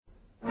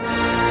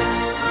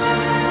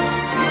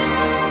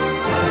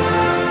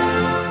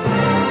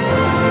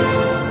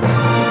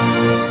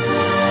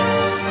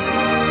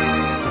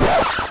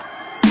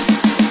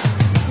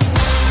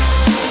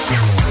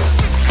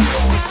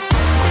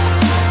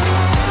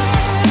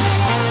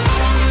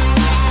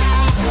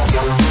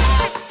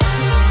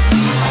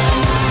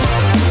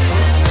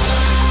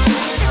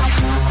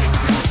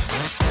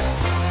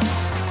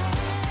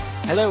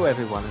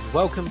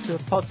welcome to a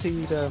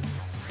Podteed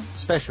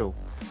special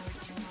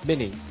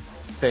mini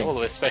thing.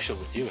 Always special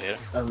with you here.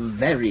 A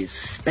very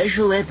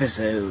special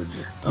episode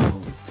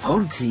of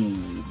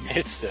Podteed.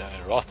 It's the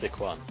erotic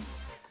one.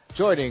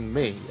 Joining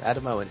me,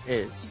 Adam Owen,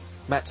 is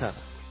Matt Turner.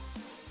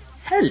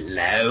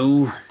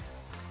 Hello.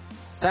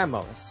 Sam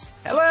Morris.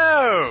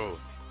 Hello!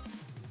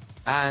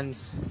 And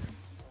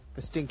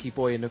the stinky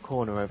boy in the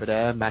corner over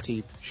there,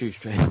 Matty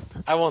Shoestring.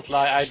 I won't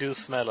lie, I do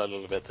smell a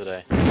little bit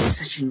today.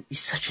 He's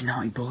such a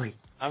naughty boy.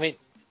 I mean,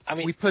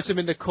 We put him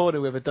in the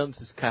corner with a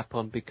dunce's cap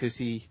on because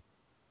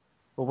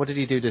well, what did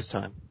he do this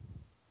time?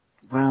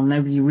 Well,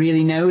 nobody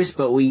really knows,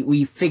 but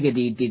we figured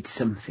he did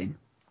something.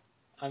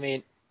 I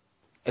mean,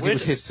 And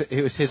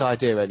it was his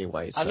idea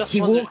anyway. So.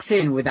 He walks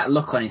in with that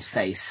look on his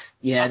face.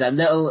 Yeah, that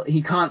little,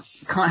 he can't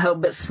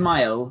help but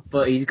smile,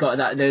 but he's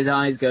got those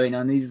eyes going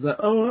on. He's like,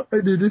 oh,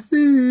 I did a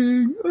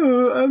thing.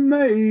 Oh, I'm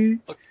me.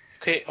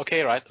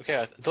 Okay, right.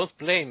 Don't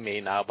blame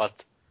me now, but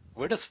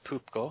where does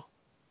poop go?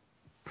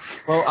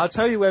 Well, I'll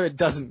tell you where it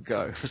doesn't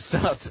go, for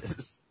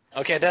starters.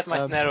 Okay, that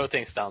might narrow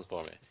things down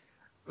for me.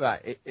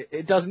 Right,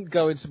 it doesn't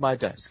go into my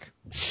desk.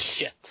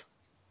 Shit.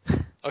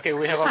 Okay,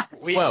 we have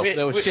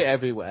there was shit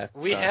everywhere.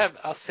 We have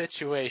a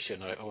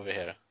situation over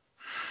here.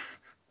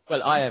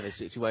 Well, I have a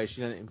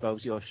situation and it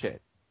involves your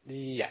shit.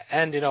 Yeah,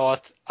 and you know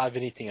what? I've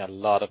been eating a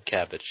lot of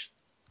cabbage.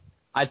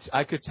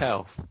 I could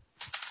tell.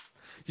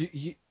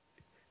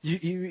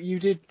 You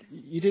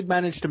did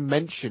manage to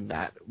mention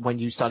that when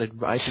you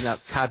started writing up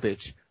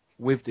cabbage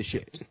with the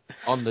shit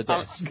on the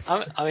desk.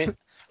 I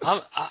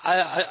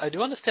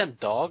do understand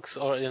dogs,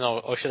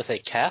 or should I say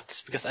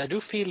cats, because I do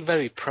feel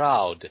very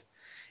proud.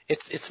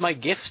 It's my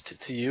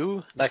gift to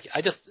you. Like,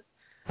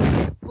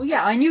 Well,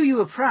 yeah, I knew you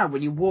were proud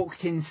when you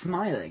walked in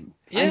smiling.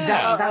 Yeah. And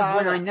that's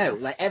when I know.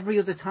 Like, every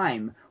other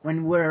time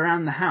when we're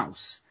around the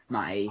house,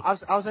 Matty. I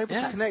was able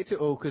to connect it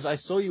all because I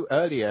saw you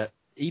earlier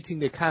eating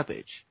the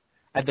cabbage,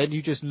 and then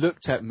you just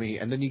looked at me,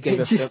 and then you gave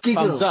a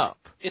thumbs up.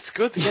 It's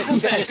good. You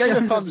gave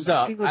a thumbs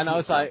up, and I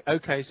was like,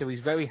 okay, so he's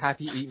very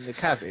happy eating the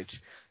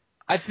cabbage.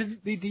 I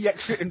didn't need the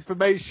extra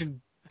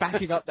information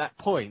backing up that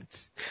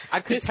point. I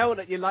could tell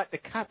that you liked the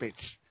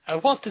cabbage. I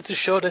wanted to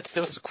show that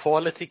there was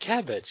quality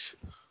cabbage.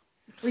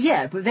 Well,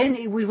 yeah, but then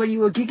when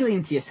you were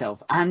giggling to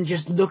yourself and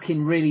just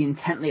looking really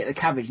intently at the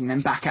cabbage and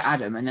then back at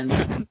Adam and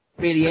then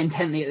really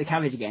intently at the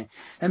cabbage again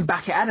and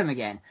back at Adam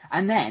again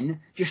and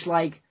then just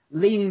like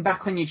leaning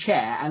back on your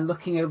chair and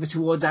looking over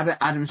towards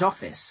Adam's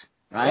office,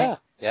 right?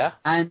 Yeah.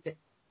 And,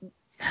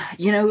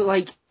 you know,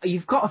 like,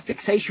 you've got a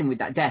fixation with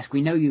that desk.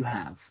 We know you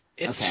have.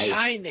 It's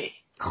shiny.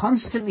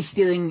 Constantly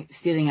stealing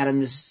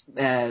Adam's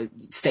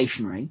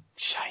stationery.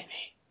 Shiny.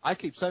 I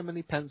keep so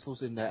many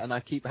pencils in there, and I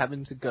keep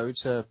having to go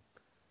to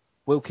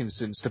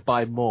Wilkinson's to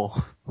buy more.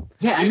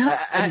 Yeah, I know.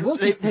 And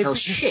Wilkinson's sells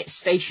shit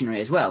stationery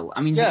as well.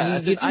 I mean, you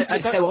use it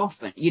so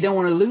often. You don't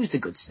want to lose the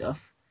good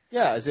stuff.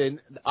 Yeah, as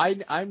in,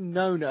 I'm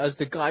known as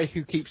the guy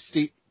who keeps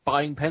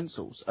buying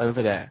pencils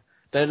over there.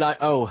 They're like,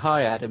 oh,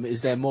 hi, Adam,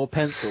 is there more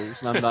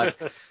pencils? And I'm like,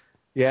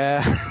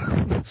 yeah.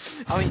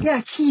 I mean,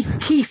 yeah,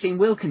 Keith in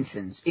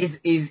Wilkinson's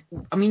is.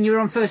 I mean, you're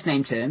on first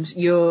name terms.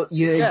 You're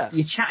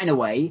chatting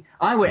away.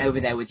 I went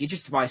over there with you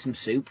just to buy some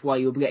soup while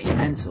you were getting your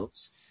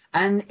pencils,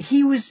 and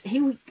you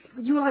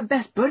were like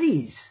best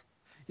buddies.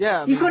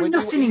 Yeah, you've got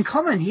nothing in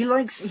common. He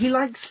likes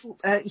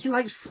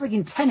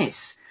frigging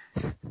tennis.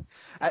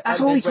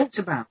 That's all he talked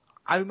about.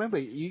 I remember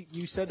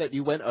you said that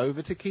you went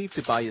over to Keith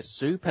to buy your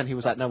soup, and he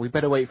was like, no, we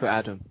better wait for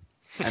Adam.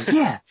 And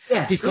yeah.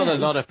 He's got a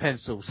lot of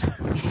pencils.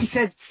 He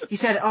said,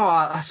 oh,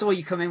 I saw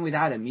you come in with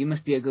Adam. You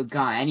must be a good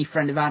guy. Any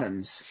friend of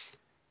Adam's?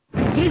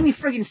 He gave me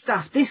friggin'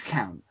 staff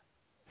discount.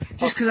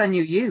 Just because I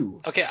knew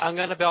you. Okay, I'm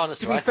gonna be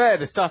honest, To be fair,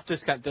 the staff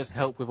discount does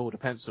help with all the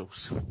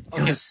pencils.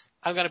 Okay,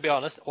 I'm gonna be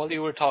honest. While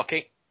you were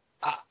talking,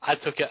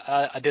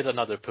 I did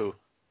another poo.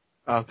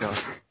 Oh, God.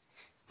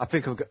 I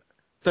think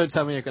don't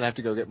tell me you're gonna have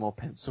to go get more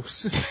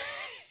pencils.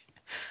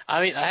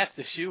 I mean, I have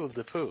to fuel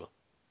the poo.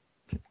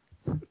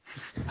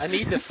 I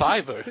need the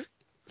fiber.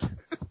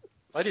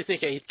 Why do you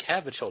think I eat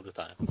cabbage all the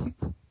time?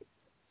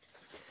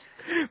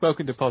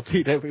 Welcome to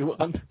Podteed,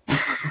 everyone.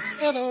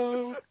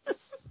 Hello.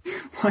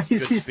 Why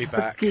Good to be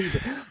back.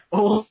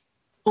 All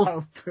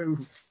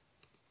poo.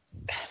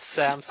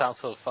 Sam sounds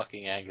so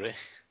fucking angry.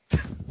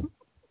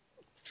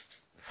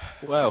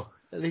 Well,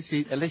 at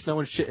least no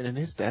one's shitting in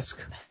his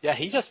desk. Yeah,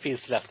 he just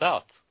feels left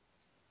out.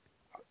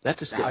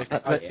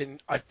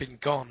 I've been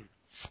gone.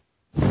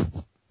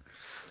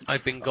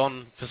 I've been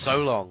gone for so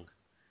long.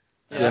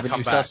 You have a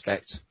new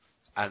suspect.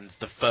 And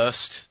the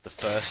first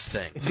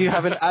thing. Do you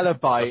have an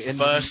alibi the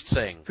first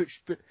thing? Do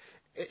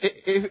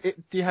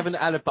you have an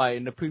alibi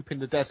in the poop in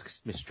the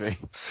desk mystery?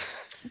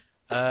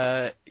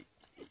 Yeah,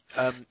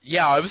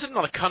 I was in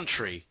another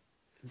country.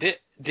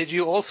 Did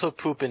you also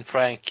poop in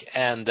Frank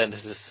and then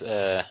this is,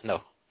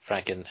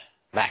 Frank and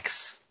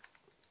Max?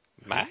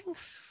 Max?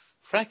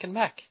 Frank and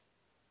Mac.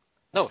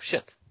 No,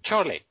 shit.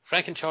 Charlie.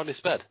 Frank and Charlie's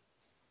bed.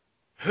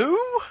 Who?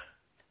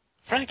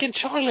 Frank and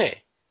Charlie.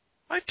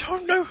 I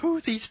don't know who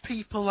these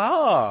people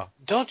are.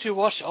 Don't you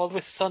watch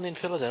Always Sunny in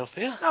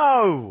Philadelphia?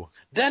 No.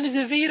 Danny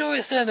DeVito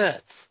is in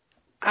it.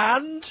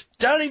 And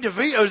Danny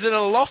DeVito's in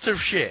a lot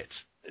of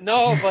shit.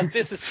 No, but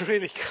this is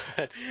really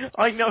good.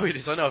 I know it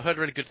is. I know. I've heard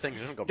really good things.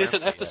 I haven't got There's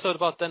around an to it yet. episode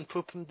about them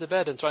pooping the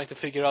bed and trying to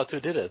figure out who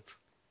did it.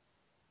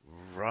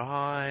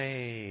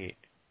 Right.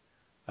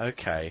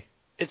 Okay.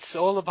 It's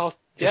all about,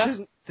 yeah.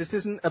 This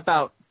isn't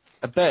about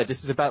a bed.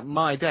 This is about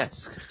my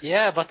desk.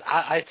 Yeah, but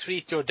I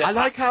treat your desk. I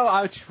like how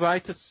I try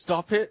to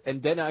stop it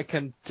and then I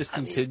can just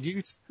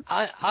continue.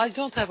 I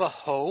don't have a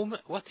home.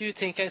 What do you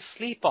think I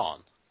sleep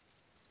on?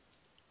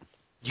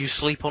 You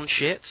sleep on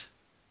shit?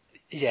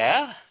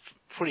 Yeah,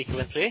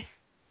 frequently.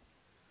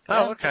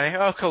 Oh, okay.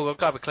 Oh, cool. I'm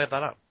glad we cleared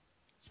that up.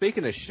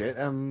 Speaking of shit,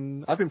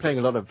 I've been playing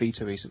a lot of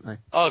Vita recently.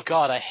 Oh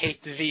god, I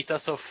hate the Vita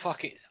so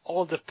fucking,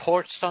 all the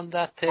ports on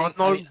that thing. Oh,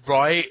 no,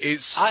 right.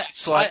 It's I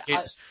said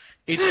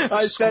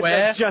square.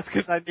 that just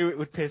because I knew it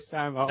would piss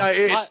Sam off. No,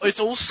 it's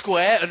all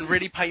square and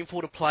really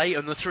painful to play,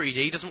 and the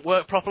 3D doesn't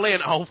work properly,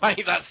 and oh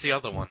wait, that's the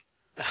other one.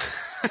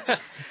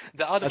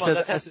 The other one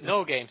that has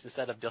no games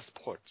instead of just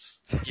ports.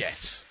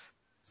 Yes.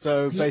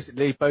 So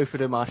basically, both of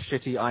them are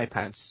shitty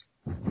iPads.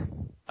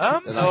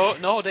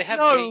 No, they have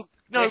No.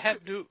 they have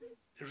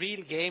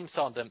real games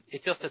on them.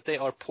 It's just that they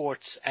are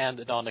ports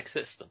and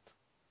non-existent.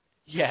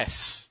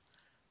 Yes.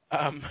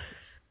 And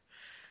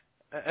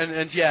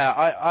yeah,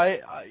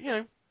 I you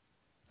know,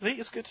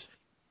 Vita's good.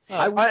 In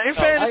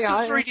fairness to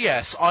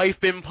 3DS, I've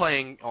been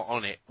playing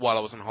on it while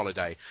I was on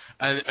holiday,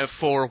 and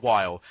for a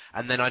while,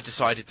 and then I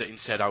decided that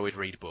instead I would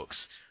read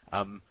books.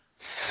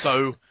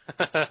 So,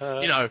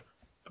 you know,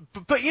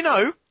 but you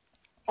know,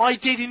 I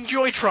did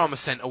enjoy Trauma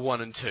Center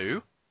 1 and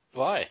 2.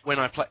 Why? When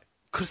I play,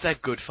 because they're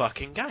good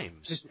fucking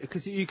games.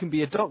 Because you can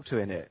be a doctor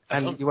in it,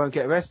 and you won't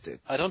get arrested.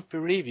 I don't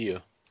believe you.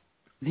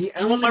 You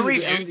want my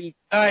review?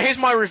 Here's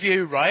my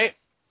review, right?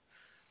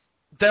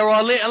 There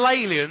are little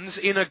aliens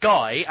in a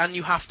guy, and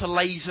you have to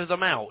laser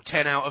them out.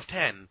 10 out of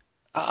 10.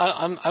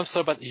 I'm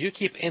sorry, but you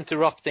keep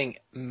interrupting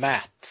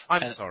Matt.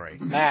 I'm sorry.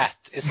 Matt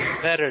is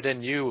better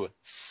than you,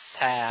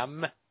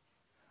 Sam.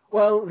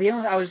 Well,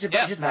 I was just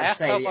about to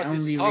say the Matt,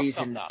 only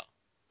reason now?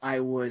 I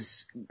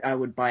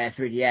would buy a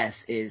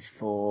 3DS is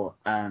for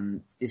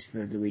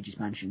Luigi's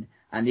Mansion,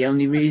 and the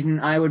only reason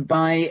I would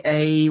buy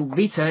a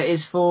Vita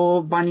is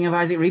for Binding of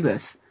Isaac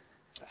Rebirth.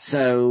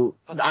 So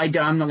I'm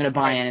not going to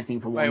buy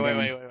anything for one game.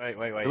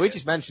 Wait.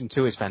 Luigi's Mansion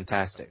 2 is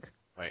fantastic.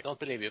 Wait. Don't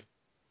believe you.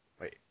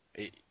 Wait.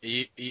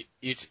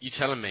 You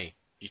telling me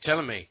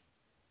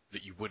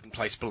that you wouldn't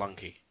play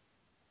Spelunky?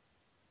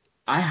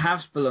 I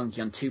have Spelunky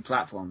on 2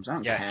 platforms. I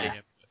don't care.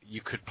 Yeah.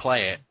 You could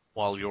play it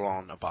while you're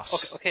on a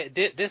bus. Okay.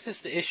 This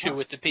is the issue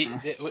with the Vita,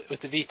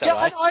 Yeah,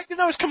 right? I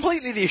know it's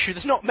completely the issue.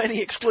 There's not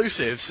many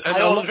exclusives, and I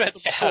a lot already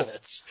of have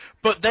ports,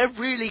 but they're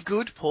really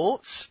good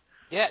ports.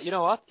 Yeah, you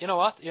know what?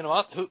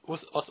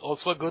 What's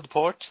also a good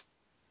port?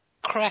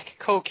 Crack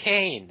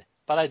cocaine.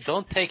 But I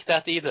don't take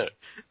that either.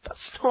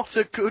 That's not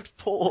a good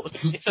port.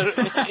 It's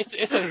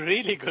a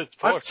really good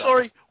port. I'm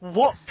sorry,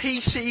 what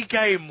PC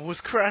game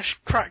was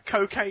crack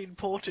cocaine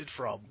ported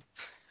from?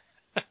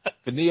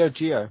 The Neo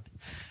Geo.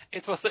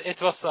 It was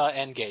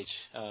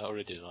N-Gage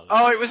original.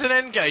 Oh, it was an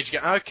N-Gage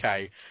game.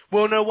 Okay.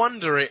 Well, no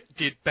wonder it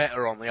did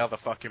better on the other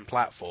fucking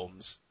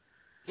platforms.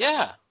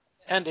 Yeah.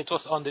 And it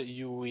was on the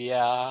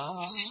UEA.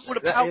 What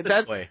about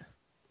this way?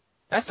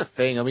 That's the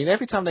thing. I mean,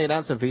 every time they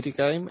announce a Vita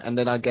game and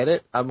then I get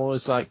it, I'm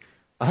always like,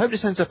 I hope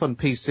this ends up on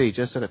PC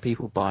just so that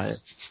people buy it.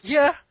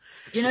 Yeah.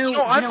 I've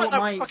got that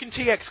my fucking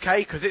TXK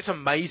because it's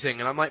amazing,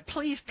 and I'm like,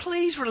 please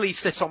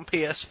release this on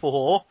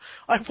PS4.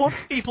 I want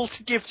people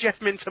to give Jeff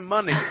Minter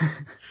money.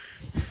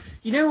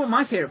 You know what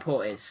my favourite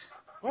port is?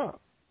 What?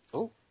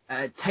 Oh.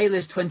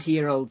 Taylor's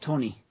 20-year-old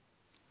Tawny.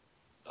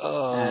 It's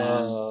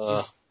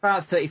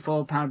about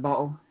 £34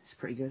 bottle. It's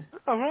pretty good.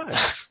 All right.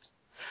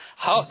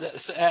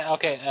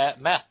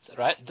 Matt,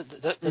 right?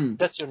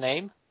 That's your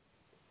name?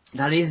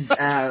 That is,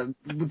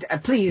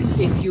 please,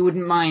 if you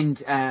wouldn't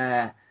mind,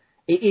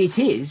 it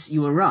is,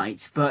 you were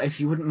right, but if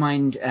you wouldn't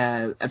mind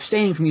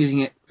abstaining from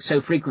using it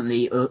so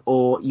frequently,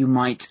 or you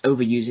might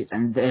overuse it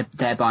and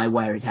thereby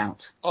wear it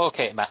out.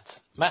 Okay,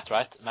 Matt,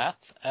 right?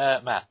 Matt.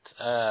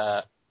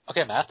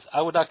 Okay, Matt,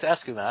 I would like to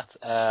ask you, Matt.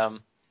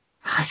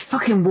 It's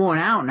fucking worn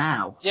out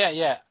now.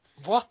 Yeah.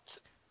 What?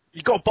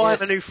 You got to buy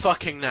him a new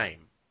fucking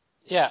name.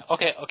 Yeah,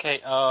 okay.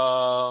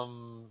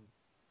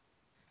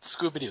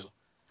 Scooby-Doo.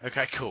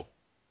 Okay, cool.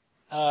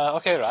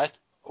 Okay, right.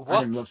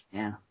 What?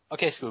 Yeah.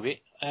 Okay, Scooby.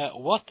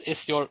 What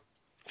is your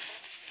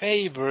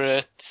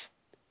favorite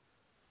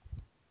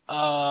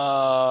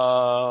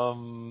of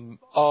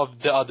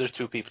the other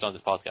 2 people on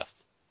this podcast?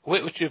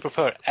 Which do you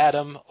prefer,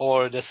 Adam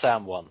or the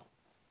Sam one?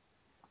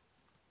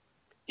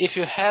 If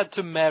you had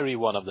to marry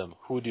one of them,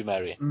 who would you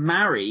marry?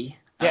 Marry?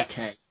 Yeah.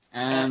 Okay.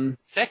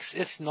 Sex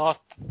is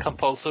not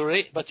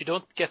compulsory, but you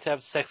don't get to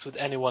have sex with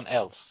anyone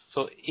else.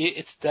 So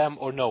it's them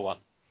or no one.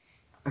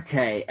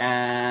 Okay.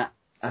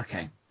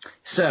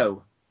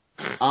 So,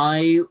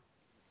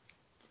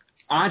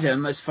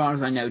 Adam, as far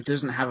as I know,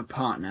 doesn't have a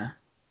partner.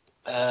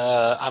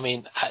 I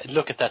mean,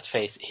 look at that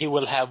face. He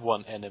will have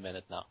one in a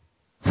minute now.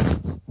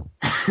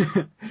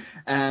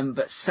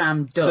 But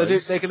Sam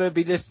does. They're going to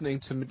be listening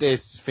to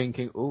this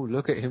thinking, oh,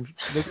 look at him.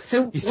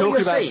 So he's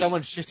talking about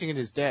someone shitting in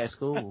his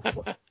desk. Ooh.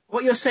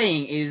 What you're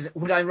saying is,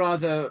 would I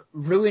rather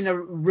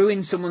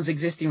ruin someone's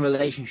existing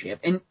relationship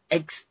in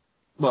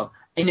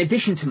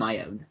addition to my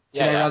own?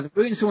 Would I rather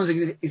ruin someone's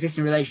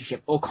existing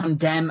relationship or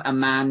condemn a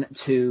man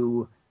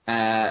to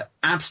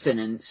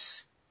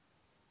abstinence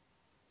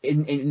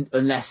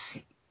unless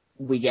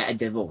we get a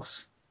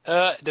divorce?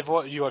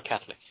 Divorce. You are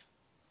Catholic.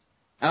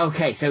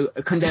 Okay, so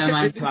condemn a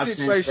man to abstinence.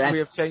 In this situation, we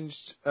have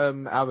changed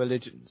our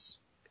religions.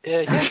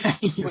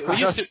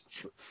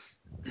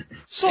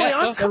 Sorry,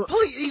 I'm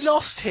completely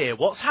lost here.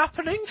 What's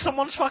happening?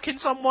 Someone's fucking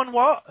someone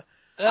what?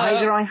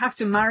 Either I have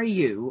to marry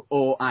you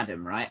or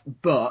Adam, right?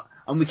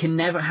 And we can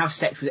never have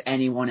sex with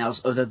anyone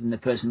else other than the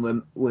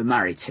person we're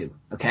married to,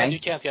 okay? And you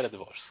can't get a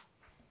divorce.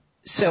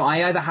 So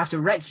I either have to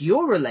wreck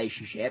your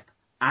relationship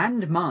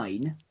and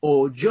mine,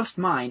 or just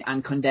mine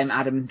and condemn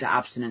Adam to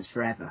abstinence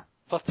forever.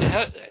 But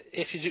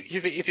if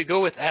you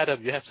go with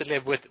Adam, you have to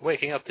live with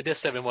waking up to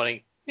this every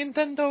morning.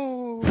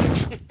 Nintendo.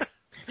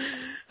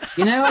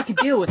 I could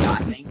deal with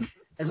that. I think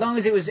as long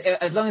as it was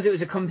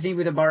accompanied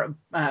with a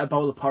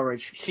bowl of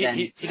porridge. He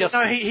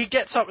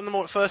gets up in the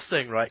morning, first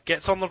thing, right?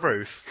 Gets on the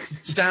roof,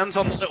 stands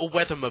on the little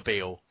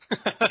weathermobile,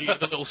 the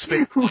little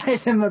spin.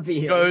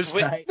 Weathermobile goes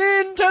right.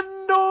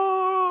 Nintendo.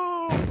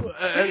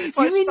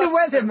 Do you mean the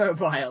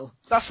weathermobile?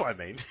 That's what I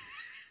mean.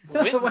 The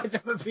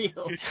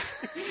weathermobile.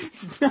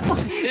 It's not.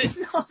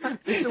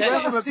 It's the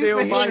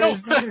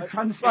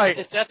weathermobile. Right.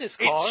 Is that his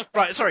car?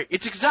 Right, sorry.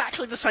 It's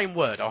exactly the same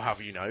word, I'll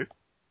have you know.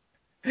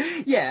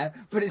 Yeah,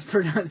 but it's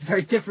pronounced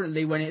very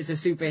differently when it's a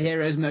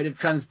superhero's mode of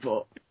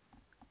transport.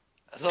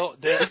 So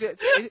is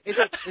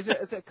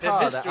it a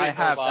car that I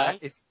have that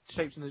is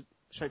shaped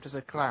as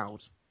a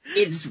cloud?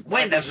 It's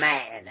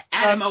Weatherman.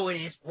 Adam Owen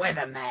is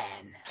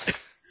Weatherman.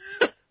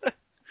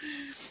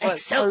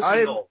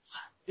 Excelsior.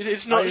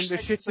 It's not the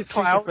shittest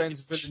Super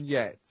Friends villain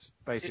yet,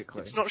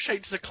 basically. It's not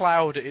shaped as a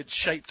cloud, it's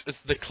shaped as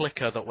the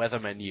clicker that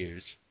weathermen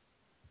use.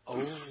 Oh.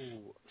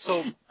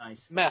 So,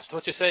 nice. Matt,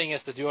 what you're saying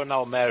is that you are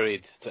now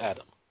married to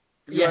Adam.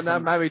 You are now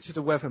married to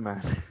the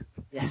Weatherman.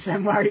 Yes,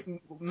 I'm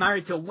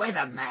married to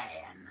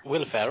Weatherman.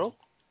 Will Ferrell?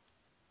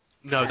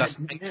 No, that's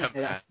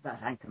Anchorman.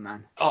 That's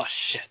Anchorman. Oh,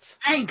 shit.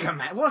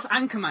 Anchorman. What's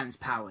Anchorman's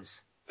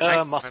powers?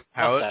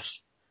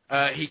 Mustache.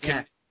 He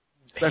can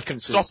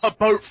References. stop a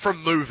boat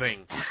from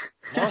moving.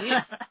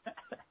 No,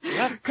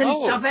 Can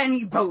stop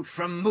any boat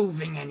from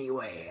moving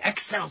anywhere.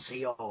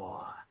 Excelsior.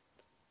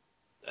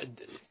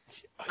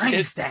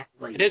 I'm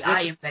Stanley.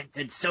 I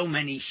invented so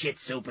many shit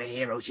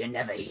superheroes you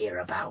never hear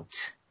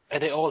about.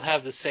 And they all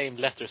have the same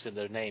letters in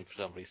their name for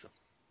some reason.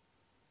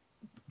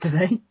 Do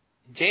they?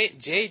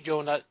 J.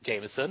 Jonah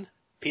Jameson,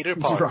 Peter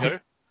Parker, right.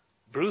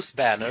 Bruce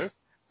Banner.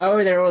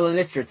 Oh, they're all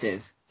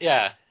alliterative.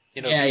 Yeah.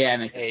 Yeah,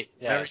 makes sense.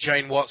 Mary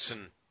Jane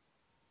Watson.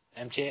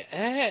 MJ.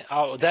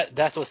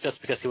 That was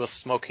just because he was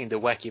smoking the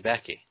wacky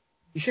backy.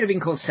 You should have been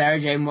called Sarah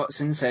Jane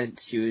Watson, so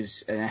she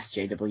was an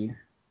SJW.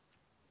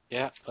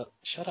 Yeah, but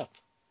shut up.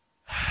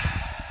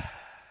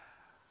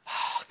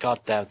 God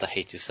damn it, I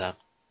hate you, Sam.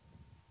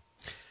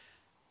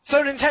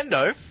 So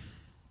Nintendo.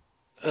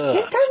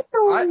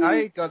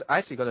 I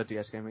actually got a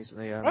DS game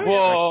recently.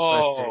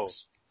 Whoa!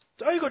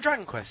 You got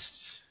Dragon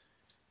Quest.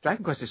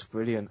 Dragon Quest is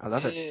brilliant. I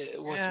love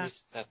it. What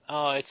is that?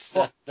 Oh, it's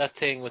that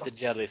thing with the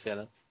jellies in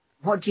it.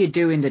 What do you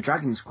do in the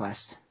Dragon's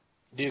Quest?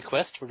 Do you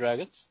quest for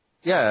dragons?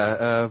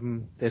 Yeah,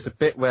 there's a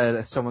bit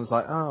where someone's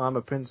like, "Oh, I'm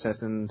a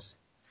princess," and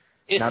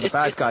now the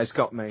bad guy's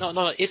got me.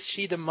 No. Is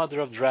she the mother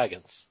of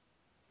dragons?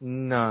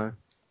 No.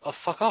 Oh,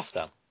 fuck off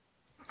then.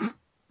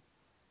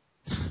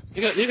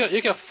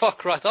 You can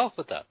fuck right off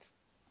with that.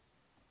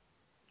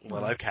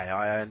 Well, okay,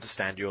 I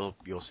understand your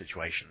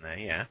situation there,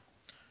 yeah.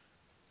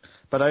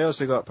 But I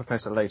also got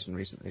Professor Layton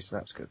recently, so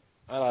that's good.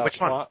 Which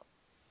one?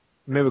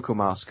 Miracle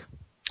Mask.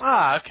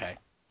 Ah, okay.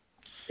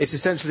 It's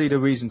essentially the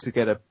reason to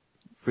get a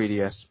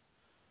 3DS.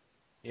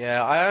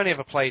 Yeah, I only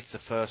ever played the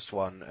first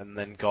one and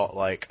then got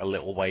like a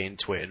little way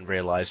into it and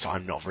realised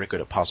I'm not very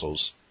good at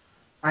puzzles.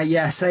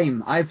 Yeah,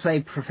 same. I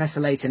played Professor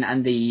Layton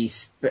and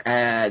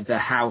the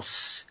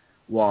house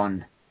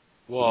one.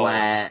 Whoa.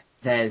 Where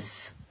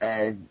there's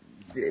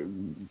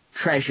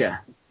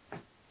treasure.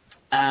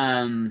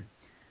 And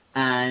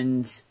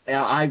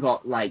I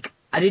got like,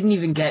 I didn't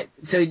even get,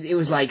 so it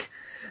was like,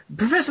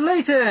 Professor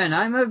Layton,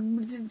 I'm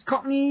a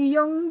Cockney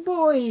young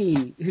boy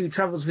who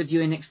travels with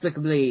you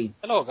inexplicably.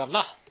 Hello,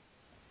 Governor.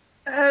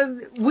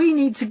 We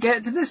need to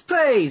get to this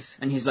place.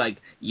 And he's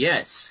like,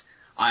 yes.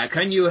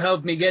 Can you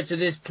help me get to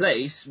this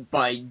place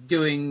by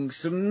doing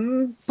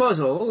some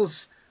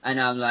puzzles? And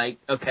I'm like,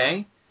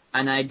 okay.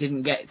 And I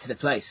didn't get to the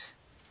place.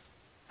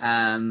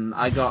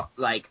 I got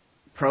like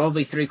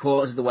probably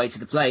 3/4 of the way to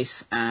the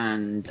place,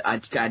 and I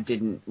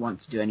didn't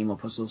want to do any more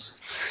puzzles.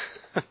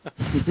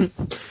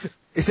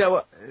 Is that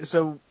what?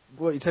 So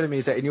what you're telling me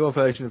is that in your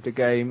version of the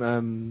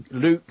game,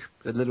 Luke,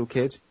 the little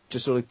kid,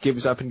 just sort of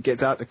gives up and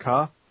gets out the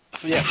car.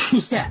 Yeah.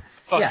 Yeah.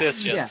 Fuck this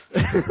shit. Yeah.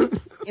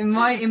 In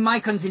my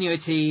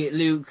continuity,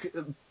 Luke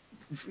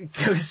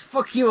goes,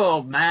 "Fuck you,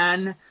 old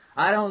man.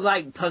 I don't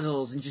like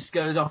puzzles, and just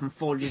goes off and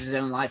forges his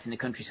own life in the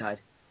countryside.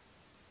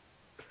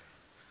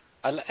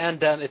 And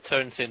then it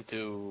turns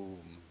into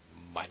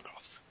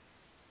Minecraft.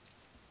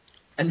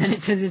 And then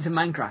it turns into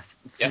Minecraft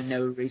for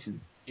no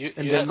reason.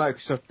 And then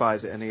Microsoft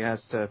buys it, and he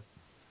has to...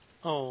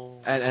 Oh.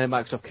 And then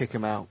Microsoft kick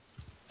him out.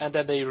 And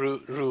then they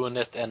ruin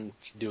it and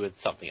do it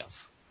something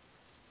else.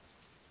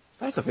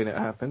 That's the thing that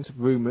happens.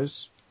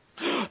 Rumours.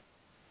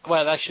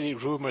 Well, actually,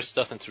 rumours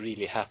doesn't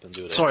really happen,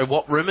 do they? Sorry,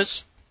 what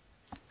rumours?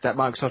 That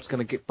Microsoft's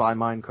going to buy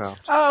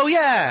Minecraft. Oh,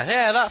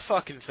 yeah, that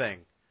fucking thing.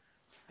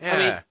 Yeah. I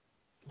mean,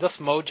 does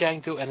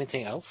Mojang do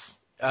anything else?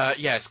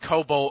 Yes,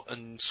 Cobalt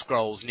and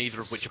Scrolls,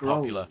 neither of which are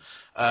popular.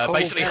 Cobalt,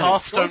 Basically, yeah.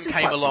 Hearthstone Scrolls is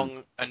came quite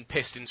along and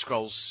pissed in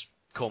Scrolls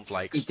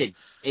cornflakes. It did.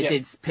 It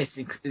did piss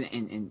in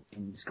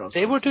Scrolls.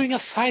 They were doing a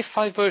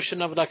sci-fi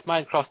version of like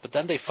Minecraft, but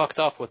then they fucked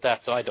off with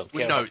that, so I don't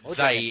care. No,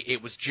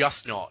 it was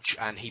just Notch,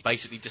 and he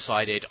basically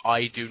decided,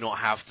 I do not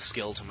have the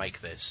skill to make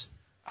this.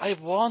 I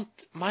want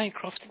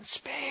Minecraft in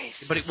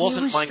space. But it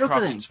wasn't was Minecraft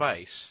struggling. in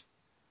space.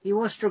 He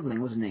was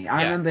struggling, wasn't he?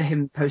 I remember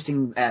him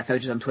posting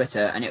photos on Twitter,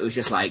 and it was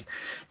just like,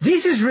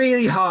 this is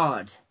really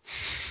hard.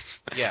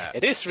 Yeah.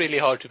 It is really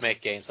hard to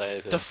make games.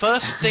 The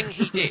first thing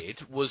he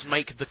did was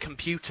make the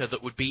computer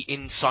that would be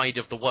inside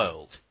of the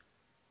world.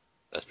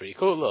 That's pretty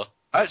cool, though.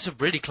 That's a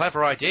really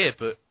clever idea,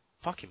 but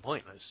fucking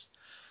pointless.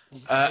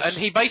 And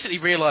he basically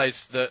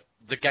realised that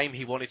the game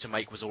he wanted to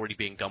make was already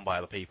being done by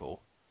other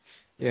people.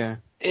 Yeah.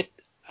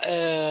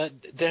 There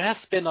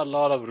has been a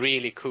lot of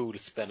really cool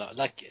spin-off,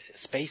 like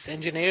Space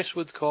Engineers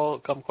would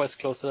come quite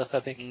close to that, I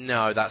think.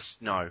 No,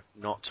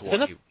 not to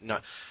what no.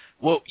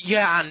 Well,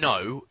 yeah and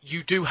no.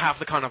 You do have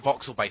the kind of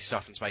voxel-based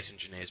stuff in Space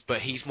Engineers, but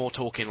he's more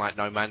talking like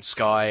No Man's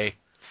Sky,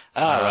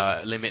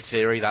 right. Limit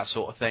Theory, that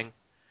sort of thing.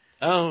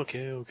 Oh,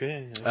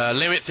 okay.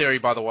 Limit Theory,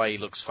 by the way,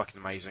 looks fucking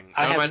amazing.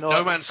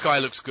 No Man's Sky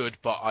looks good,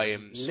 but I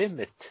am...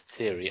 Limit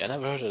Theory? I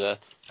never heard of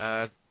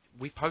that.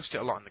 We post it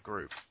a lot in the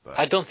group, but...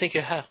 I don't think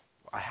you have.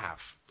 I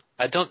have.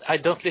 I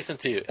don't listen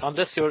to you.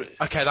 Unless you're...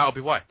 Okay, that'll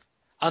be why.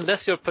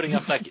 Unless you're putting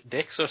up like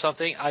dicks or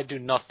something, I do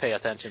not pay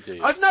attention to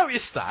you. I've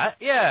noticed that,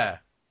 yeah.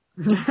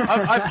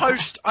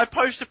 I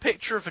post a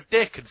picture of a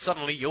dick and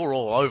suddenly you're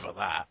all over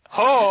that.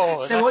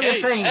 Oh, so what you're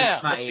saying,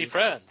 Matty, must be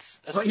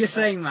friends. What you're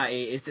saying,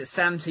 Matty, is that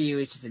Sam to you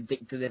is just a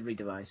dick delivery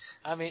device.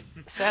 I mean,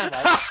 Sam,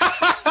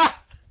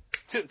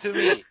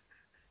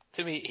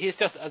 to me, he's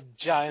just a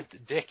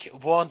giant dick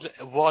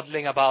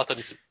waddling about on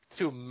his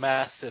two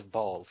massive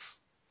balls.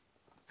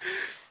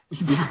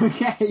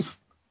 Okay.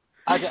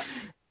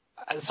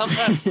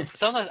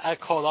 Sometimes I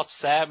call up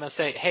Sam and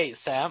say, "Hey,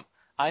 Sam,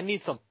 I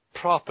need some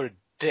proper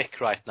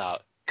dick right now.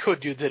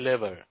 Could you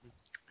deliver?"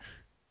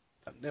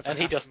 And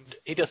he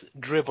just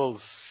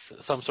dribbles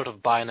some sort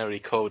of binary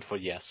code for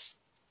yes.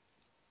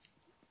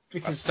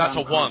 Because that's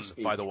a 1,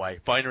 by the way.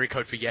 Binary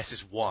code for yes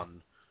is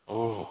 1.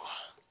 Oh,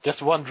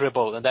 just one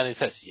dribble, and then it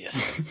says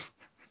yes.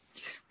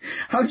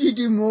 How do you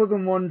do more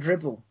than one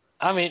dribble?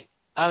 I mean,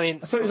 I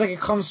thought it was like a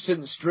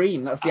constant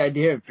stream. That's the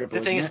idea of dribble.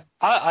 The thing isn't is,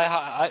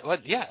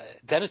 it?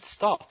 then it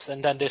stops,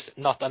 and then there's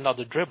not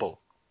another dribble.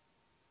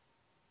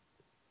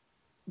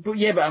 But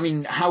I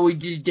mean, how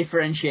would you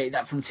differentiate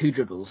that from 2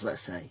 dribbles,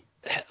 let's say?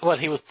 Well,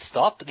 he would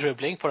stop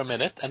dribbling for a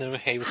minute, and then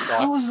he would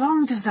start. How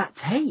long does that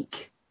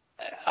take?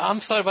 I'm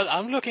sorry, but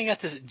I'm looking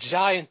at this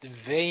giant,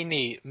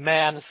 veiny,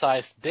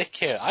 man-sized dick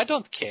here. I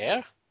don't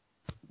care.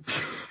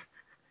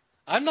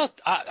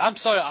 I'm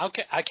sorry,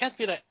 I can't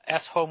be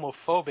as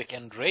homophobic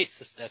and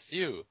racist as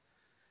you.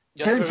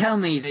 Don't tell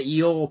me that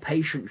you're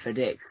patient for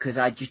dick, because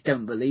I just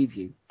don't believe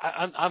you.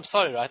 I'm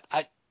sorry, right?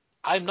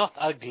 I'm not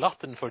a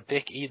glutton for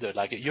dick either.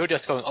 Like, you're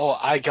just going, oh,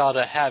 I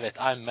gotta have it.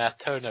 I'm Matt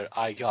Turner.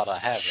 I gotta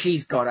have it.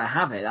 She's gotta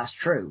have it. That's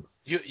true.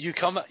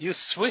 You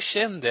swish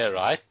in there,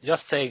 right?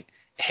 Just saying,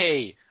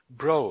 hey,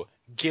 bro,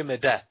 give me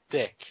that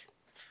dick.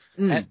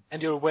 And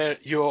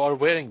you are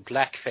wearing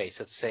blackface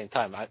at the same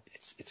time.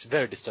 It's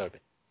very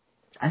disturbing.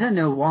 I don't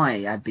know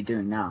why I'd be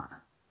doing that.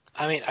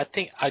 I mean, I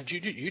think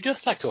you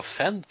just like to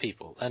offend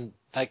people and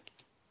like,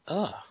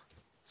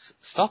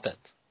 stop it.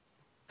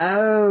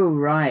 Oh,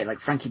 right, like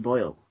Frankie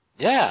Boyle.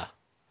 Yeah.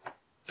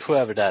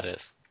 Whoever that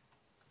is.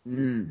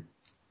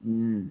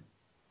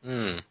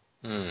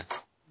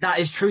 That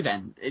is true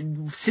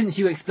then. Since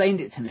you explained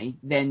it to me,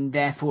 then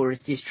therefore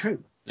it is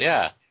true.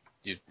 Yeah.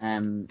 You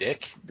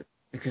dick.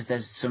 Because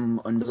there's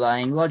some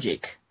underlying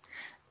logic.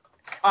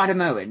 Adam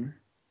Owen.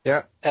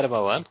 Yeah. Adam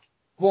Owen.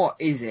 What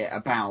is it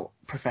about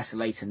Professor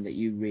Layton that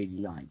you really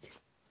like?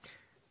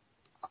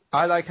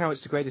 I like how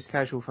it's the greatest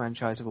casual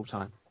franchise of all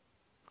time.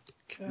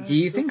 Do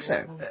you think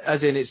so?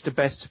 As in, it's the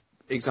best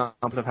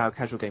example of how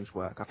casual games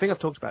work. I think I've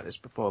talked about this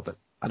before, but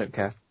I don't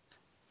care.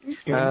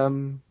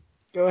 Go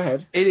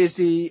ahead. It is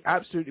the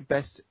absolutely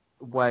best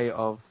way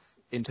of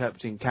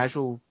interpreting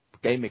casual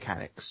game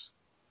mechanics,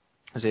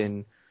 as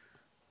in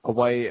a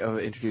way of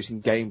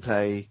introducing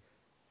gameplay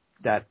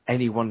that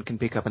anyone can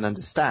pick up and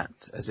understand,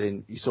 as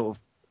in you sort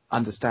of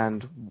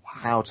understand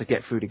how to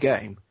get through the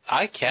game.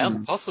 I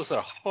can. Puzzles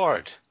are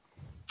hard.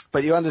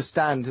 But you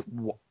understand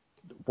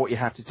what you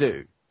have to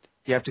do.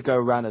 You have to go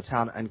around a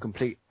town and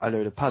complete a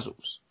load of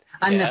puzzles.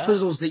 And the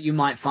puzzles that you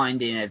might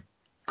find in a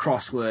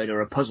crossword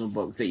or a puzzle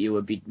book that you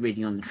would be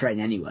reading on the train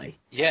anyway.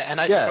 Yeah, and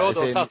I throw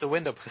those out the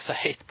window because I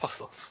hate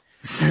puzzles.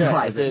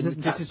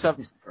 This is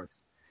something.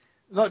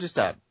 Not just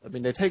that. I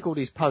mean, they take all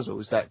these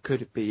puzzles that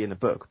could be in a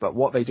book, but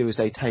what they do is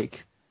they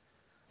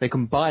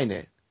combine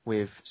it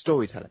with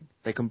storytelling.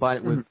 They combine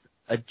it with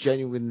a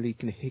genuinely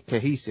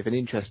cohesive and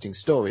interesting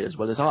story as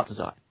well as art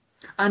design.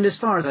 And as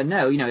far as I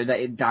know,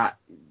 that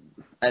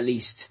at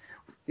least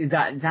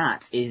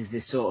that is the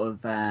sort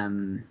of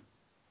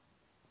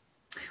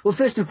well,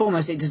 first and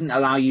foremost, it doesn't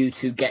allow you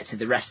to get to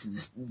the rest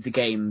of the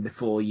game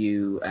before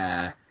you.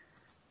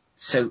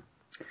 So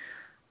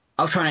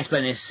I'll try and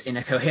explain this in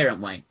a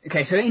coherent way.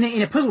 Okay, so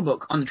in a puzzle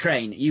book on the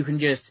train, you can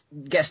just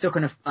get stuck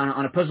on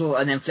a puzzle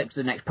and then flip to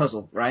the next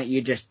puzzle, right? I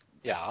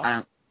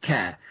don't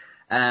care.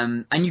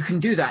 And you can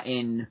do that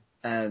in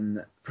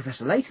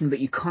Professor Layton, but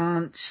you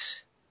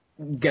can't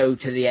go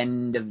to the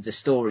end of the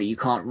story. You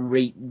can't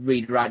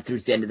read right through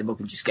to the end of the book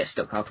and just get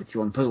stuck halfway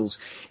through on puzzles.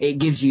 It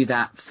gives you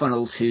that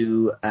funnel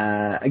to,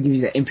 it gives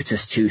you that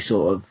impetus to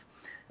sort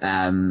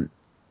of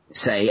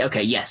say,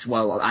 okay, yes,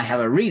 well, I have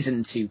a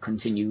reason to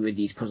continue with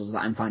these puzzles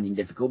that I'm finding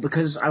difficult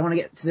because I want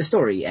to get to the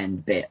story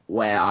end bit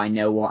where I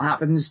know what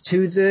happens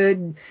to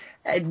the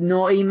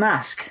naughty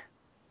mask.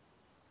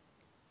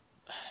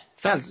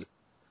 Sounds.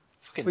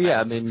 Well,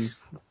 yeah, I mean,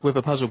 with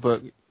a puzzle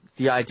book,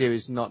 the idea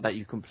is not that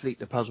you complete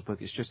the puzzle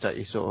book, it's just that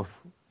you sort of,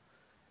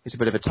 it's a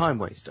bit of a time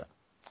waster.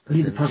 You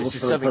need the puzzles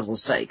for the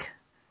puzzle's sake.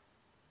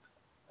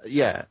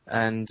 Yeah,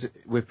 and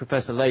with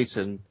Professor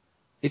Layton,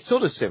 it's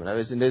sort of similar,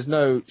 as in there's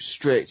no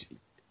strict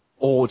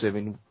order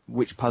in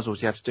which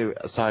puzzles you have to do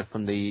aside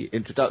from the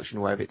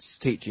introduction where it's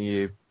teaching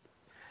you,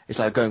 it's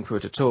like going through a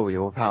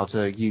tutorial of how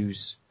to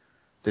use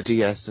the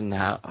DS and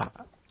how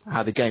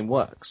the game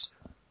works.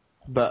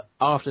 But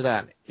after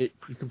that, you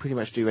can pretty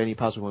much do any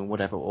puzzle in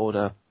whatever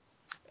order,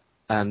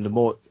 and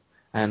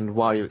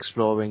while you're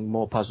exploring,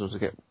 more puzzles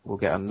will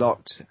get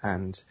unlocked,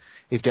 and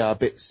if there are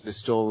bits of the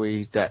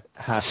story that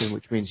happen,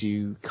 which means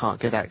you can't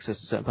get access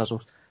to certain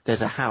puzzles,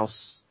 there's a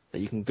house that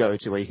you can go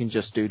to where you can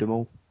just do them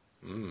all.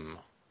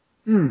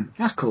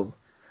 That's cool.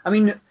 I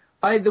mean,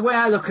 the way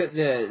I look at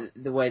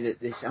the way that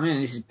this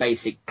is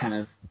basic kind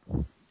of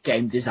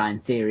game design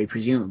theory,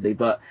 presumably,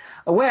 but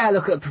the way I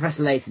look at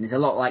Professor Layton is a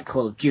lot like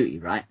Call of Duty,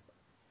 right?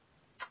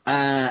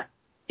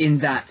 In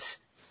that,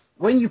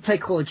 when you play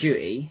Call of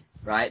Duty,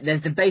 right,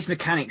 there's the base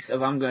mechanics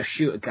of I'm going to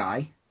shoot a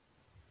guy.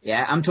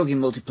 Yeah, I'm talking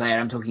multiplayer,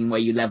 I'm talking where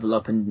you level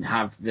up and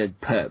have the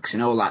perks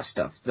and all that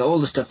stuff. All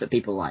the stuff that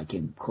people like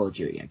in Call of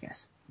Duty, I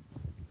guess.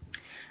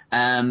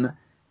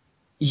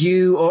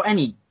 Or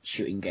any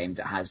shooting game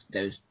that has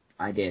those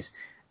ideas.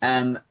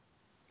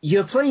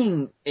 You're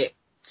playing it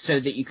so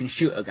that you can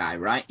shoot a guy,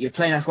 right?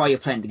 That's why you're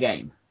playing the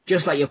game.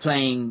 Just like you're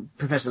playing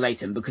Professor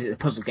Layton because it's a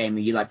puzzle game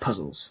and you like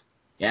puzzles.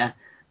 Yeah?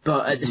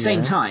 But at the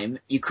same time,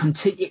 you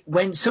continue,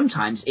 when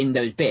sometimes in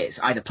those bits,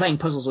 either playing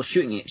puzzles or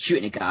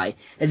shooting a guy,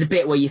 there's a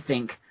bit where you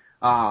think,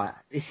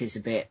 this is a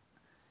bit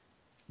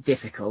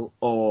difficult,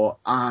 or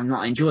I'm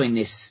not enjoying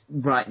this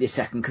right this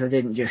second because I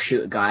didn't just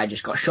shoot a guy, I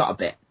just got shot a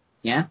bit.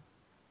 Yeah?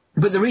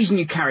 But the reason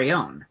you carry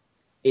on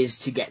is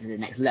to get to the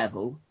next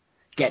level,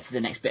 get to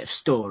the next bit of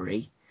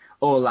story,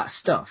 all that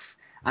stuff.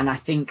 And I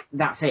think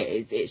that's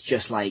it. It's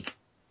just like,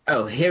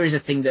 here is a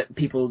thing that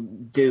people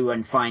do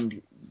and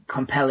find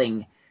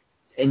compelling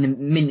in the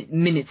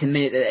minute to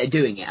minute that they're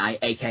doing it,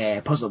 aka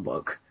a puzzle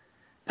book.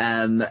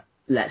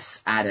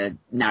 Let's add a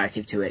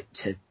narrative to it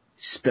to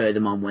spur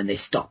them on when they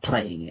stop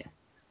playing it.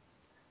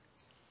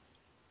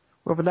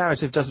 Well, the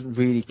narrative doesn't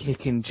really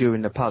kick in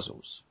during the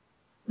puzzles.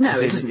 No,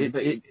 it doesn't.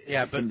 But it's the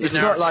not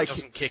narrative like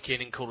doesn't kick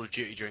in Call of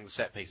Duty during the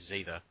set pieces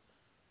either.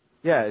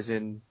 Yeah, as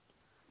in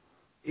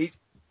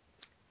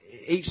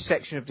each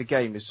section of the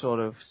game is sort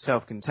of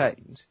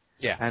self-contained.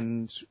 Yeah.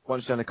 And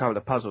once you've done a couple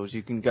of puzzles,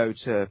 you can go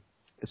to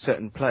a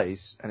certain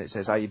place and it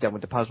says, "Are you done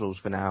with the puzzles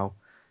for now?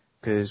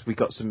 Because we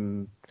got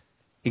some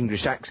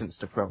English accents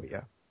to throw at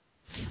you."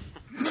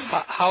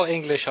 How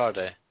English are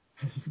they?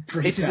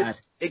 It is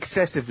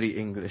excessively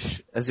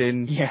English, as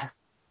in. Yeah.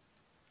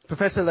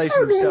 Professor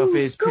Layton himself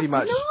is pretty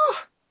much.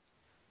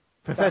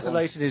 Professor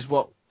Layton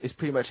is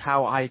pretty much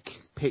how I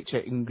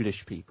picture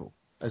English people,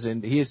 as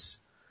in he is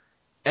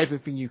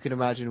everything you can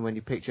imagine when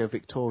you picture a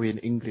Victorian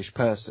English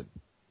person.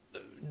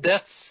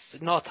 That's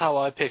not how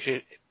I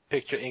picture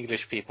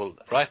English people.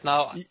 Right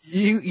now...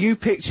 You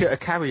picture a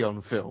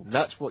Carry-On film.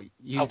 That's what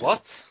you... A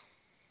what?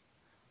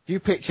 You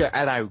picture,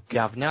 "Hello,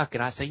 governor,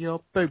 can I see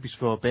your boobs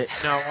for a bit?"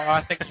 No,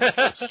 I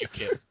think you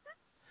kid.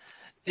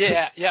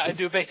 Yeah, I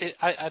do. Basically,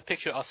 I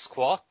picture a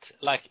squat,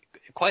 like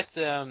quite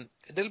a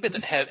little bit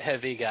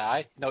heavy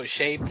guy,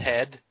 shaved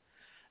head.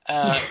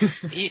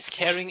 He's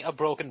carrying a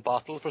broken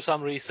bottle for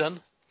some reason.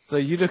 So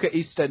you look at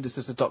EastEnders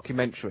as a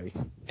documentary.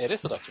 It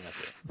is a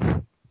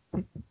documentary.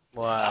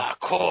 Wow.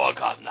 Cool,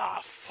 governor,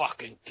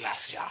 fucking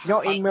glacier.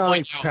 Not in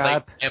my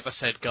crab. They never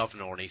said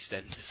governor on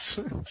EastEnders.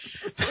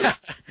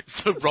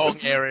 It's the wrong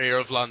area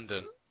of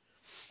London.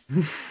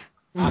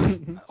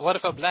 What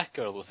if a black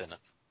girl was in it?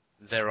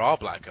 There are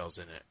black girls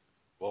in it.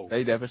 Whoa.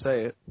 They never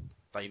say it.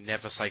 They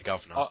never say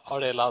governor. Are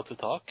they allowed to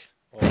talk?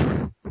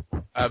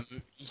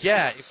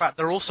 Yeah, in fact,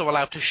 they're also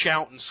allowed to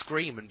shout and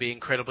scream and be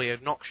incredibly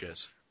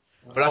obnoxious.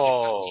 But I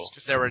think that's just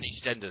because they're in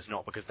EastEnders,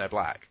 not because they're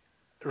black.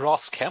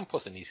 Ross Kemp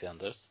was in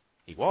EastEnders.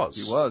 He was.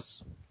 He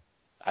was.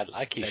 I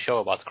like his show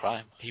about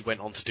crime. He went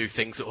on to do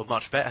things that were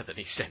much better than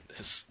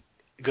EastEnders.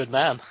 Good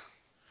man.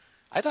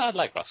 I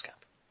like Ross Kemp.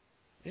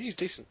 He's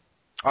decent.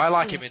 I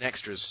like him in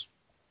Extras.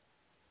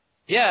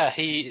 Yeah,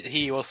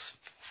 he was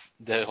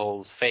the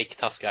whole fake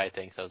tough guy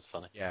thing, so it's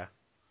funny. Yeah.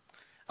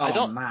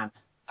 Man.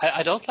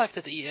 I don't like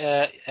that the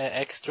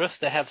Extras,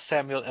 they have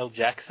Samuel L.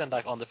 Jackson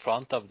like on the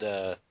front of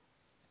the,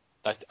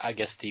 like, I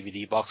guess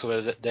DVD box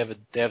where they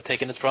have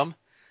taken it from.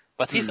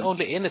 But he's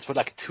only in it for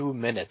like 2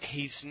 minutes.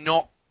 He's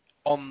not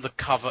on the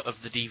cover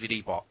of the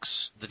DVD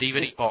box. The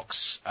DVD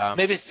box...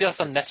 maybe it's just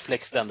on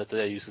Netflix then that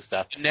they uses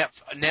that.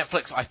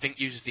 Netflix, I think,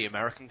 uses the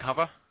American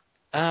cover.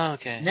 Oh,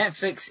 okay.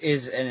 Netflix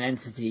is an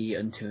entity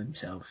unto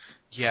himself.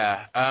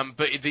 Yeah,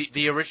 but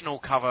the original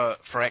cover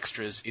for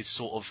Extras is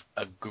sort of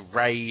a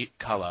grey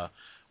colour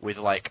with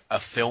like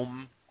a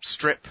film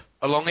strip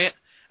along it,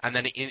 and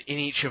then in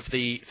each of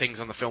the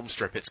things on the film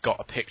strip, it's got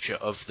a picture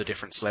of the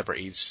different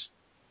celebrities.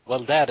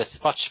 Well, that is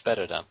much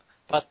better then.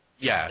 But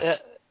yeah.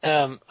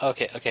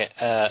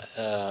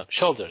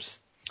 Shoulders.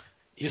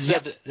 You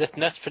said that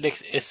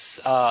Netflix is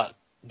a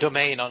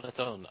domain on its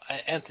own,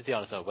 entity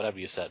on its own, whatever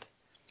you said.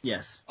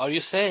 Yes. Are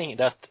you saying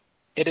that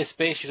it is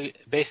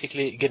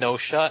basically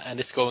Genosha and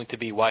it's going to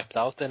be wiped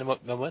out in a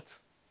moment?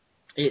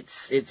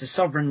 It's a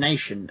sovereign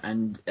nation,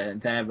 and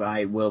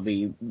thereby will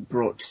be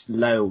brought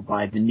low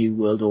by the New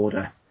World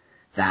Order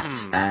that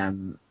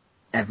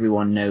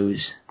everyone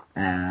knows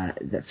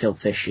that Phil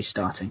Fish is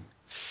starting.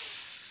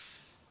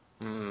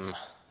 I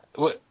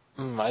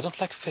don't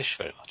like fish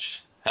very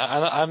much.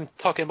 I'm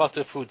talking about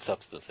the food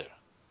substance here.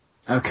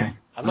 Okay.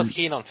 I'm not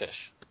keen on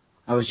fish.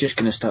 I was just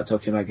going to start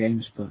talking about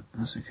games, but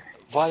that's okay.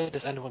 Why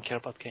does anyone care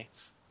about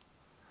games?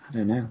 I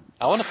don't know.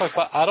 I want to talk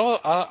about.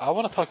 I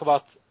want to talk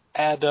about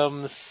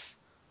Adam's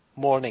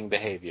morning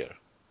behavior.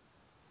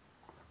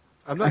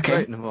 I'm not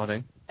great in the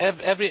morning.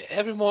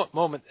 Every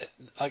moment,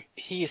 like,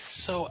 he is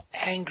so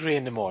angry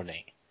in the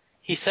morning.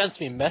 He sends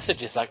me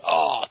messages like,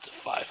 "Oh, it's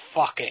a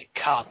fucking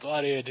cunt!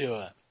 What are you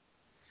doing?"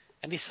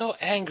 And he's so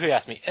angry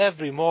at me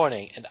every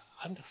morning, and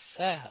I'm just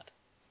sad.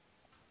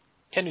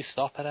 Can you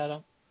stop it,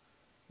 Adam?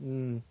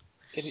 No,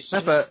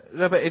 but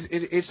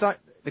it's like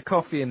the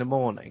coffee in the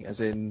morning, as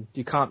in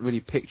you can't really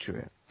picture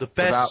it. The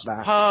best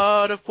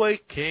part of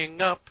waking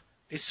up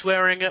is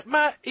swearing at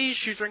my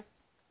shoestring.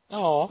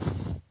 Oh,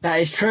 that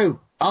is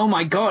true. Oh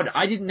my God,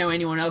 I didn't know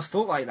anyone else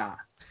thought like that.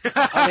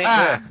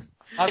 I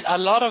mean, a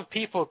lot of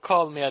people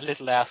call me a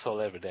little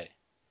asshole every day.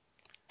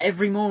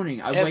 Every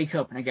morning I wake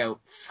up and I go,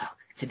 "Fuck,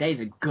 today's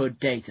a good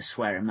day to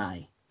swear at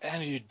Maddie."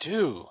 And you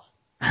do.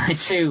 I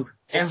do.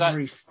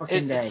 Every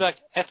fucking day. It's like,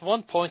 at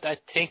one point I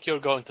think you're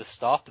going to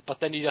stop,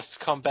 but then you just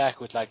come back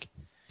with like,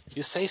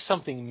 you say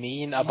something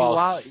mean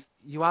about...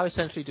 You are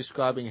essentially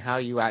describing how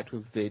you act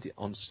with Vid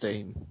on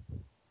Steam.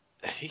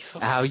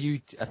 How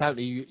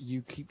apparently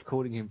you keep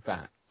calling him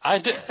fat.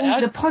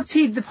 The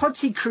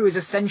Podseed crew is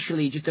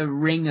essentially just a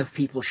ring of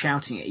people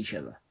shouting at each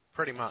other.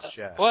 Pretty much,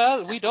 yeah.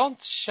 Well, we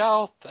don't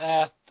shout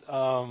at,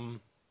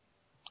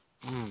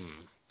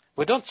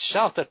 we don't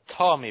shout at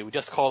Tommy, we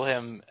just call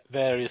him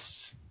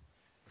various...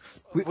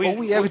 All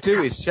we ever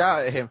do is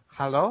shout at him,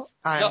 "Hello,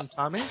 I am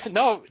Tommy."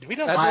 No, we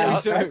don't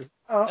shout. That's do.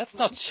 That's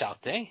not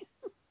shouting.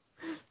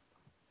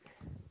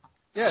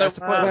 Yeah, that's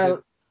the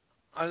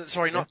point.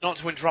 Sorry, not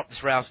to interrupt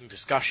this rousing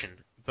discussion,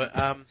 but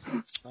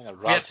we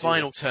had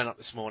vinyl turn up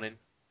this morning.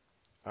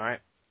 All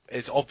right,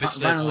 it's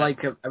obviously vinyl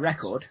like a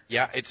record.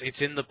 Yeah,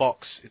 it's in the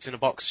box. It's in a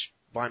box,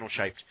 vinyl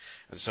shaped,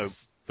 and so,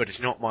 but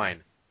it's not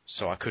mine,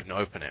 so I couldn't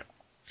open it.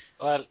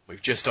 Well,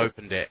 we've just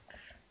opened it.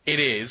 It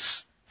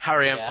is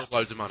Harry Enfield,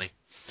 Loads of Money.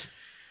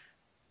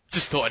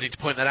 Just thought I need to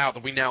point that out,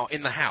 that we now,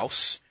 in the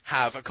house,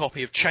 have a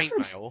copy of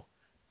Chainmail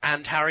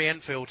and Harry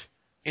Enfield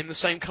in the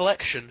same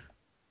collection.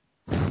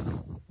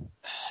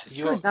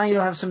 Now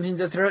you'll have something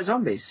to throw at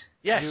zombies.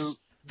 Yes.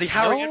 The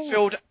Harry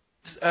Enfield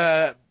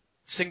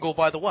single,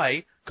 by the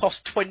way,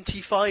 cost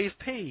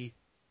 25p.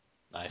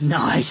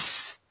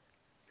 Nice.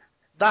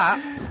 That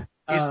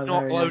is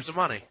not loads of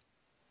money.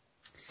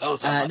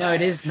 No,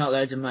 it is not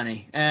loads of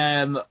money.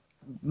 My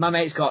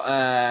mate's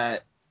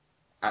got...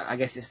 I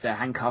guess it's the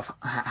Hancock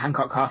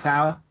Half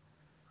Hour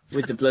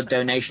with the blood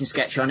donation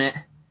sketch on it,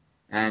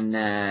 and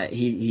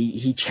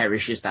he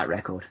cherishes that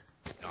record.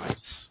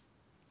 Nice.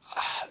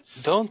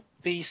 Don't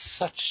be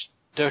such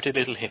dirty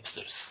little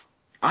hipsters.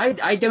 I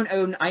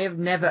have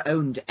never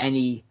owned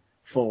any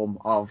form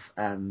of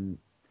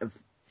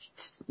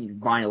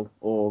vinyl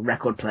or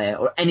record player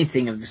or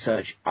anything of the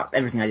such.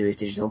 Everything I do is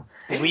digital.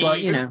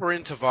 He's super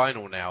into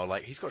vinyl now.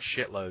 Like, he's got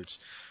shitloads.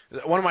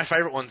 One of my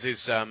favourite ones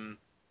is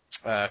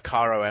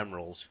Caro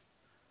Emerald,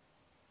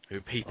 who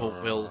people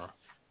will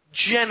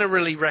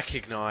generally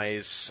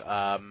recognise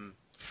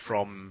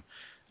from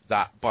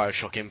that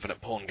BioShock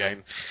Infinite porn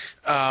game.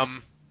 I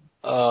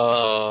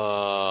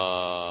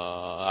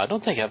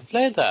don't think I've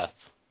played that.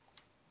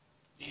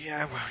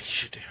 Yeah, well, you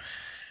should do.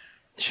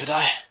 Should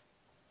I?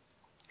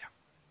 Yeah.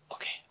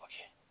 Okay.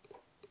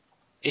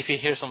 If you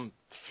hear some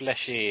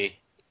fleshy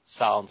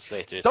sounds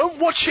later... Don't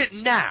watch it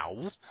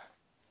now!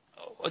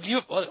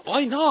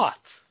 Why not?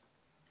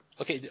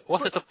 Okay,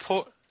 was it a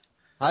poor...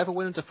 I have a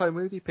Willem Dafoe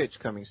movie pitch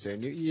coming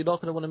soon. You're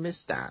not going to want to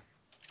miss that.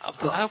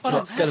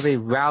 It's going to be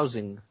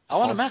rousing. I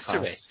want to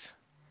masturbate.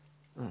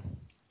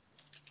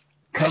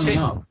 Coming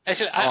up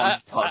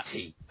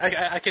actually,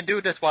 I can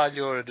do this while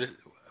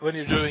when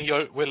you're doing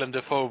your Willem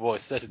Dafoe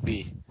voice. Let it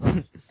be.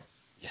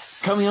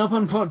 Yes. Coming up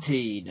on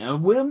Pod-Teen, a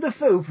Willem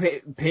Dafoe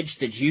pitch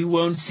that you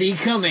won't see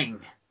coming.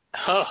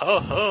 Ho ho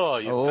ho!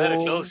 You better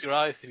close your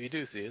eyes if you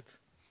do see it.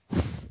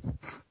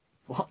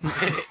 What?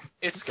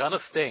 It's gonna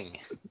sting.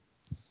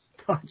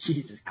 Oh,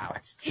 Jesus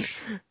Christ.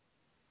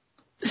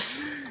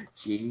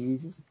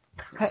 Jesus.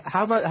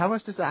 How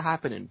much does that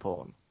happen in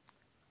porn?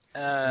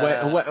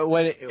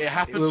 When it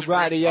happens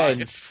right at the end.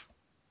 life.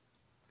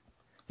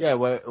 Yeah,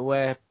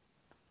 where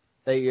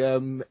they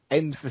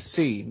end the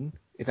scene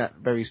in that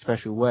very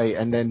special way,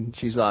 and then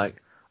she's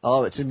like,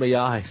 "Oh, it's in my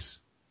eyes."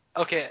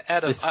 Okay,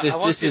 Adam.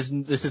 This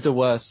is the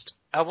worst.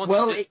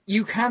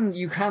 You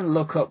can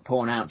look up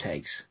porn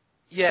outtakes.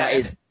 Yeah, that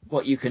is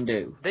what you can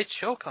do. They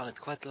choke on it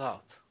quite a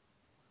lot.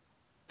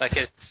 Like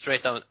it's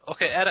straight down.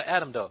 Okay,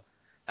 Adam, though,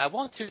 I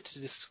want you to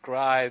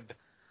describe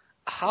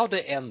how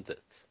they end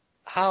it.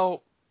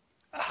 How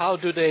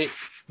do they...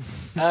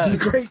 in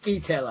great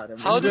detail, Adam.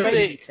 How do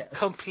they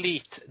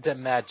complete the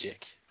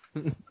magic?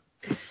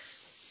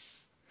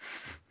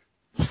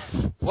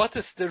 What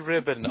is the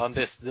ribbon on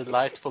this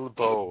delightful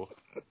bow?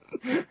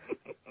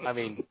 I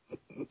mean,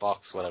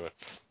 box, whatever.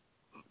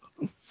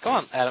 Come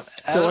on, Adam.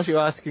 So what you're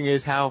asking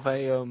is how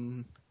they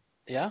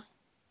Yeah?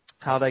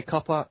 How they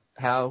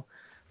how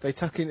they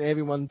tuck in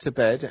everyone to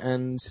bed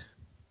and,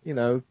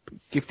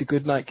 give the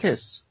goodnight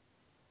kiss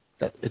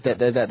that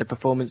the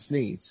performance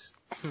needs.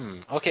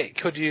 Okay,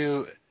 could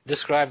you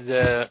describe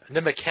the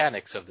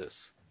mechanics of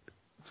this?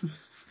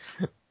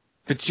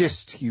 The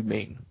gist, you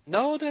mean?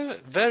 No, the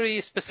very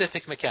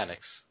specific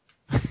mechanics.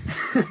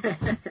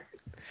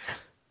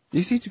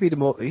 You seem to be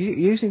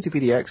you seem to be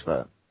the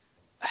expert.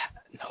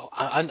 No,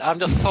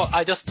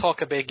 I just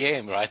talk a big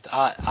game, right?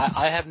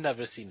 I have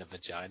never seen a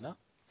vagina.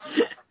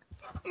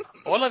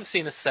 All I've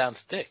seen is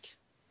Sam's dick.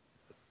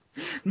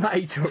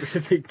 Matty talks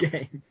a big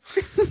game.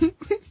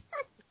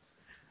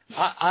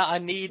 I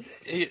need...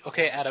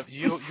 Okay, Adam,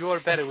 you are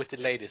better with the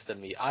ladies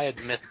than me. I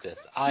admit this.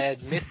 I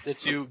admit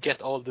that you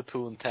get all the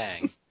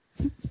poontang.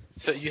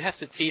 So you have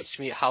to teach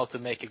me how to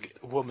make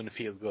a woman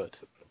feel good.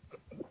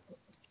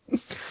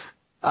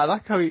 I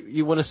like how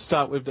you want to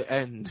start with the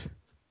end.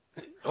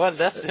 Well,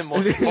 that's the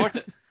most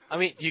important. I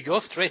mean, you go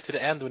straight to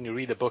the end when you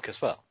read a book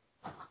as well.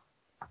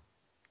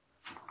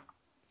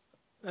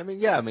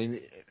 The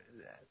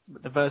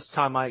first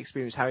time I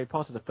experienced Harry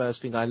Potter, the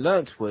first thing I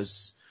learnt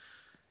was,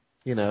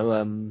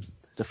 the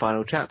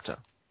final chapter.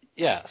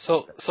 Yeah,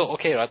 so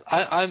okay, right.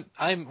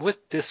 I'm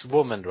with this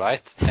woman,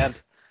 right? And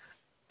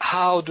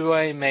how do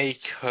I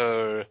make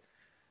her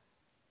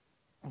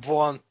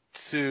want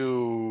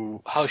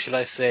to, how shall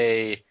I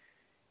say,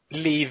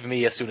 leave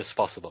me as soon as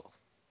possible?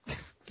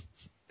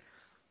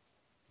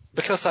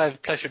 Because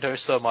I've pleasured her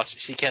so much,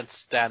 she can't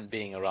stand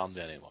being around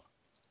me anymore.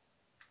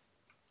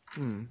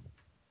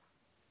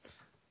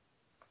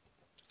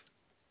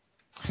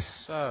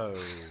 So,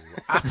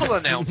 Apple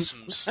announced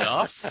some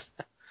stuff,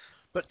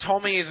 but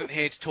Tommy isn't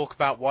here to talk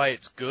about why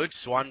it's good,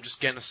 so I'm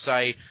just going to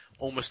say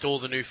almost all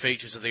the new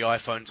features of the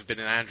iPhones have been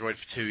in Android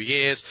for 2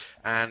 years,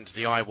 and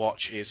the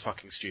iWatch is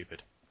fucking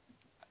stupid.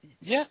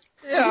 Yeah.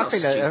 Yeah, I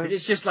think that...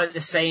 It's just like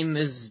the same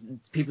as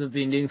people have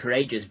been doing for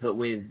ages, but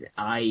with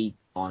I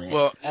on it.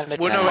 Well,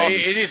 no,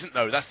 it isn't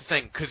though, that's the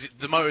thing, because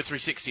the Moto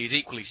 360 is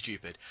equally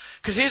stupid.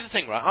 Because here's the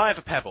thing, right, I have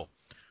a Pebble.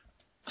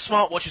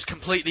 Smartwatch is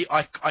completely,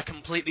 I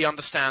completely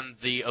understand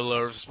the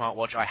allure of a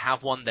smartwatch. I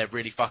have one, they're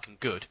really fucking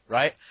good,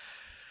 right?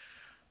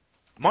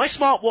 My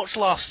smartwatch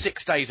lasts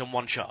 6 days on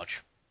one charge.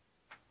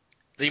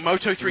 The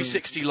Moto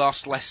 360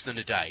 lasts less than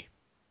a day.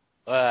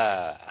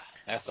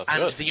 That's not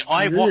and good. The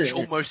iWatch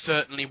almost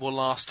certainly will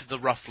last the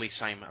roughly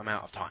same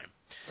amount of time.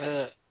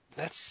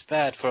 That's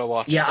bad for a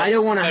watch. Yeah, That's I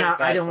don't want to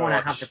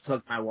have have to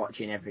plug my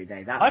watch in every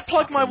day. I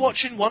plug my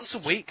watch in once a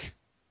week.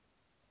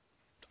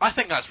 I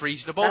think that's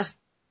reasonable.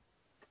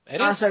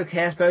 That's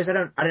okay, I suppose. I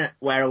don't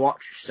wear a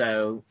watch,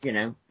 so,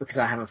 because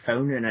I have a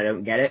phone and I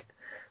don't get it.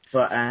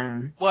 But,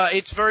 well,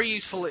 it's very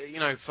useful,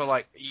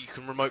 for you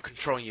can remote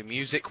control your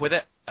music with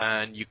it,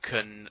 and you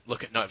can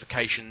look at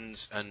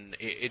notifications, and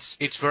it's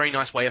a very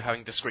nice way of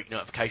having discrete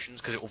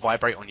notifications, because it will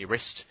vibrate on your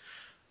wrist,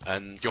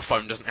 and your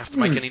phone doesn't have to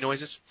make any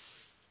noises.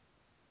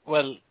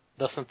 Well,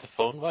 doesn't the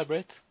phone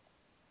vibrate?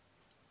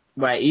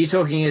 Wait, are you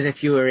talking as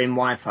if you were in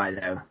Wi-Fi,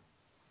 though?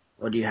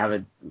 Or do you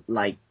have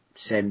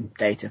SIM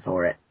data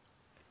for it?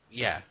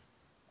 Yeah.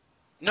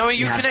 No,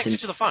 you connect it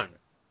to the phone.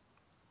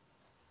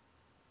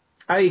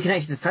 Oh, you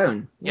connect it to the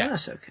phone? Yeah. Well,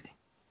 that's okay.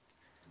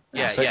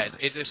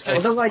 It's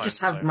although I just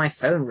have my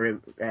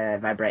phone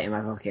vibrating in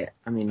my pocket.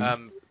 I mean...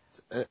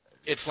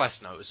 it's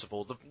less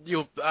noticeable.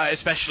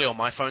 Especially on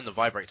my phone, the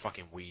vibrate's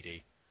fucking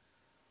weedy.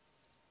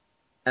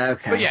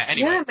 Okay. But yeah,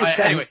 anyway. Yeah, it makes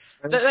sense.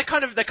 There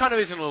kind of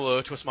is an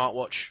allure to a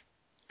smartwatch.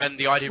 And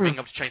the idea of being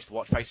able to change the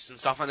watch faces and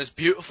stuff, and as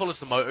beautiful as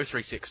the Moto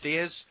 360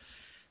 is,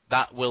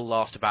 that will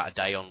last about a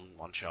day on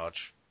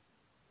charge.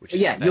 Which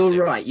is Yeah,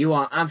 you're right. You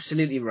are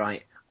absolutely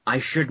right. I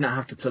should not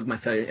have to plug my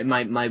phone,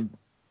 my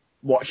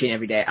watch in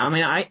every day. I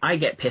mean, I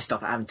get pissed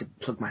off at having to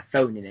plug my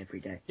phone in every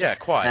day. Yeah,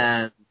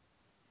 quite.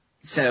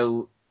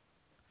 So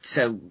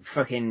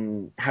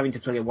fucking having to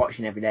plug a watch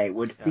in every day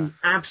would be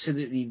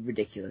absolutely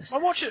ridiculous. My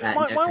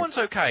one's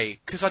okay,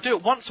 because I do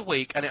it once a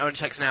week and it only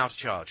takes an hour to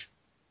charge.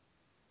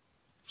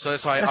 So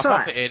it's like, I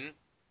pop it in,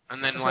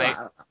 and then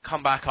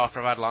come back after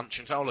I've had lunch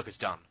and say, oh look, it's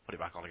done. Put it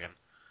back on again.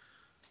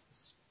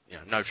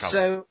 No trouble.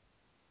 So,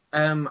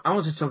 I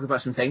want to talk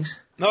about some things.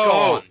 No! Go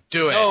on,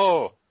 do it.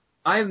 No!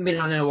 I haven't been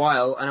on in a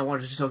while, and I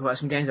wanted to talk about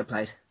some games I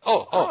played.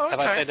 Oh, have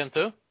I played them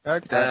too?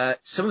 Okay.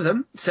 Some of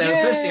them. So the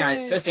first thing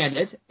I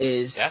did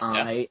is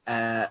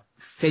I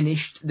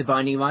finished The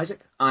Binding of Isaac.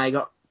 I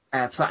got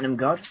Platinum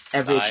God,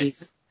 every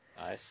achievement.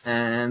 Nice.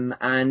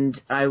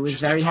 And I was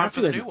Just very in time happy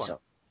for the with new it. one. So,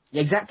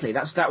 exactly.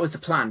 That was the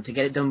plan, to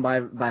get it done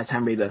by the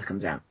time Rebirth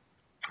comes out.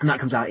 And that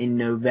comes out in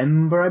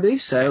November, I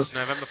believe. So It's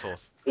November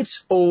 4th.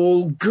 it's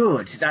all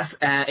good.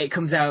 It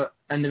comes out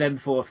on November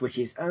 4th, which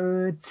is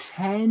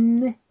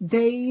 10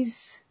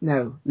 days?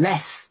 No,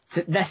 less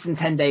than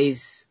 10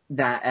 days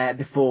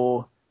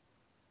before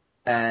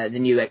the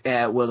new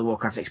World of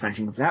Warcraft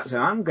expansion comes out. So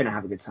I'm going to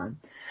have a good time.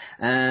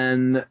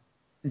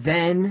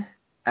 Then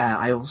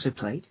I also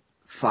played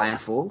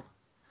Firefall,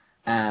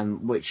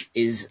 which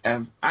is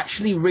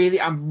actually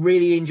I'm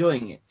really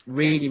enjoying it.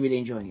 Really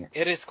enjoying it.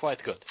 It is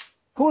quite good.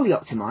 Poorly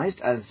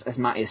optimized, as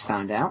Matty has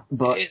found out,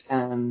 but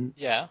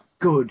yeah.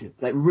 good.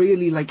 Like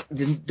really, like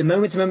the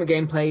moment-to-moment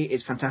gameplay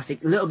is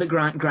fantastic. A little bit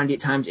grindy at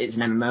times. It's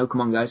an MMO.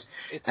 Come on, guys.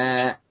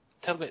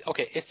 Tell me,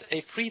 okay, it's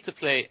a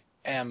free-to-play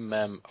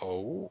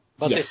MMO,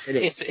 but yes,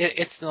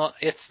 it's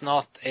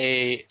not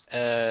a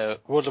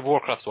World of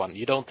Warcraft one.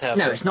 You don't have.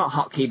 No, it's not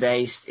hotkey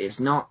based. It's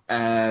not.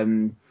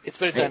 It's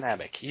very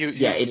dynamic.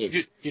 It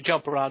is. You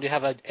jump around. You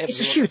have It's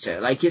a shooter.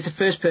 Like it's a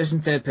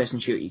first-person, third-person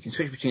shooter. You can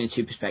switch between the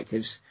two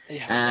perspectives.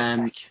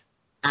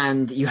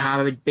 And you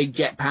have a big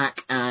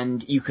jetpack,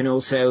 and you can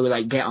also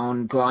like get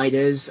on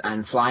gliders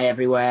and fly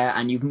everywhere,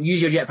 and you can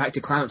use your jetpack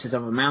to climb up to the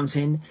top of a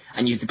mountain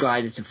and use the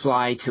glider to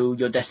fly to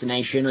your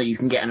destination, or you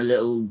can get on a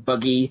little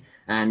buggy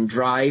and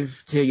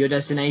drive to your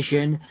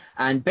destination.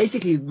 And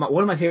basically,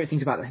 one of my favorite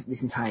things about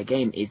this entire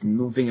game is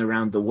moving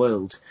around the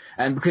world,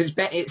 because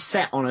it's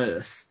set on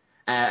Earth,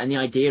 and the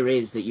idea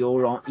is that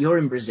you're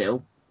in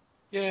Brazil.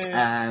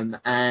 Yeah.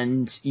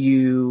 And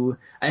you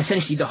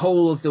essentially the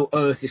whole of the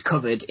Earth is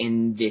covered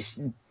in this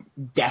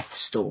death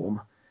storm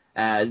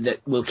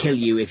that will kill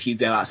you if you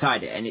go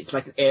outside it, and it's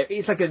like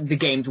the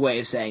game's way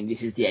of saying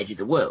this is the edge of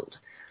the world,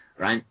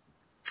 right?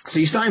 So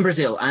you start in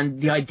Brazil, and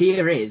the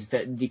idea is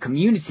that the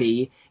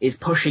community is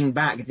pushing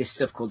back this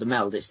stuff called the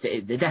Meld. It's the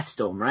death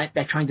storm, right?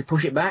 They're trying to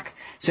push it back.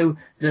 So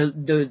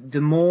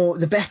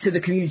the better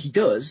the community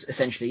does,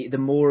 essentially, the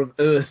more of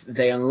Earth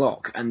they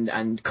unlock,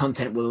 and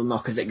content will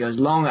unlock as it goes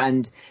along,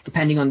 and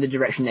depending on the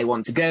direction they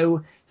want to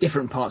go,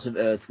 different parts of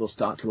Earth will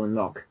start to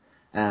unlock.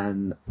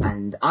 And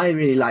I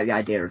really like the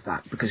idea of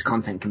that, because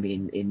content can be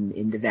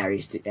in the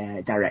various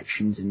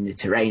directions, and the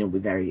terrain will be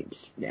very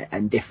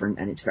and different,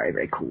 and it's very,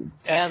 very cool.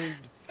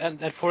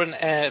 And for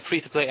an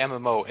free-to-play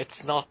MMO,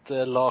 it's not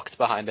locked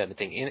behind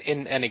anything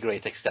in any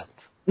great extent.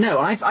 No,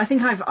 I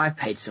think I've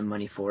paid some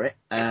money for it.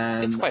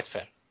 It's quite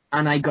fair.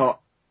 And I got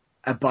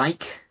a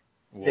bike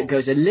that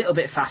goes a little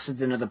bit faster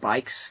than other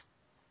bikes,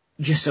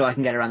 just so I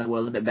can get around the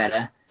world a bit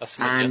better.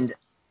 And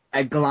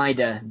a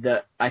glider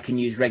that I can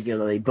use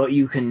regularly, but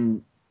you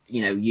can,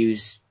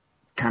 use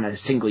kind of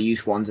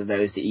single-use ones of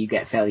those that you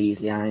get fairly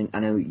easily. I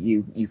know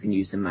you can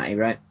use them, Matty,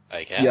 right?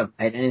 I can. You haven't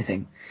paid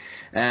anything.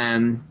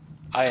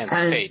 I am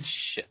paid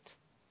shit.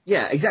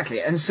 Yeah,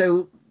 exactly. And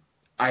so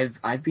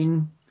I've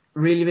been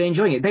really, really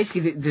enjoying it.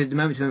 Basically, the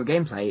moment-to-moment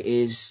gameplay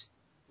is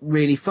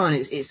really fun.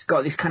 It's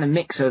got this kind of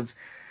mix of,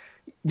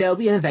 there'll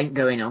be an event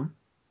going on,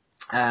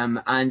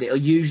 and it'll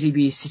usually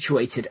be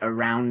situated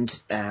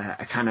around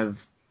a kind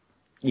of,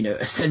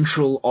 a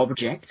central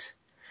object,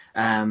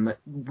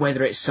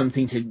 whether it's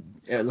something to,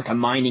 like a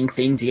mining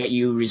thing to get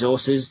you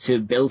resources to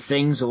build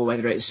things, or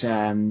whether it's,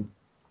 I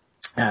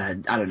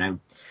don't know,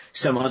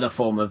 some other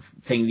form of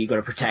thing that you've got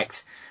to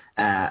protect,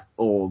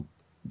 or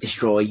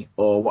destroy,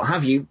 or what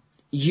have you.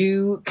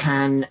 You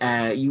can,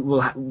 you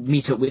will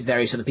meet up with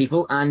various other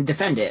people and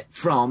defend it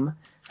from,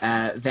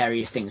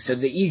 various things. So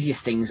the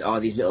easiest things are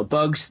these little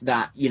bugs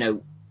that,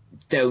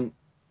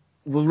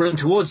 will run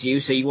towards you,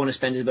 so you want to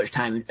spend as much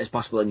time as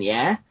possible in the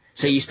air.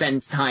 So you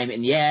spend time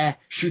in the air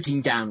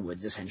shooting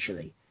downwards,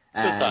 essentially.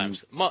 Good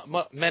times.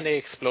 Many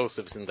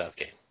explosives in that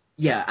game.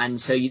 Yeah,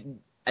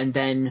 and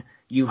then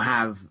you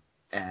have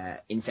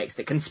insects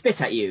that can spit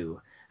at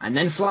you, and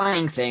then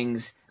flying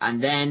things, and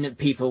then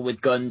people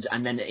with guns,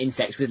 and then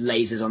insects with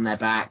lasers on their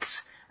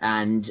backs,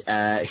 and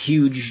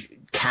huge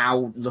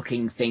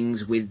cow-looking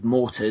things with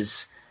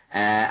mortars,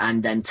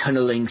 and then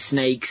tunneling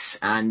snakes,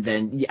 and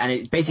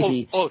it's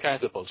basically all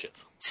kinds of bullshit.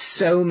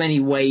 So many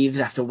waves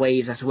after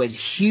waves after waves,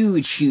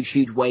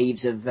 huge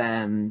waves of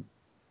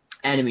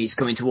enemies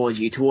coming towards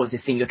the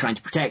thing you're trying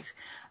to protect.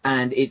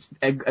 And it's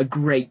a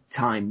great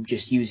time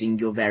just using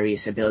your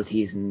various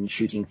abilities and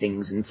shooting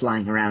things and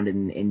flying around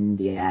in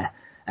the air,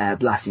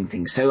 blasting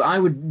things. So I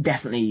would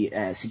definitely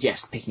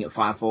suggest picking up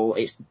Firefall.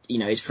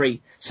 It's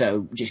free,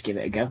 so just give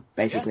it a go,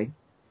 basically.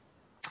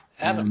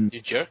 Yeah. Adam, you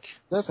jerk.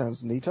 That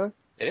sounds neato.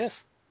 It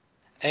is.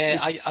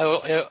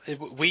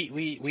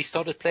 We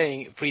started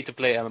playing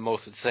free-to-play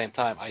MMOs at the same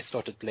time. I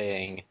started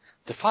playing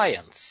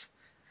Defiance,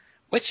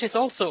 which is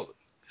also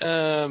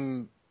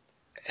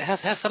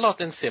has a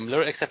lot in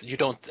similar, except you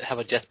don't have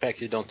a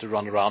jetpack, you don't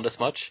run around as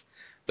much,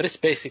 but it's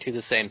basically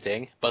the same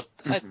thing. But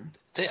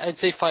I'd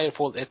say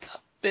Firefall is a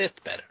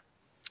bit better.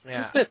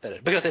 Yeah, it's a bit better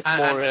because it's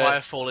and more.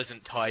 Firefall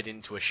isn't tied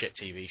into a shit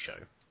TV show.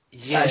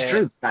 Yeah, that's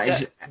true. That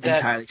is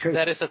entirely true.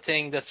 That is a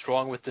thing that's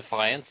wrong with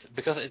Defiance,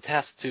 because it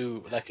has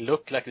to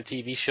look like the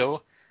TV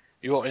show.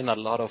 You are in a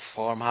lot of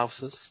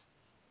farmhouses.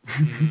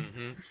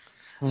 Mm-hmm.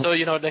 So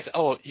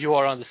you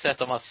are on the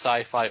set of a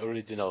sci-fi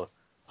original.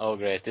 Oh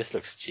great, this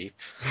looks cheap.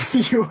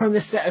 You're on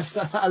the set of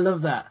sci-fi. I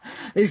love that.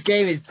 This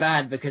game is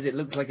bad because it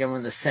looks like I'm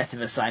on the set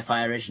of a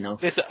sci-fi original.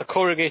 There's a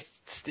corrugated.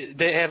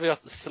 They have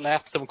just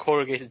slapped some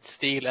corrugated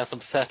steel and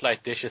some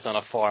satellite dishes on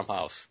a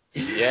farmhouse.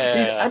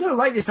 Yeah. I don't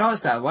like this art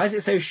style. Why is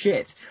it so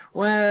shit?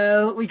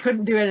 Well, we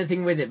couldn't do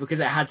anything with it because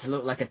it had to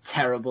look like a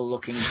terrible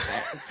looking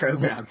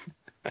program.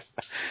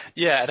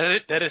 Yeah,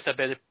 that is a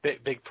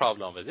big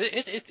problem with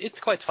it. It's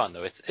quite fun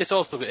though. It's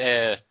also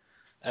a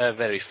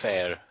very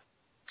fair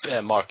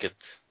market.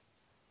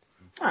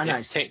 Oh,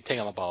 nice. Thing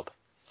on a bob.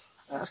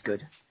 That's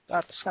good.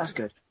 That's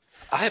good.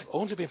 I have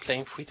only been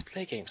playing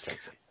free-to-play games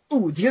lately.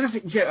 Ooh, the other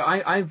thing,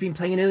 I've been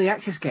playing an early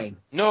access game.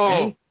 No.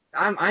 Okay?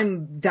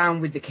 I'm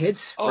down with the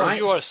kids. Oh, right?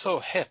 You are so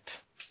hip.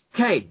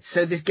 Okay,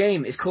 so this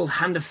game is called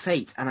Hand of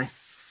Fate, and I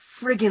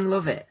friggin'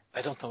 love it.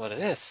 I don't know what it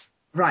is.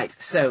 Right,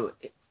 so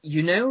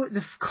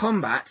the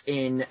combat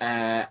in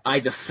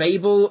either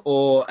Fable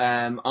or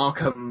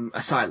Arkham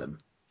Asylum.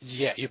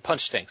 Yeah, you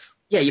punch things.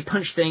 Yeah, you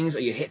punch things or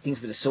you hit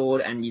things with a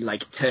sword, and you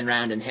turn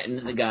around and hit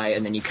another guy,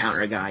 and then you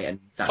counter a guy, and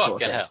that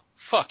sort of thing.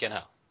 Fucking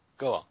hell.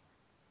 Go on.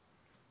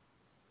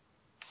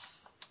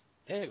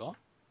 There you go.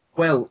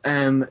 Well,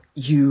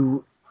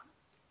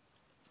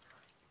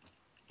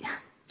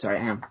 Sorry,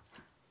 I am.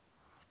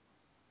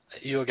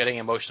 You're getting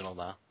emotional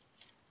now.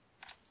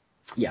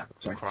 Yeah,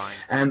 sorry.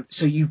 Crying.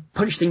 So you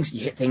punch things, you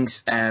hit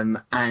things,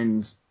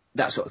 and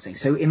that sort of thing.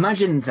 So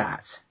imagine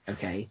that,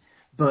 okay?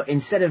 But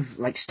instead of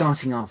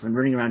starting off and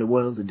running around a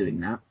world and doing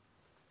that,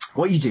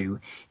 what you do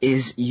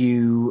is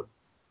you're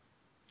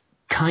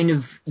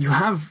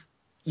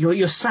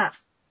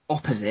sat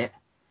opposite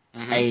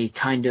a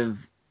kind of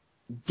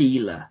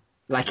dealer,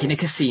 like in a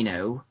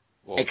casino,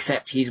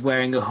 except he's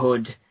wearing a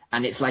hood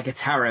and it's like a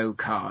tarot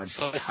card.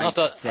 So it's not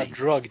a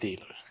drug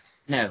dealer.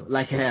 No,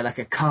 like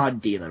a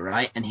card dealer,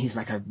 right? And he's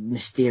like a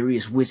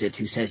mysterious wizard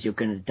who says you're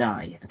gonna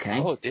die, okay?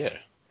 Oh dear.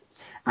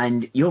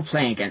 And you're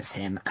playing against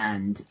him,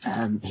 and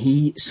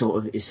he sort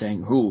of is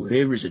saying, "Oh,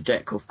 here is a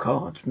deck of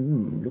cards.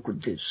 Look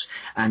at this."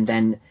 And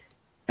then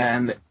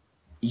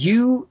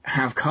you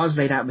have cards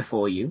laid out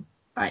before you,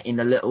 right, in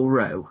a little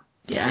row,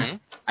 yeah? Mm-hmm.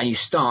 And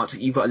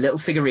you've got a little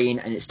figurine,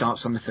 and it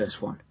starts on the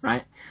first one,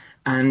 right?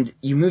 And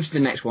you move to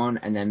the next one,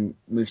 and then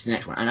move to the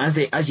next one. And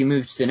as you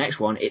move to the next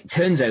one, it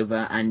turns over,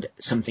 and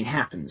something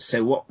happens.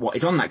 So what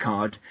is on that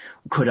card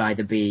could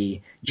either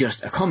be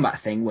just a combat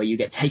thing, where you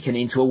get taken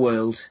into a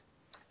world,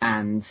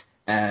 and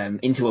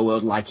into a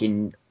world like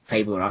in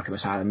Fable or Arkham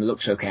Asylum. It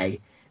looks okay,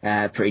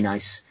 pretty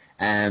nice,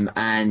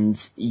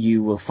 and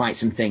you will fight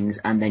some things,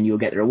 and then you'll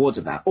get the rewards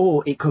of that.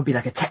 Or it could be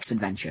like a text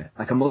adventure,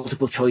 like a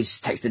multiple choice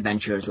text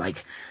adventure,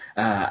 like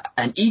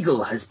an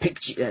eagle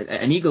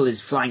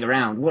is flying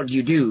around. What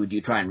do? Do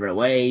you try and run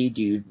away?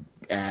 Do you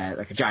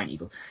like a giant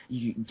eagle?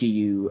 Do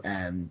you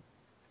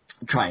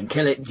try and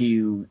kill it? Do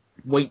you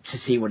wait to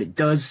see what it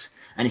does?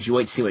 And if you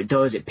wait to see what it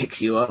does, it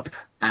picks you up,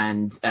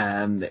 and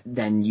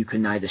then you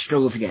can either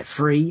struggle to get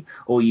free,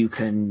 or you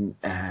can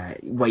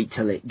wait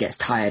till it gets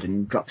tired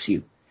and drops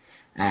you.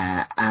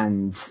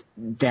 And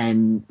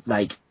then,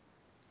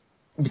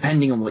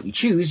 depending on what you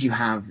choose, you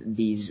have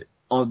these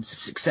odds of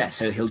success.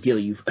 So he'll deal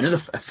you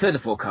a further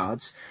 4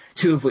 cards,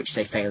 2 of which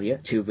say failure,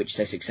 2 of which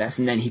say success,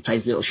 and then he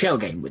plays a little shell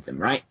game with them,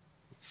 right?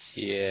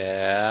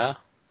 Yeah.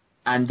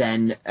 And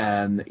then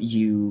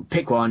you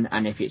pick one,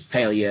 and if it's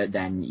failure,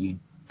 then you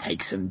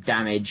take some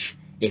damage.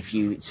 If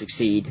you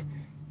succeed,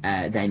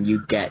 then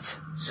you get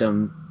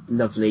some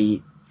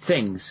lovely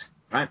things,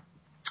 right?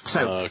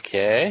 So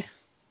okay.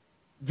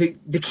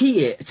 The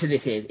key to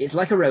this is it's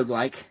like a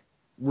roguelike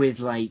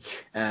with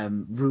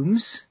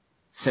rooms.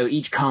 So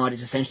each card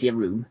is essentially a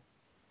room,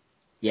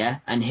 yeah,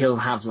 and he'll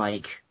have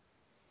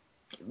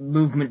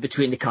movement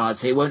between the cards.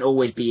 So it won't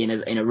always be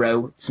in a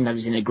row. Sometimes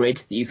it's in a grid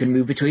that you can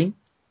move between.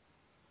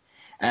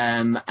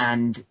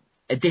 And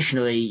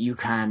additionally, you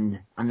can,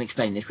 I'm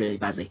explaining this really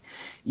badly,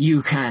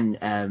 you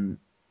can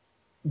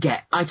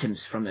get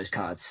items from those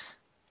cards.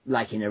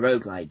 like in a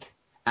roguelike.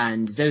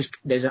 And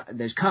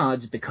those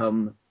cards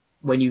become,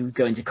 when you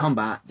go into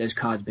combat, those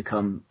cards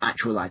become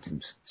actual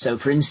items. So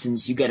for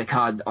instance, you get a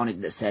card on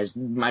it that says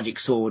Magic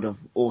Sword of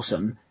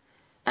Awesome,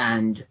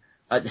 and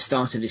at the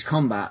start of this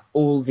combat,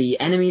 all the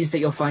enemies that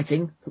you're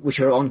fighting, which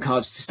are on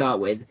cards to start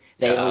with,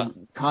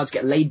 cards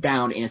get laid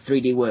down in a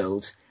 3D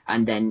world,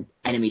 and then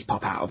enemies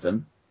pop out of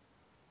them.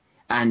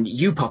 And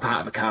you pop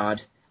out of a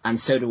card, and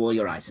so do all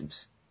your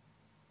items.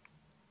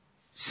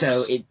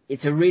 So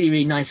it's a really,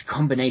 really nice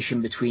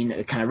combination between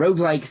a kind of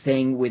roguelike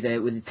thing with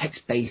a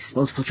text-based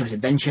multiple choice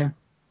adventure,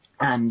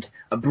 and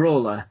a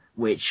brawler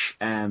which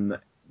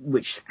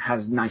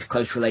has nice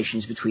close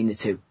relations between the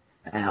two.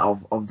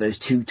 Of those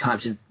two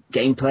types of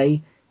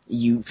gameplay,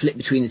 you flip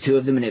between the two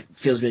of them, and it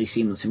feels really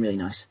seamless and really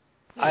nice.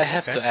 I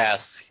have to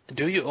ask,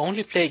 do you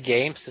only play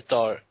games that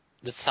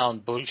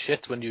sound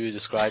bullshit when you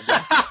describe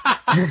them?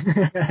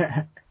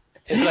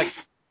 It's like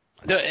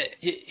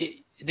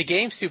the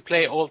games you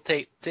play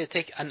they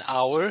take an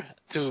hour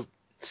to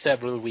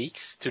several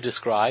weeks to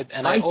describe,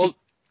 and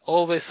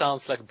always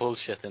sounds like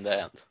bullshit in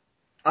the end.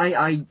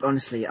 I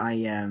honestly,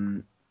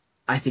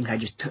 I think I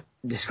just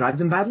described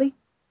them badly.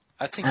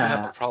 I think you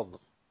have a problem.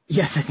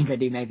 Yes, I think I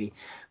do, maybe.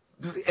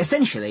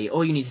 Essentially,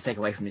 all you need to take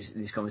away from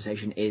this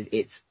conversation is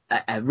it's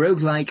a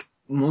roguelike,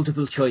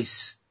 multiple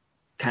choice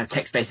kind of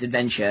text-based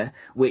adventure,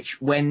 which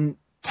when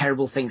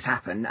terrible things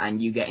happen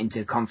and you get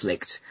into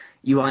conflict,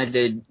 you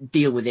either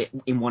deal with it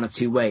in one of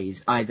two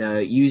ways,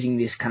 either using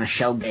this kind of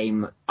shell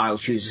game, I'll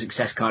choose a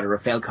success card or a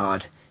fail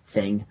card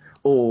thing,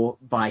 or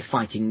by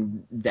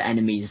fighting the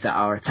enemies that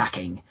are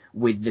attacking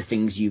with the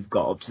things you've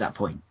got up to that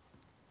point.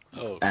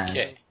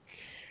 Okay.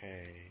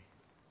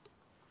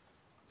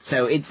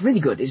 So it's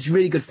really good. It's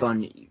really good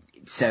fun.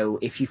 So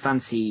if you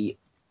fancy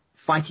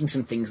fighting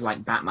some things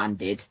like Batman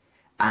did,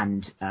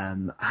 and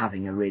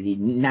having a really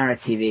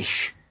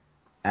narrative-ish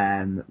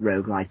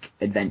roguelike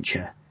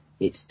adventure,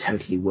 it's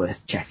totally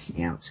worth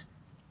checking out.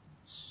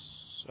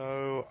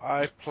 So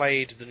I've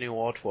played the new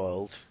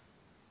Oddworld.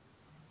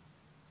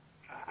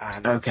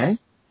 And okay.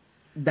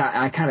 That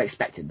I kind of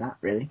expected that,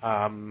 really.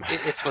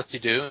 It's what you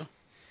do.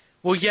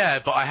 Well, yeah,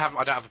 but I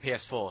don't have a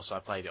PS4, so I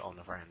played it on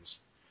a friend's.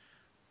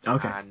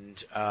 Okay.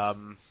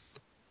 And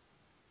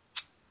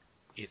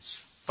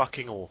it's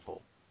fucking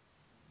awful.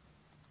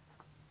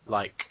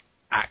 Like,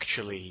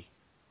 actually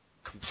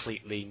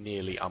completely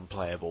nearly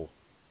unplayable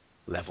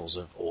levels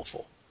of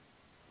awful.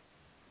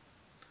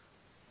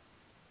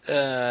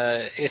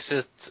 Is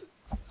it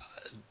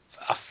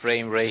a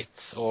frame rate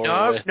or...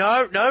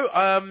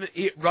 No.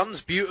 It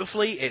runs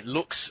beautifully. It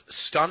looks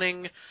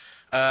stunning.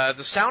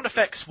 The sound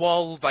effects,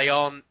 while they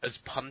aren't as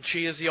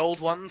punchy as the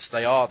old ones,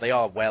 they are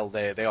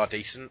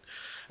decent.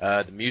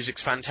 The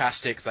music's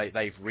fantastic.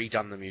 They've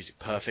redone the music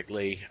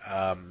perfectly.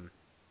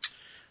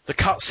 The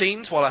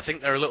cutscenes, while I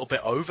think they're a little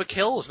bit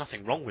overkill, there's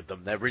nothing wrong with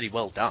them. They're really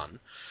well done.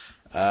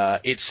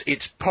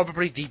 It's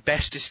probably the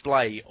best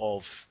display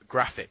of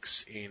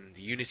graphics in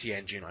the Unity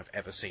engine I've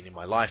ever seen in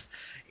my life.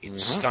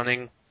 It's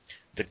stunning.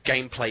 The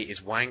gameplay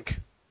is wank.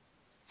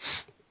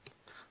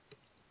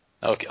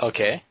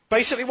 Okay.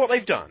 Basically what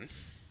they've done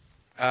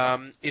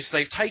is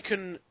they've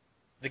taken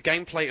the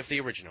gameplay of the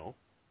original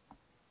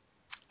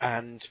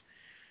and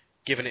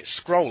given it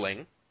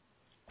scrolling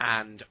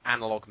and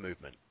analog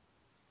movement.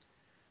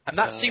 And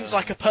that seems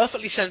like a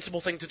perfectly sensible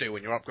thing to do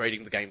when you're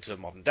upgrading the game to the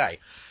modern day.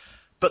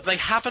 But they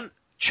haven't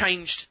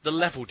changed the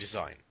level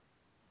design.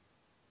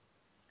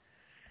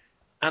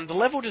 And the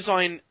level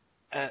design,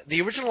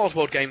 the original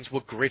Oddworld games were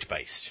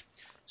grid-based.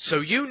 So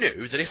you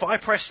knew that if I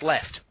pressed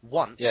left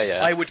once,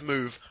 I would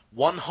move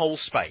one whole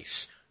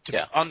space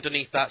to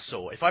underneath that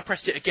saw. If I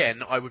pressed it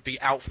again, I would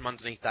be out from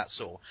underneath that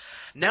saw.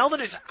 Now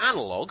that it's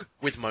analog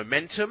with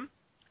momentum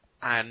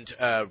and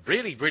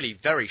really, really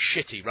very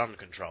shitty run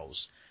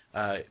controls,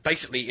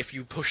 basically if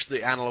you push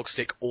the analog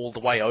stick all the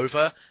way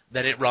over,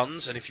 then it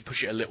runs, and if you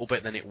push it a little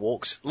bit, then it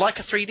walks, like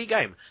a 3D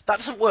game. That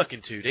doesn't work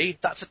in 2D.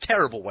 That's a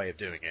terrible way of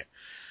doing it.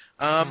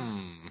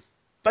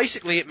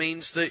 Basically it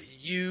means that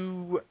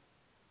you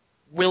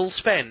will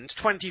spend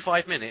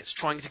 25 minutes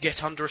trying to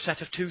get under a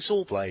set of two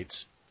saw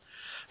blades.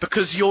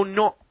 Because you're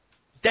not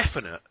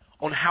definite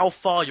on how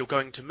far you're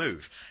going to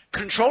move.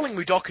 Controlling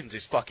Mudokons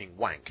is fucking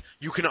wank.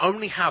 You can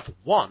only have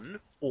one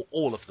or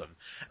all of them.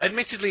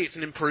 Admittedly, it's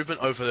an improvement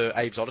over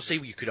Abe's Odyssey,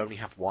 where you could only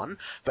have one,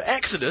 but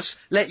Exodus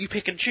let you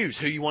pick and choose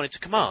who you wanted to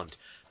command.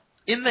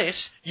 In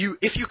this,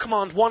 if you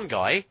command one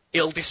guy,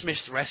 it'll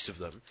dismiss the rest of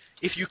them.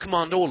 If you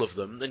command all of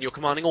them, then you're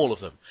commanding all of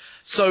them.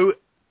 So,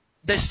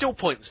 there's still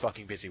pointless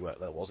fucking busy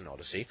work there was in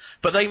Odyssey,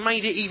 but they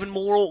made it even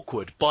more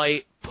awkward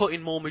by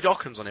putting more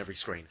Mudokons on every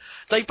screen.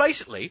 They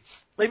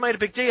made a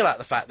big deal out of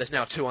the fact there's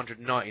now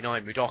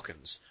 299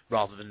 Mudokons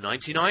rather than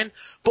 99,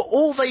 but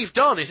all they've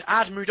done is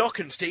add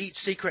Mudokons to each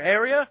secret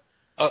area.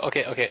 Oh,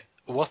 okay.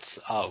 What's,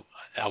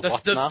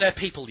 what now? They're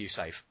people you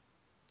save.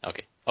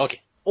 Okay.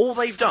 All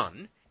they've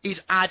done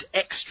is add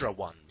extra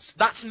ones.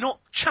 That's not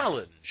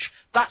challenge.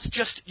 That's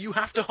just, you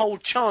have to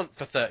hold chant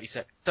for 30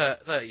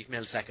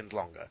 milliseconds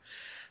longer.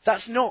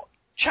 That's not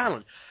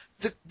challenge.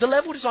 The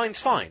level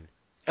design's fine.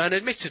 And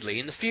admittedly,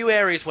 in the few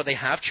areas where they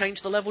have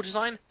changed the level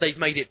design, they've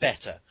made it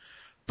better.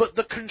 But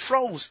the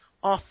controls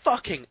are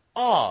fucking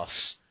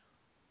arse.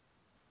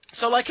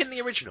 So like in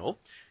the original,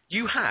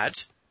 you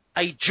had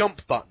a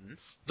jump button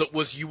that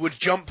was you would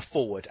jump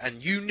forward,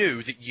 and you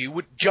knew that you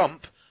would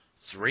jump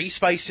 3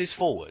 spaces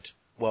forward.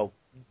 Well,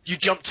 you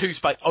jump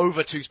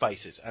over 2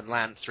 spaces and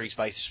land 3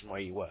 spaces from where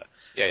you were.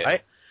 Yeah.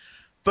 Right?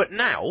 But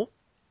now,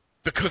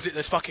 because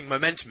there's fucking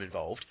momentum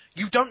involved,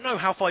 you don't know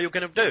how far you're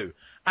going to do.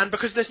 And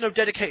because there's no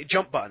dedicated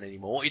jump button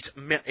anymore,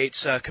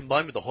 it's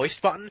combined with the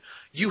hoist button,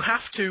 you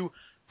have to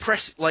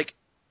press,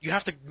 you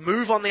have to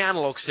move on the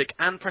analog stick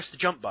and press the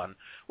jump button,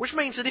 which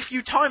means that if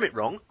you time it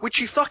wrong, which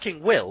you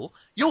fucking will,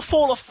 you'll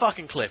fall off a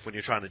fucking cliff when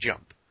you're trying to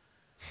jump.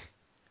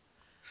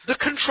 The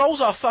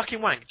controls are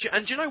fucking wank.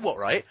 And do you know what,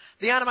 right?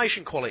 The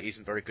animation quality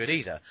isn't very good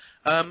either.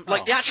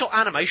 The actual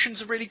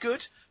animations are really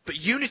good, but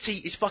Unity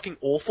is fucking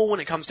awful when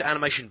it comes to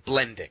animation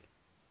blending.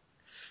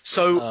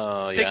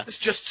 So, things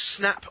just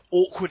snap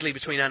awkwardly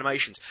between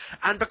animations.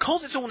 And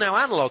because it's all now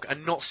analog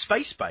and not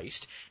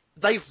space-based,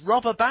 they've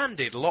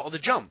rubber-banded a lot of the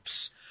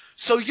jumps.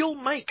 So you'll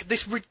make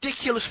this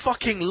ridiculous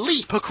fucking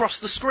leap across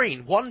the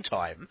screen one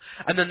time,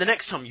 and then the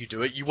next time you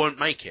do it, you won't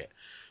make it.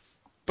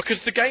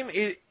 Because the game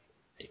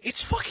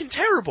it's fucking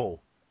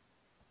terrible.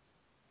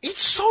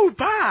 It's so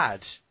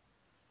bad.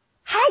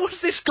 How has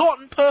this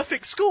gotten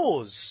perfect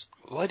scores?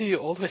 Why do you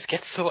always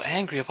get so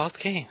angry about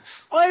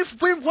games? I've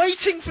been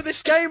waiting for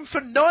this game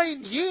for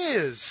 9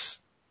 years.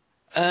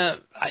 I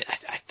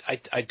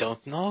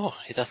don't know.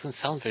 It doesn't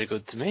sound very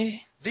good to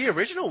me. The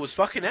original was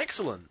fucking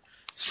excellent.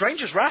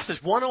 Stranger's Wrath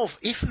is one of,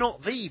 if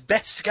not the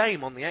best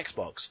game on the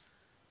Xbox.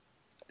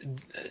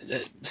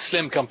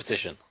 Slim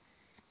competition.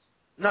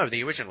 No,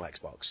 the original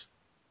Xbox.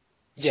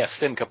 Yes,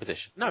 slim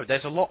competition. No,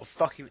 there's a lot of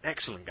fucking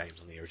excellent games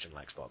on the original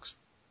Xbox.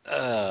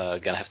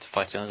 Gonna have to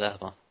fight you on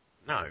that one.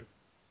 No,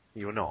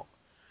 you're not.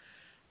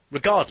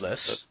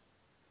 Regardless,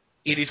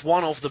 it is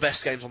one of the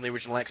best games on the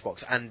original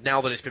Xbox, and now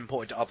that it's been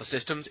ported to other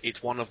systems,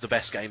 it's one of the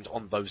best games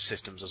on those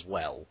systems as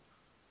well.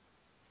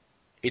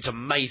 It's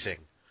amazing.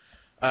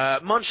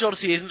 Munch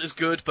Odyssey isn't as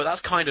good, but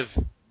that's kind of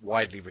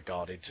widely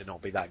regarded to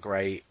not be that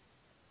great.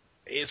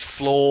 It's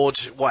flawed,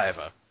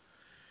 whatever.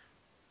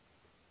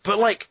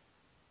 But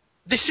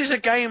this is a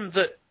game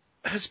that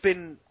has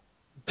been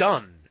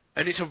done,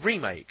 and it's a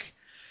remake.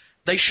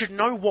 They should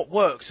know what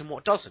works and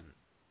what doesn't.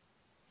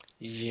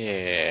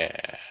 Yeah.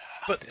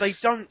 But they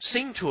don't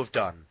seem to have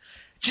done.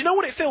 Do you know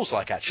what it feels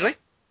like, actually?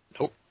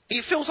 Nope.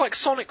 It feels like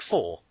Sonic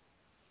 4.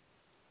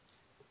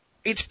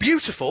 It's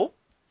beautiful.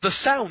 The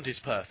sound is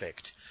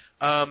perfect.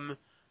 The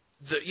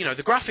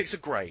graphics are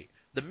great.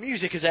 The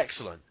music is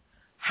excellent.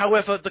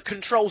 However, the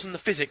controls and the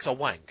physics are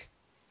wank.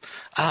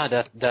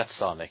 That's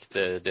Sonic.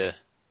 The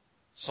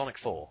Sonic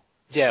 4.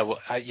 Yeah, well,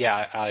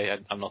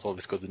 I'm not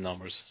always good with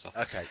numbers and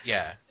stuff. Okay,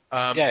 yeah.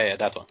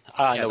 That one.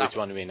 I know which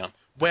one you mean now.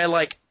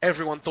 Where,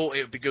 everyone thought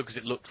it would be good because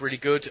it looked really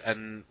good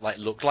and,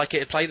 looked like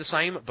it'd play the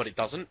same, but it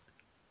doesn't.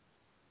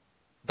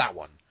 That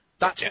one.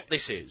 That's what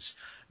this is.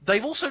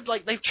 They've also,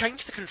 they've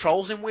changed the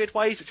controls in weird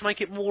ways, which make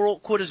it more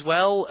awkward as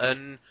well,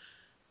 and...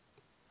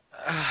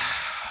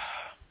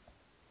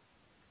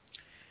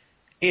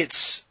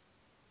 And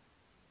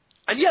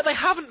yet they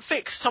haven't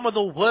fixed some of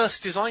the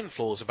worst design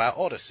flaws about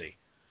Odyssey.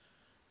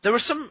 There are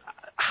some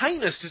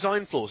heinous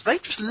design flaws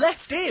they've just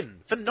left in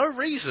for no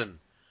reason.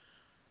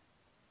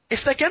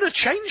 If they're gonna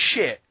change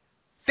shit,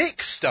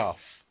 fix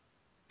stuff.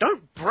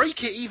 Don't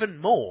break it even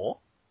more.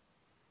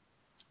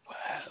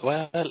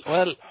 Well,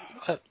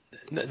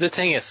 the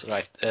thing is,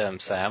 right,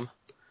 Sam,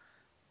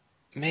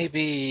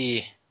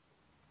 maybe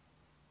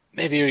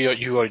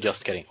you are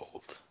just getting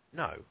old.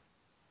 No.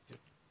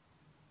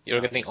 You're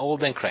getting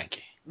old and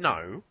cranky.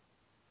 No,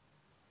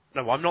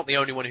 I'm not the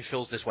only one who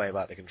feels this way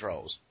about the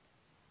controls.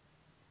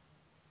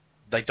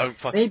 They don't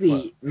fucking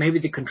work. Maybe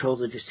the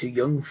controls are just too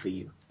young for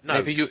you. No,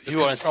 maybe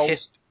you aren't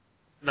hit.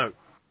 No,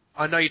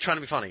 I know you're trying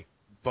to be funny,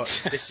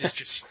 but this is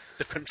just,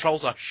 the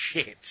controls are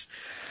shit.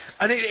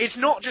 And it's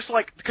not just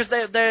because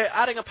they're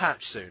adding a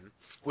patch soon,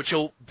 which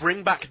will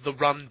bring back the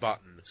run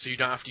button, so you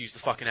don't have to use the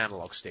fucking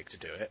analog stick to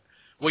do it.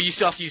 Well, you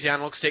still have to use the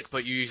analog stick,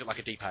 but you use it like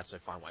a D-pad, so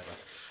fine, whatever.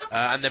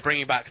 And they're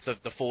bringing back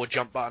the forward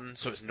jump button,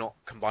 so it's not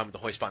combined with the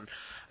hoist button.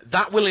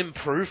 That will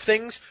improve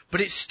things,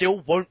 but it still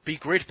won't be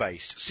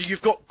grid-based. So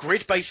you've got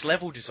grid-based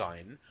level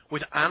design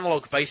with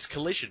analog-based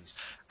collisions.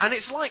 And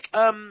it's in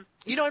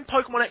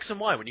Pokemon X and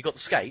Y, when you got the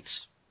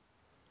skates...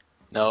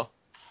 No.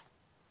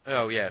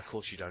 Oh, yeah, of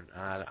course you don't.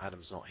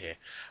 Adam's not here.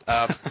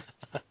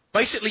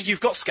 Basically,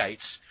 you've got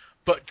skates,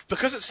 but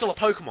because it's still a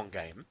Pokemon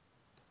game,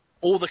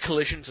 all the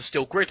collisions are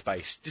still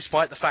grid-based,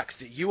 despite the fact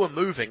that you are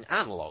moving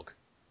analog.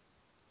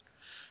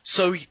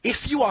 So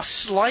if you are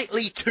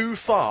slightly too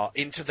far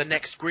into the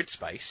next grid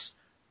space,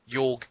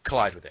 you'll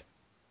collide with it.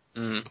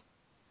 Mm.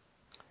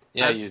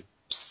 Yeah, you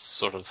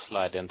sort of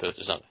slide into it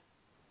or something.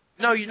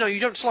 No, you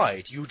don't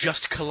slide. You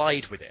just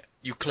collide with it.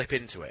 You clip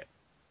into it.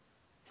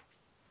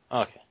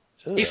 Okay.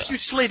 If you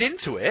slid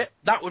into it,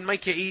 that would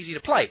make it easy to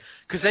play,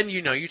 because then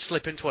you'd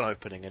slip into an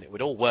opening and it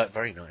would all work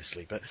very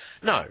nicely, but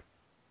no.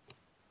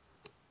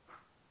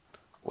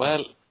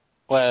 Well,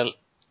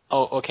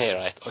 okay,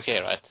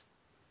 right.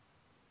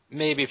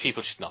 Maybe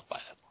people should not buy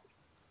it.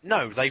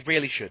 No, they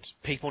really should.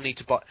 People need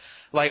to buy...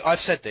 Like,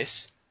 I've said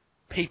this.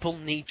 People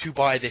need to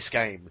buy this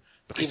game.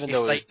 Because if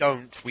they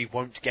don't, we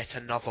won't get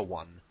another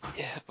one.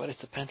 Yeah, but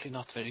it's apparently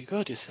not very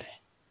good, you say.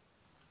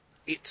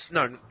 It's...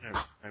 No,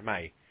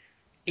 May.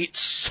 It's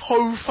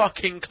so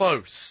fucking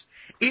close.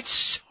 It's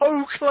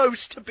so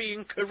close to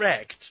being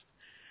correct.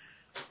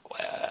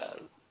 Well,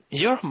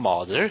 your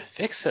mother,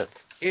 fix it.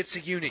 It's a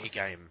Unity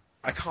game.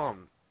 I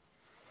can't.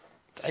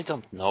 I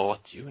don't know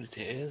what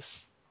Unity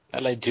is.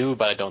 Well, I do,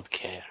 but I don't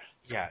care.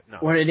 Yeah, no.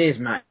 What it is,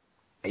 Matt,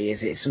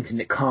 is it's something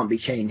that can't be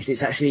changed.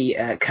 It's actually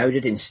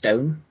coded in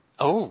stone.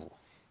 Oh.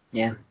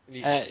 Yeah.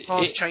 You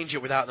can't change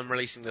it without them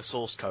releasing the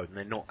source code, and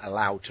they're not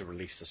allowed to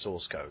release the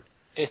source code.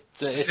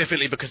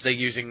 Specifically because they're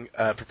using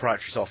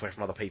proprietary software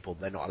from other people,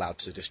 they're not allowed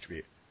to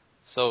distribute.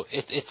 So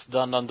it's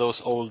done on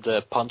those old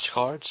punch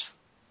cards?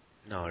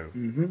 No.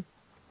 Mm-hmm.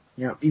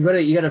 Yeah,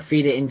 you gotta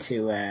feed it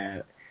into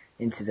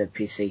the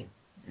PC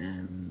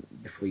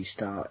before you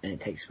start, and it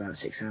takes about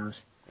 6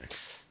 hours.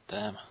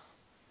 Damn.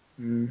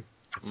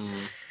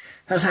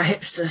 That's how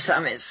hipster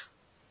Sam is.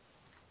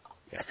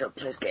 Yeah. Still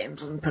plays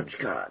games on punch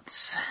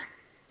cards.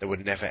 There were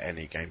never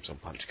any games on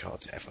punch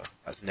cards ever.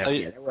 That's never.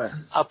 Yeah, there were.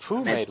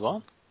 Apu made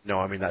one. No,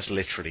 I mean that's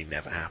literally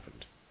never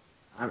happened.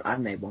 I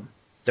made one.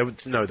 There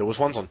was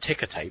ones on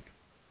ticker tape.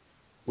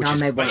 Which I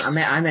is made one.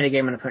 I made a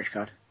game on a punch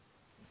card.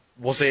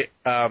 Was it?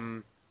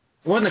 It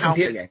wasn't a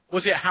computer game.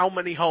 Was it how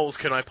many holes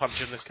can I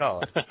punch in this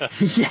card?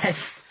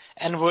 Yes.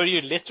 And were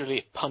you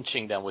literally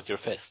punching them with your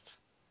fist?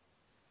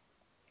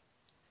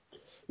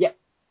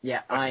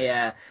 Yeah.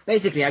 I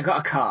basically I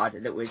got a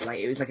card that was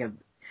like an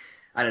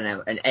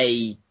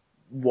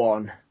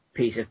A1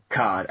 piece of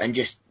card and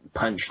just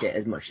punched it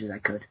as much as I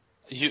could.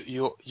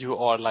 You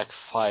are like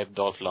 5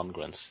 Dolph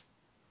Lundgrens.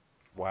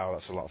 Wow,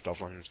 that's a lot of Dolph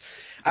Lundgrens.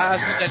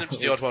 As an addendum to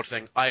the Oddworld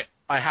thing, I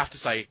have to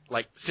say,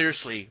 like,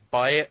 seriously,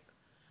 buy it.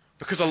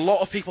 Because a lot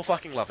of people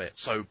fucking love it,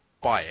 so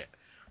buy it.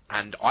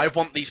 And I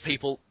want these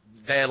people,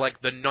 they're like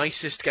the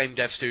nicest game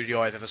dev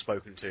studio I've ever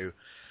spoken to.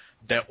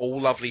 They're all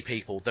lovely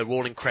people. They're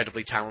all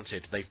incredibly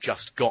talented. They've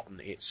just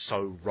gotten it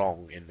so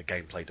wrong in the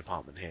gameplay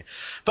department here.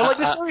 But like,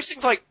 there's various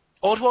things like,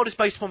 Oddworld is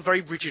based upon very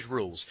rigid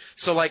rules.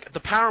 So like, the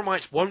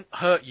Paramites won't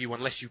hurt you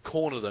unless you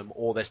corner them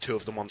or there's 2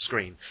 of them on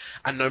screen.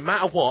 And no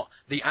matter what,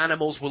 the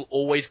animals will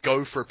always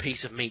go for a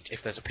piece of meat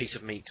if there's a piece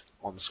of meat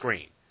on the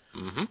screen.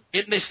 Mm-hmm.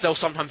 In this, they'll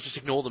sometimes just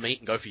ignore the meat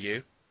and go for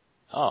you.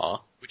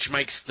 Oh. Which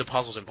makes the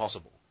puzzles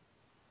impossible.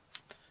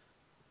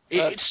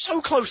 It's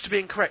so close to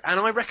being correct, and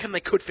I reckon they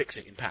could fix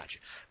it in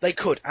patch. They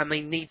could, and they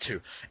need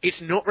to.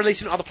 It's not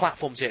releasing on other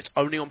platforms yet, it's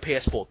only on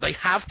PS4. They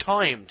have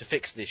time to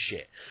fix this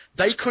shit.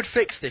 They could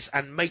fix this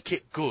and make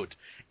it good.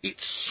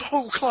 It's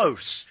so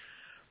close.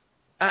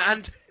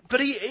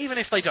 But even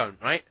if they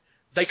don't, right,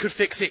 they could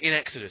fix it in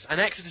Exodus, and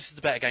Exodus is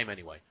the better game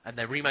anyway, and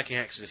they're remaking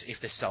Exodus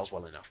if this sells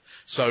well enough.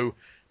 So,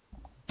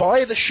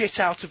 buy the shit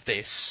out of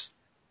this,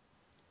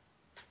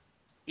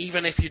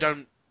 even if you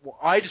don't...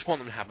 I just want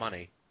them to have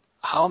money.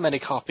 How many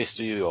copies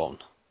do you own?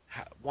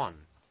 1.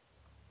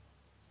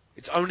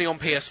 It's only on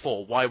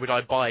PS4. Why would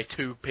I buy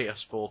 2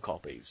 PS4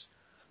 copies?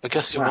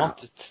 Because you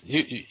want it.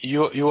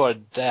 You are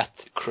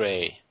that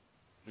cray.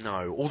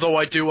 No. Although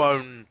I do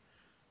own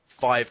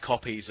 5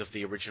 copies of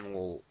the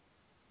original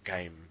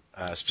game,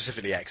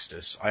 specifically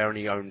Exodus. I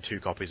only own 3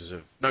 copies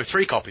of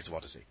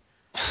Odyssey.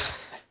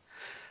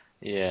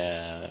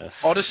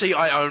 Yes. Odyssey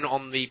I own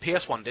on the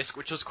PS1 disc,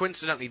 which was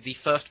coincidentally the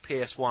first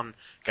PS1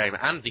 game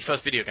and the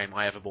first video game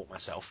I ever bought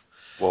myself.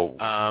 Whoa.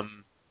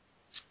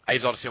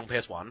 Abe's Odyssey on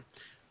PS1.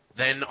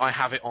 Then I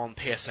have it on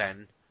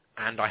PSN,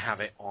 and I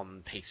have it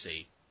on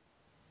PC,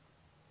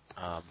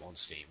 on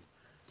Steam.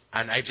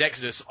 And Abe's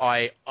Exodus,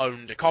 I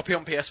owned a copy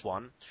on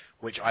PS1,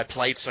 which I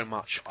played so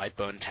much I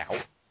burnt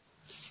out.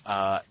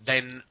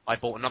 Then I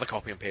bought another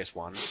copy on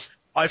PS1.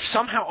 I've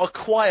somehow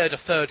acquired a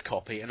 3rd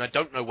copy, and I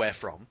don't know where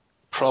from.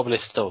 Probably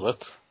stole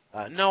it.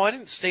 No, I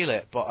didn't steal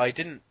it, but I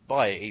didn't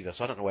buy it either,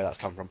 so I don't know where that's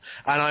come from.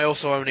 And I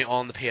also own it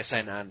on the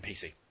PSN and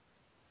PC.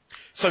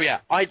 So yeah,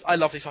 I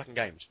love these fucking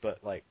games,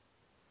 but like,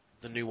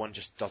 the new one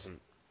just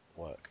doesn't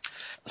work.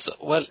 So,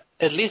 well,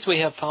 at least we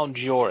have found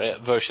your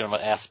version of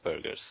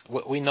Asperger's.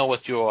 We know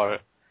what you are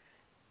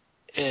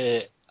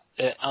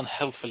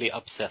unhealthily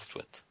obsessed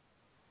with.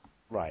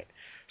 Right.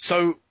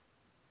 So,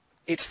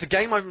 it's the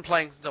game I've been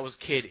playing since I was a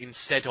kid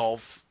instead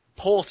of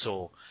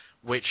Portal,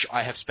 which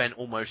I have spent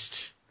about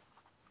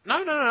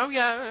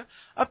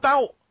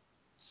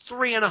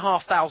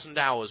 3,500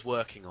 hours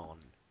working on.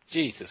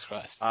 Jesus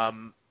Christ.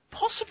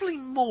 Possibly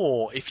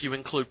more if you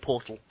include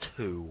Portal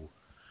 2.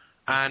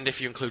 And if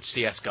you include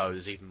CSGO,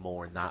 there's even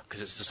more in that,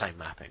 because it's the same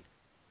mapping.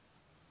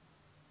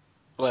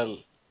 Well,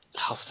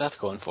 how's that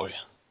going for you?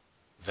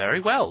 Very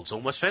well, it's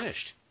almost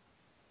finished.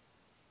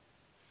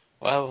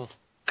 Well,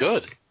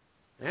 good.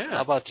 Yeah.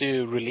 How about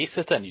you release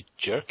it then, you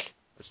jerk?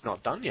 It's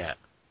not done yet.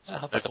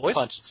 How about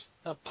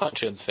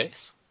punch you in the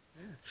face?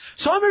 Yeah.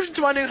 So I moved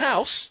into my new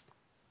house.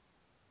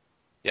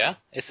 Yeah?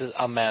 Is it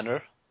a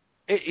manor?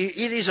 It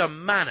is a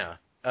manor.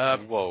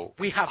 Whoa.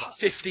 We have a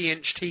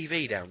 50-inch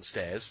TV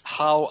downstairs.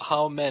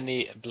 How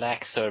many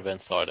black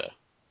servants are there?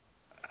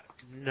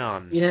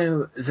 None. You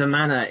know, the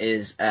manor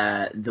is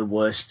the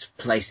worst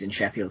place in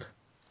Sheffield.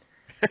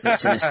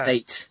 It's an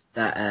estate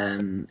that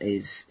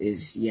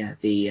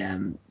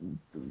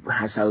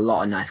has a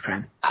lot of knife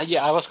crime.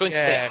 Yeah, I was going to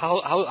say,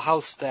 how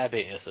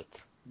stabby is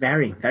it?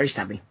 Very, very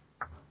stabby.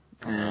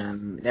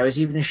 There was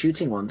even a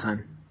shooting one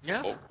time.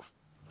 Yeah. Oh.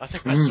 I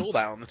think I saw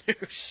that on the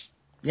news.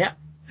 Yeah.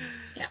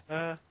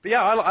 But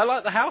yeah, I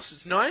like the house.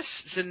 It's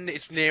nice.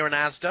 It's near an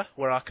Asda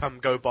where I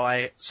go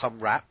buy some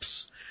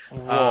wraps.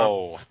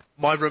 Whoa.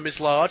 My room is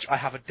large. I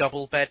have a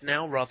double bed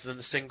now rather than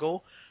a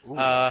single. Ooh,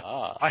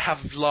 I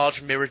have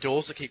large mirror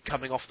doors that keep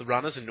coming off the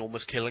runners and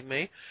almost killing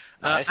me.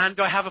 Nice. And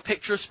I have a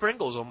picture of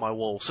Springles on my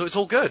wall, so it's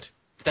all good.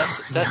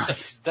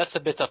 That's a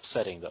bit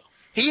upsetting, though.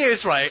 He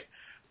is, right.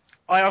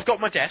 I've got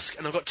my desk,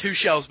 and I've got 2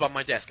 shelves above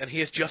my desk, and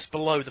he is just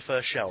below the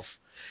first shelf.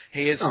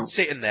 He is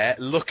sitting there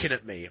looking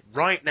at me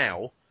right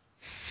now.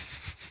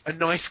 A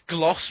nice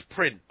gloss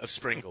print of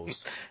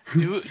Springles.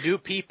 Do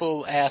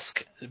people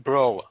ask,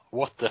 bro,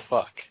 what the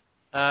fuck?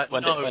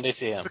 When they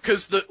see him?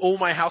 Because all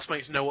my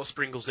housemates know what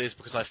Springles is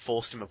because I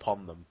forced him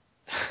upon them.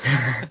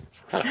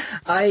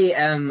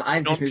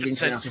 I've just moved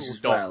into an office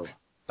as well.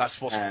 That's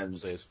what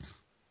Springles is.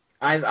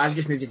 I've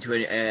just moved into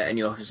a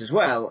new office as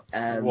well.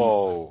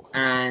 Whoa.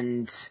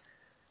 And,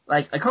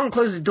 I can't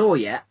close the door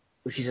yet,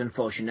 which is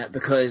unfortunate,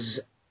 because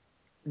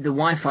the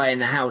Wi-Fi in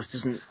the house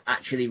doesn't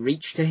actually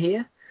reach to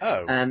here.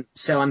 Oh.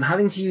 So I'm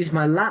having to use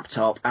my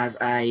laptop as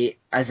a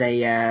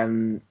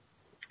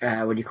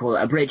what do you call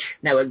it? A bridge,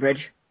 network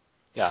bridge.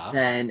 Yeah.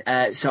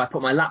 Then, so I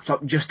put my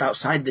laptop just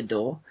outside the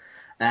door,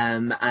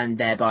 and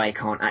thereby I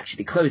can't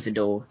actually close the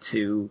door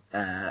to,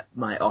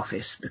 my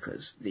office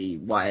because the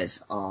wires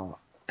are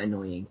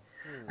annoying.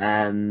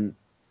 But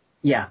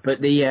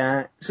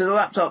so the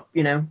laptop,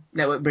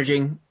 network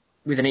bridging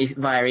with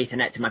via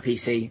Ethernet to my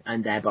PC,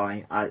 and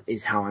thereby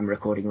is how I'm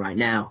recording right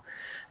now.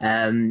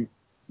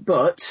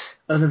 But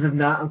other than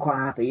that, I'm quite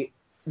happy.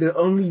 The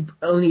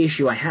only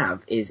issue I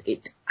have is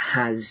it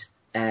has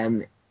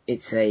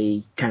it's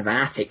a kind of an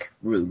attic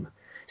room,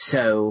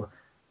 so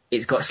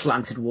it's got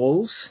slanted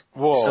walls.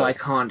 Whoa. So I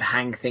can't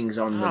hang things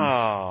on them.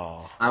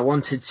 Oh. I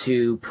wanted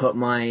to put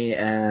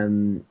my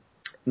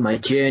my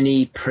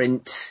Journey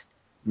print,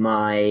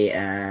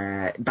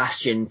 my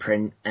Bastion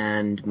print,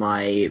 and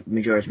my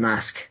Majora's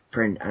Mask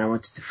print, and I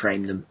wanted to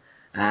frame them.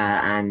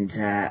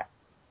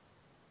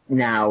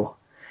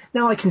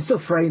 Now I can still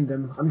frame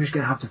them. I'm just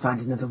going to have to find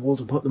another wall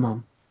to put them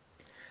on.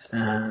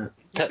 You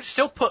can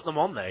still put them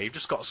on there. You've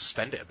just got to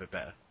suspend it a bit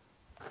better.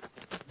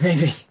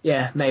 Maybe.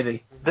 Yeah,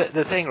 maybe.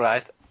 The thing,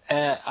 right?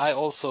 I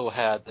also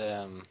had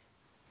an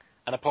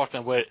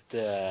apartment where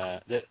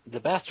the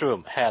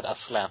bathroom had a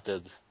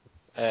slanted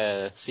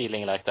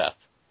ceiling like that.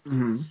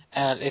 Mm-hmm.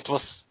 And it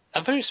was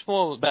a very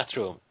small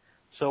bathroom.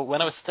 So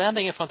when I was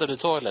standing in front of the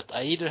toilet,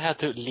 I either had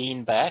to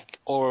lean back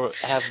or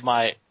have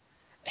my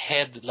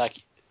head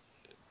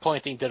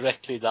pointing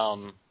directly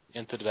down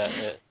into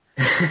the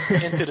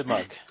into the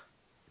mug.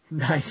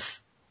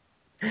 Nice.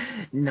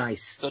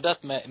 So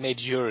that made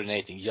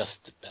urinating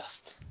just the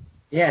best.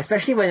 Yeah,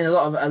 especially when a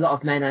lot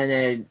of men I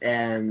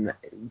know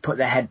put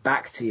their head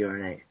back to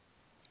urinate.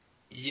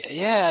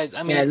 Yeah,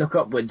 I mean. Yeah, look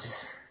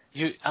upwards.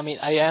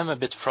 I am a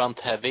bit front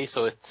heavy,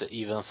 so it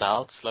evens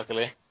out,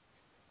 luckily.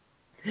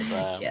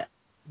 Yeah,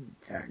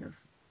 fair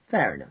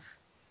enough.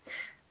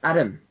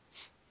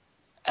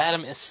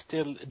 Adam is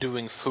still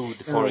doing food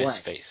for his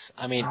face.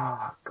 I mean,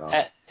 oh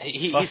god,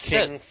 he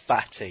said,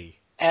 fatty.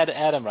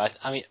 Adam, right?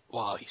 I mean,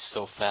 wow, he's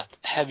so fat.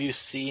 Have you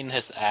seen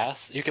his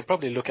ass? You can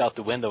probably look out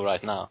the window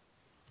right now.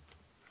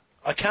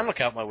 I can look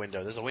out my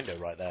window. There's a window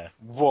right there.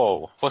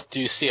 Whoa, what do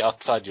you see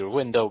outside your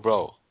window,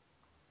 bro?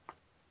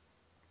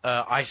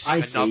 I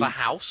see another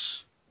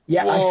house.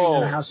 Yeah, I see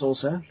another house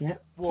also. Yeah.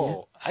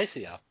 Whoa, yeah. I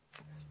see a.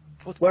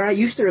 Where I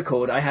used to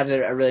record, I had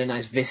a really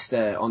nice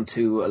vista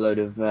onto a load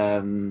of.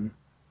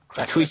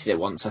 I tweeted it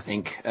once, I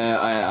think.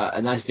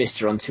 A nice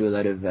vista onto a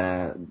load of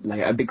a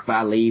big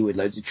valley with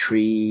loads of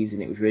trees,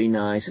 and it was really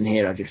nice. And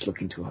here I just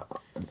look into a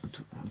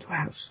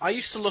house. I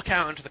used to look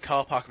out into the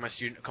car park of my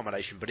student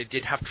accommodation, but it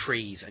did have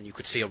trees, and you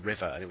could see a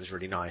river, and it was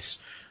really nice.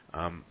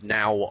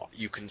 Now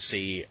you can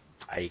see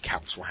a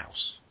council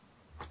house.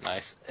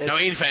 Nice. No,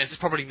 in fairness, it's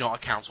probably not a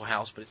council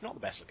house, but it's not the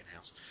best looking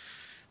house.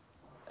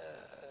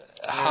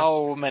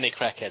 How many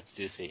crackheads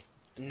do you see?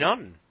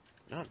 None.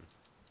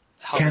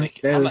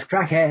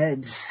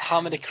 Crackheads.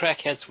 How many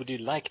crackheads would you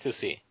like to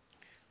see?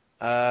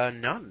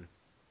 None.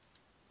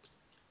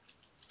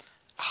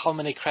 How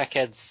many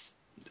crackheads?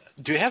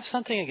 Do you have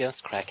something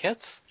against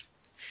crackheads?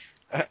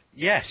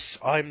 Yes,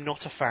 I'm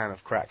not a fan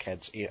of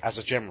crackheads as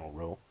a general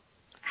rule.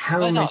 How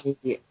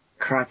many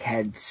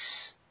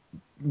crackheads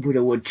would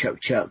a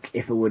woodchuck chuck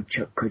if a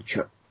woodchuck could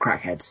chuck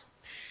crackheads?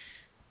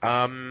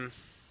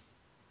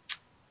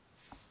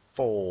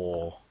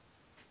 4.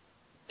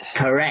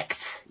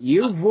 Correct.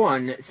 You've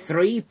won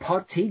 3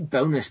 Podteed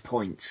bonus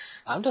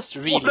points. I'm just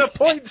reading. What the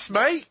points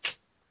make?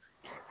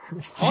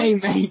 Hey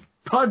mate,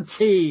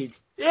 Podteed.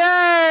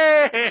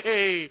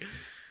 Yay!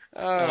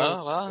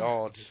 Oh, well.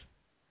 God.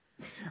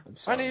 I'm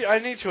sorry. I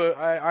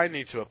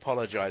need to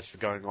apologise for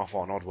going off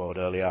on Oddworld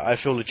earlier. I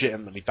feel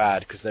legitimately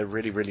bad because they're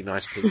really, really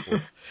nice people.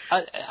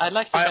 I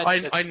like to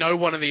mention I know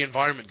one of the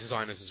environment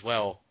designers as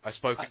well. I've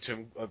spoken to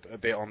him a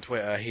bit on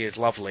Twitter. He is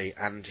lovely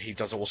and he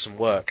does awesome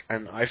work.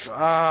 And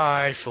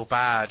I feel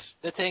bad.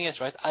 The thing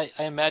is, right, I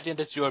imagine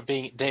that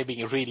they're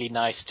being really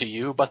nice to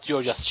you, but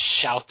you're just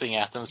shouting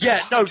at them.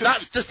 Yeah, no,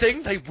 that's the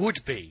thing. They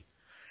would be.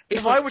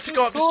 If I were to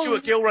go up to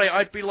Stuart Gilray,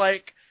 I'd be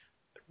like,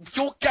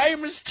 your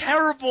game is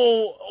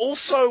terrible.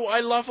 Also,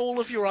 I love all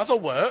of your other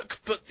work,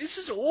 but this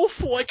is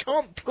awful. I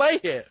can't play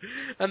it.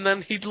 And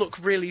then he'd look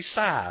really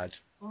sad.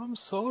 I'm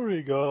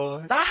sorry,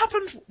 guys. That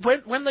happened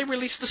when they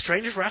released the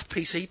Stranger's Wrath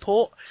PC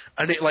port,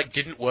 and it like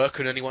didn't work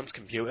on anyone's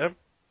computer.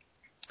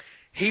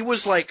 He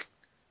was like,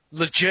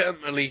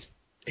 legitimately,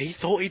 he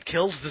thought he'd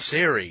killed the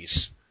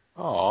series.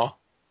 Aw.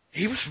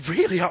 He was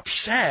really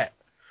upset.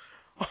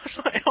 I was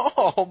like,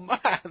 oh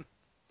man.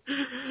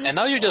 And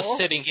now you're just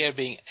sitting here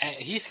being...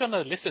 he's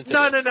gonna listen to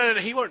No,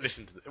 this. he won't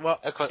listen to this. Well,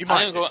 Okay, he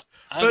might.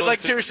 But like,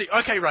 to... seriously,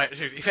 okay, right,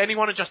 seriously, if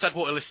anyone at Just Add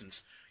Water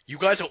listens, you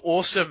guys are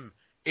awesome.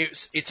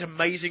 It's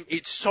amazing.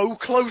 It's so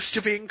close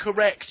to being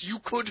correct. You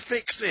could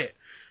fix it.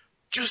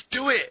 Just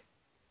do it.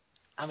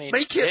 I mean,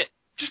 Make it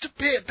just a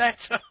bit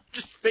better.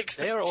 Just fix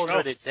it. They are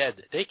already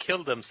dead. They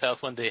killed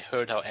themselves when they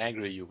heard how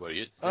angry you were.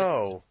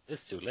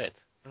 It's too late.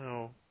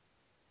 Oh.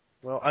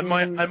 Well, I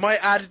might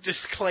add a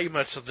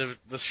disclaimer to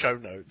the show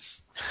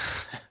notes.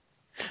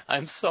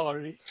 I'm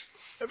sorry.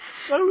 I'm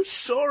so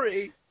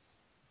sorry.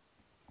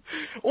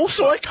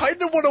 Also, I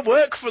kind of want to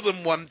work for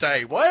them one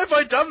day. Why have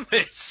I done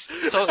this?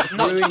 So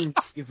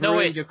you've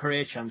ruined your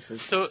career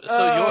chances. So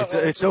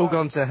it's all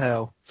gone to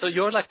hell. So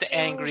you're like the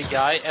angry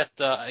guy at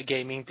the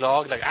gaming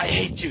blog. Like, I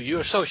hate you.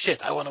 You're so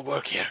shit. I want to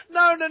work here.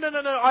 No.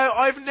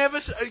 I've never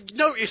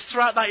noticed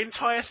throughout that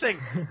entire thing.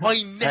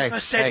 I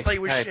never said they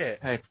were shit.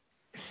 Hey,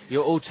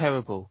 you're all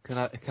terrible. Can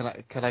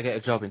I get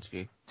a job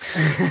interview?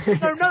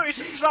 No, notice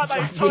throughout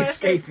that It's like entire the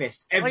thing.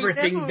 escapist.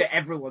 Everything that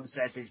everyone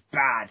says is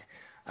bad.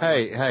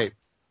 Hey.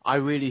 I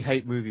really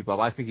hate Movie Bob.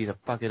 I think he's a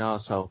fucking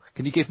arsehole.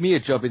 Can you give me a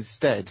job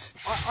instead?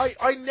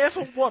 I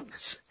never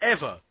once,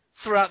 ever,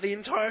 throughout the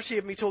entirety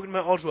of me talking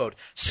about Oddworld,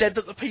 said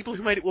that the people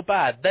who made it were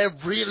bad. They're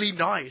really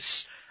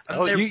nice.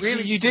 And they're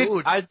really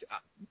good.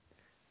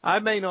 I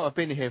may not have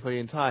been here for the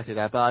entirety of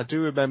that, but I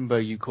do remember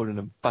you calling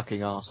them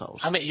fucking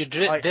arseholes. I mean, you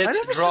I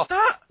never said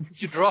that.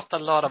 You dropped a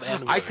lot of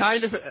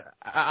N-words.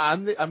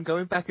 I'm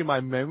going back in my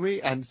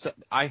memory, and so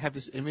I have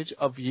this image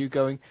of you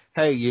going,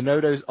 hey, you know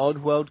those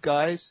Oddworld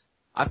guys?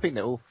 I think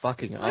they're all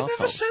fucking arseholes. I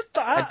never said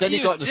that. And then he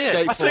got the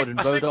skateboard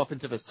and rode off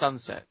into the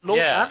sunset. Lord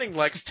Manning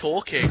likes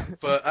talking,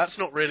 but that's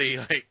not really,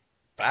 like,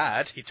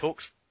 bad. He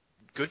talks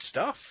good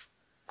stuff.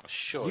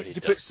 Sure, you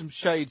put some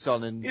shades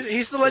on and...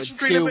 He's the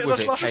legendary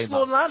limitless luscious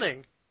Lord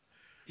Lanning.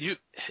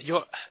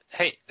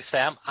 Hey,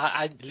 Sam,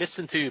 I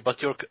listened to you,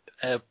 but your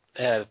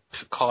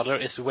collar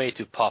is way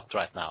too popped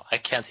right now. I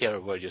can't hear a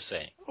word you're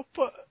saying. Oh,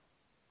 but...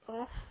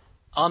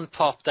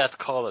 Unpop that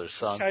collar,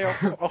 son. Okay,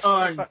 I'll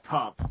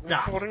Unpop that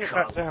holding it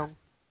back down.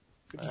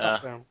 It's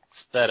back down.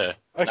 It's better.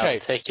 Okay.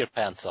 Now take your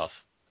pants off.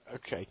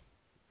 Okay,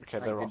 like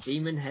they're the off.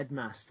 Demon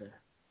Headmaster.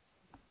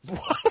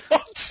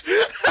 What?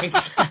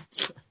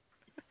 Exactly.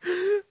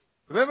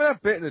 Remember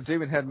that bit in the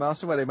Demon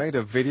Headmaster where they made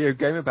a video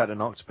game about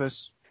an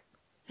octopus?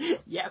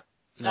 Yep.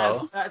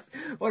 No. That's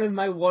one of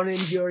my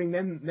enduring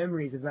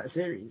memories of that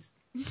series.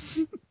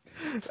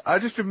 I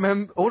just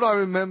remember, all I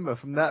remember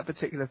from that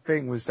particular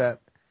thing was that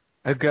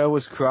a girl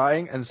was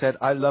crying and said,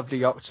 I love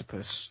the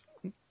octopus.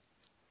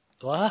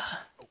 What?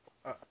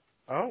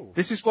 Oh.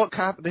 This is what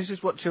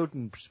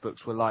children's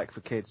books were like for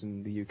kids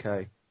in the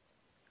UK.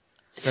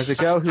 There's a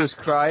girl who was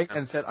crying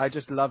and said, I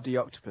just love the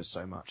octopus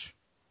so much.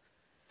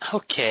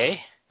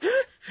 Okay.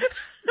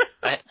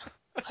 I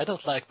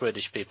don't like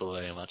British people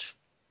very much.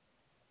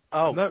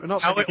 Oh. No,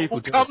 not how many it people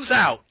all do. comes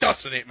out,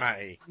 doesn't it,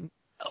 Matty?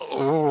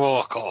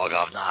 Oh,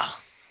 governor.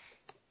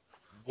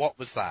 What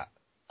was that?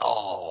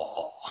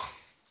 Oh,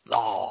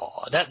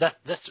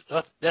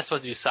 that's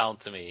what you sound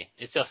to me.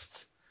 It's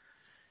just.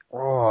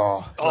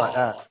 Like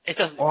that. It's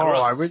just.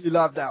 I really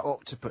love that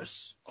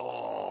octopus.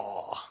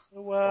 So,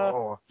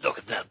 look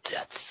at them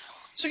tits.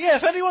 So yeah,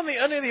 if any of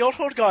the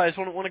Oddworld guys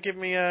want to give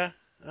me a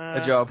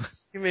job.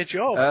 Give me a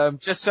job.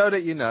 Just so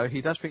that you know,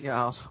 he does think you're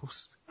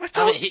assholes. I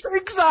don't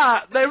think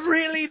that. They're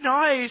really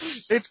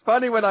nice. It's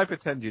funny when I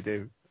pretend you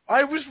do.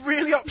 I was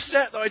really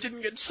upset that I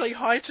didn't get to say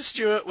hi to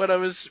Stuart when I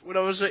was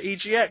at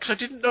EGX. I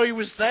didn't know he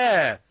was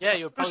there. Yeah,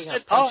 you were probably going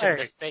to punch him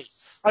in the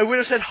face. I would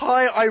have said,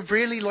 hi, I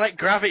really like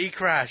Gravity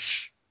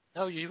Crash.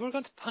 No, you were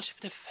going to punch him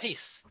in the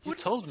face. You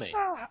told me.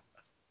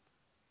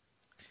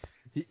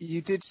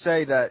 You did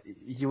say that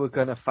you were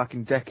going to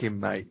fucking deck him,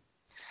 mate.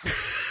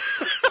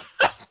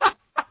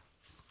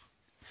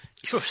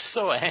 You were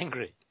so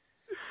angry.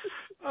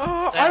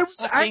 I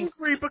was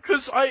angry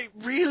because I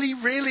really,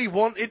 really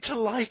wanted to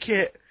like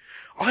it.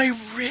 I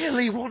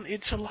really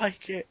wanted to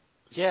like it.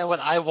 Yeah, when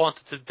I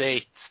wanted to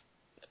date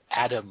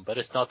Adam, but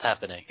it's not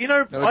happening.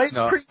 No, it's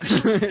not.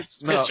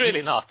 It's not. It's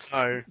really not.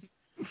 No.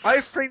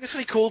 I've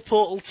previously called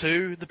Portal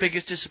 2 the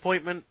biggest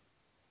disappointment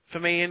for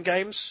me in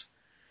games.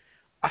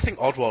 I think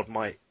Oddworld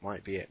might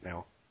be it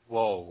now.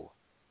 Whoa.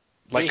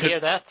 Like, You hear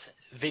that?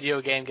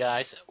 Video game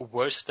guys,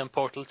 worse than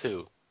Portal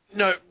 2.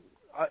 No.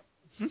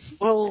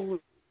 Well,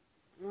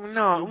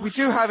 no. We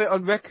do have it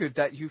on record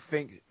that you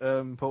think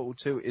Portal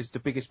 2 is the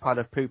biggest pile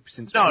of poop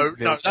since... No,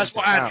 that's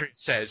what Andrew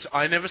says.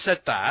 I never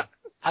said that.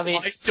 I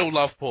mean, I still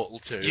love Portal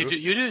 2.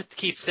 You do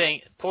keep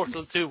saying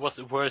Portal 2 was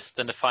worse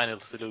than the Final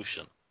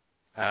Solution.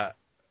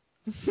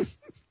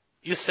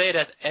 You say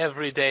that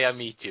every day I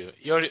meet you.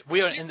 You've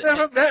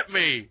never met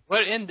me!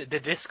 We're in the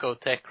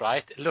discotheque,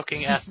 right?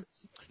 Looking at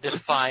the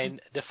fine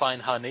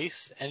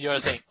honeys, and you're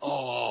saying,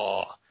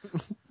 oh,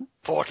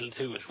 Portal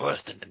 2 is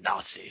worse than the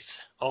Nazis.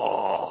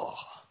 Oh.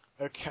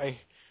 Okay.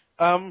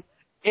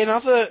 In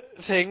other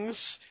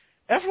things,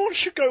 everyone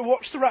should go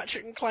watch the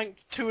Ratchet and Clank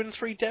 2 and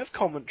 3 dev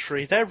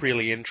commentary. They're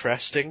really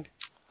interesting.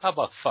 How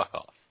about fuck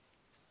off?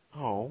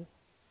 Oh.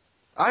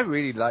 I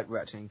really like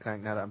Ratchet and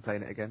Clank now that I'm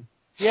playing it again.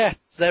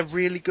 Yes, they're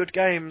really good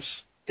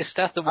games. Is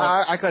that the one?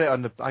 I got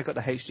it I got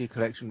the HD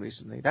collection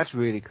recently. That's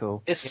really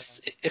cool.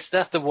 Is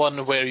that the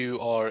one where you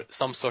are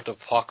some sort of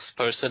fox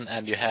person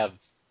and you have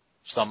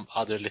some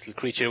other little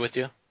creature with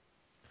you?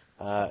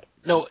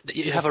 No,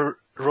 you have a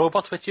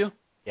robot with you?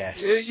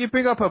 Yes. You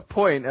bring up a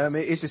point. It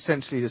is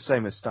essentially the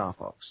same as Star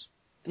Fox.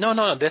 No.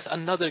 There's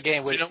another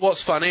game where... Do you know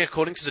what's funny?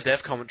 According to the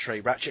dev commentary,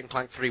 Ratchet and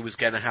Clank 3 was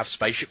going to have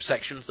spaceship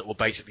sections that were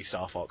basically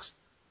Star Fox.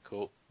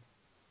 Cool.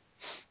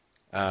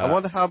 I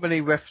wonder how many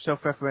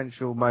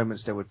self-referential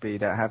moments there would be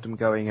that have them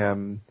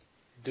going,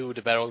 Do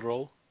the barrel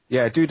roll?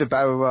 Yeah, do the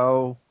barrel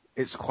roll.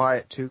 It's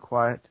quiet, too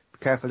quiet. Be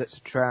careful, it's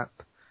a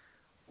trap.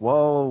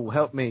 Whoa,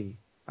 help me.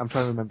 I'm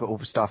trying to remember all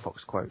the Star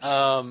Fox quotes.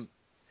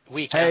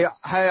 We can...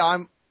 Hey,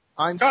 I'm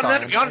Einstein. God,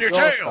 let me on your your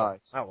tail!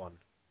 side. That one.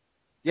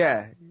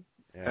 Yeah.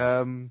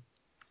 Yeah.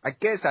 I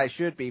guess I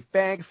should be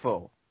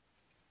thankful.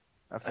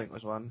 I think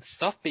was one.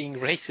 Stop being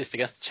racist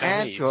against the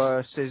Chinese.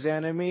 Andros's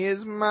enemy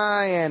is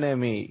my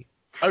enemy.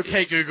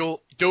 Okay,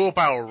 Google, do a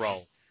barrel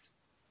roll.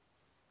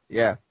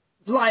 Yeah.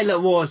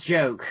 Lila Wars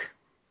joke.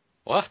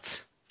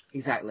 What?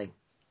 Exactly.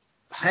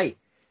 Hey,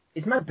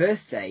 it's my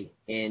birthday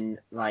in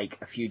like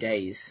a few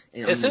days.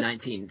 On Is the it?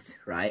 19th,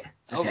 right?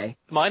 Okay.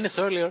 Oh, mine is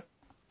earlier.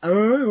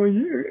 Oh,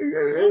 Is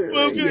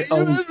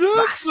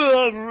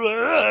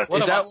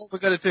that what we're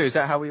going to do? Is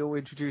that how we all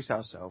introduce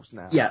ourselves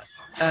now? Yeah.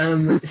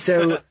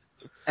 So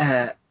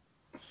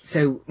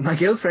my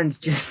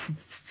girlfriend just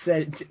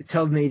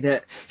told me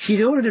that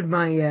she'd ordered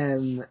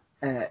my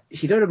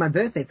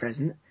birthday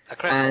present,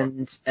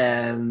 and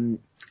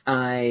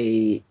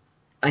it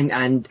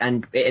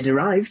had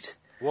arrived.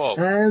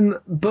 Whoa.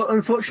 But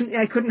unfortunately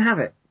I couldn't have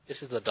it.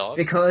 This is the dog?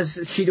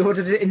 Because she'd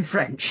ordered it in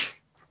French.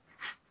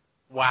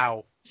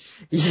 Wow.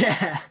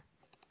 Yeah.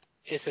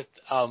 Is it,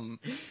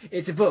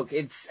 It's a book.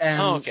 It's,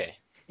 oh, okay.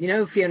 You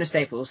know Fiona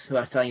Staples, who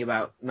I was telling you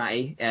about,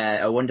 Matty,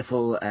 a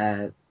wonderful,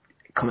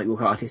 comic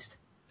book artist?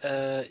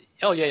 Yeah.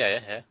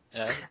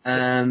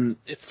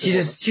 She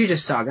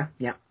does Saga,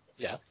 yeah.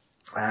 Yeah.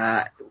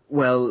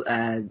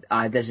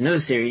 There's another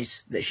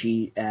series that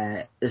she,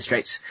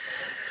 illustrates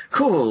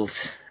called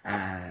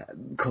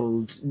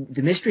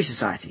The Mystery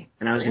Society,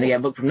 and I was going to get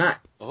a book from that.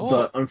 Oh.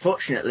 But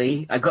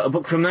unfortunately, I got a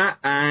book from that,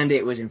 and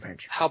it was in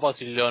French. How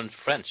about you learn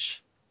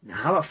French?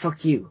 How about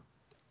fuck you?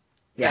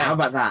 Yeah, how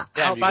about that?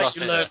 How about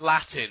you learn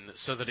Latin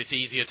so that it's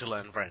easier to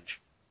learn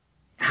French?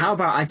 How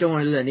about I don't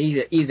want to learn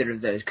either of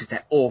those because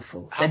they're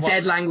awful. They're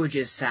dead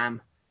languages,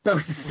 Sam.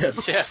 Both of them.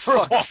 Yeah,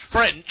 what,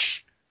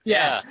 French?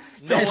 Yeah,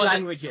 dead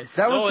languages.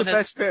 That was the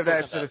best bit of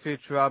that episode of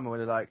Futurama when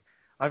they're like,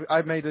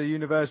 I made a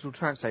universal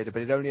translator,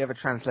 but it only ever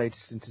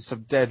translates into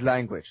some dead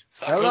language.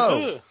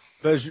 Hello.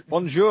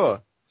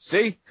 Bonjour.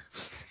 See?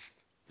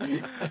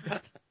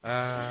 Dead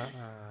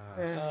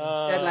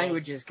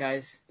languages,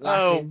 guys.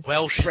 Latin,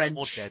 Welsh French. is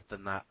more dead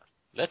than that.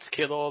 Let's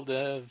kill all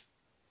the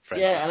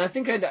French. Yeah, and I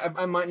think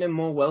I might know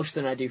more Welsh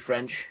than I do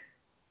French.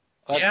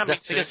 Yeah,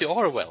 that's because you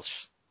are Welsh.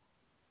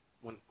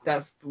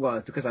 That's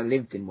because I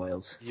lived in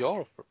Wales.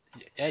 You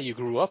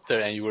grew up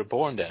there and you were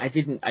born there. I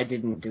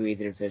didn't do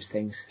either of those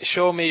things.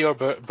 Show me your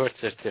birth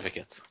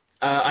certificate.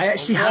 I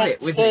actually have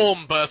it with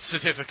form me. birth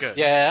certificate.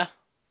 Yeah.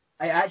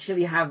 I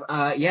actually have.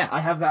 I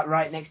have that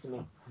right next to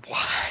me.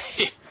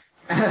 Why?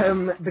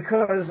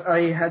 Because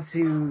I had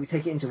to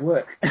take it into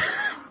work.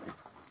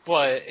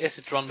 Why? Is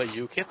it run by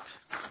UKIP?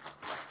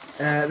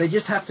 They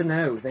just have to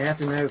know. They have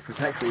to know for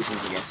tax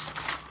reasons, I guess.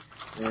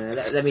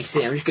 Let me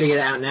see. I'm just going to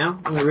get it out now.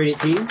 I'm going to read it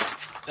to you.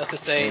 Does it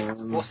say,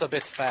 was a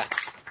bit fat?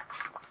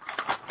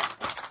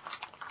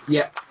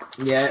 Yeah,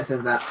 it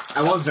says that.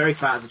 I was very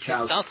fat as a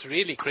child. It sounds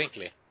really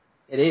crinkly.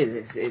 It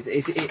is.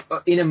 It's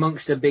in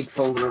amongst a big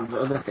folder of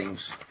other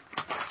things.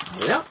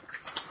 Yeah.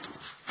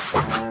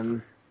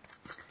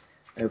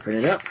 Open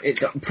it up.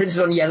 It's printed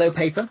on yellow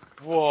paper.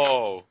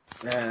 Whoa.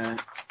 Here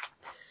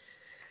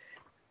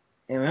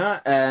we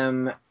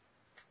are.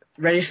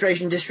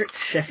 Registration District,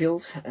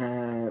 Sheffield,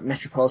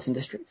 Metropolitan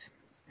District.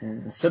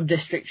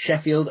 Subdistrict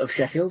Sheffield of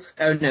Sheffield.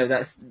 Oh no,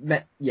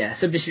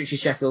 Subdistrict is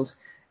Sheffield.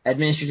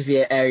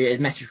 Administrative area is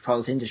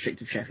Metropolitan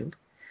District of Sheffield.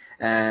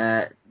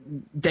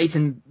 Date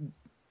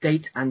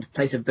and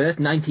place of birth,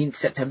 19th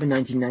September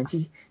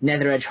 1990.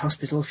 Netheredge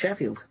Hospital,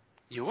 Sheffield.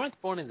 You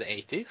weren't born in the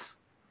 80s?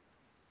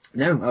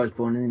 No, I was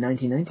born in the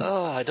 1990s.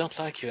 Oh, I don't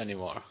like you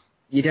anymore.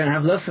 You don't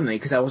have love for me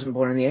because I wasn't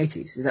born in the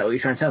 80s. Is that what you're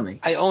trying to tell me?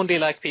 I only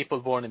like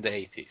people born in the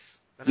 80s.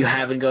 You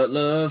haven't got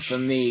love for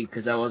me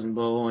because I wasn't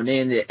born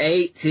in the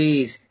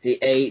 80s. The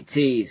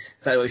 80s. Is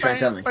that what you're trying to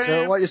tell me?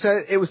 So what you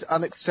said, it was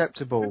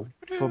unacceptable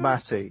for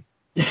Matty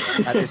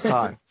at this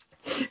time.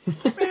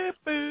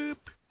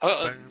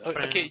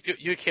 Okay,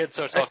 you kids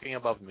are talking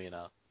above me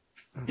now.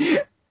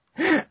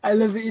 I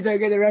love that you don't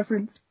get the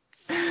reference.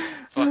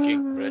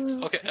 Fucking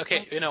Brits.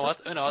 Okay, you know what?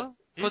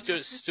 Put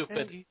your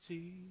stupid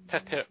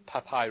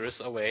papyrus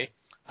away.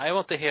 I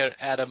want to hear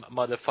Adam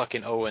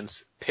motherfucking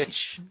Owens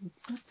pitch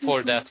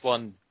for that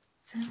one.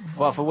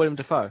 What, for William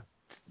Dafoe?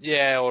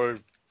 Yeah, or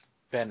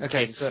Ben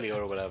Kingsley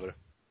or whatever.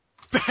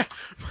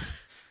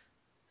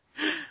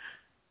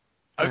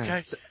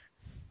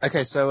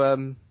 Okay,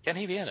 so can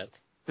he be in it?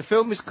 The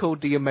film is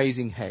called The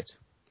Amazing Head,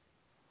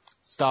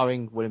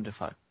 starring William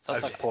Dafoe.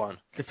 Sounds like porn.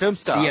 The film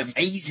starts... The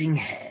Amazing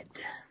Head.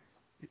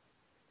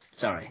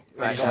 Sorry.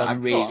 Right, I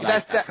really like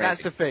that's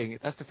the thing.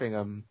 That's the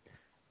thing.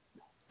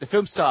 The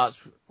film starts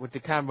with the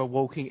camera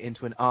walking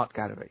into an art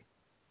gallery.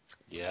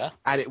 Yeah.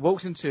 And it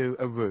walks into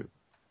a room.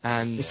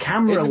 And the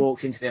camera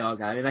walks into the art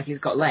gallery like it's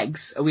got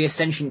legs. Are we a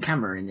sentient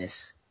camera in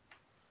this?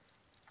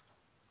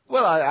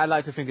 Well, I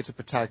like to think it's a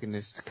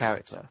protagonist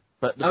character.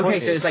 But the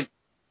point so it's like...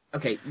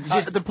 Okay.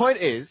 The point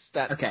is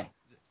that... Okay.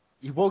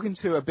 You walk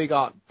into a big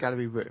art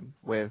gallery room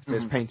where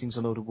there's paintings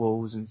on all the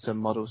walls and some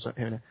models here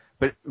and there.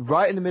 But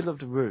right in the middle of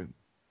the room...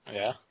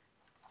 Yeah.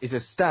 Is a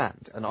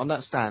stand. And on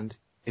that stand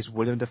is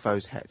William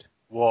Dafoe's head.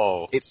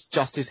 Whoa. It's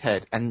just his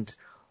head, and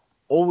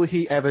all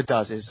he ever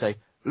does is say,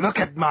 "Look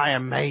at my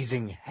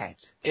amazing head."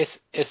 Is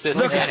it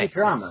look at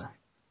Futurama?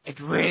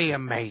 It's really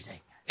amazing.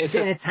 Is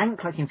it in a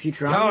tank like in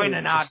Futurama? Go in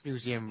an art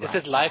museum. Is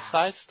it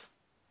life-sized?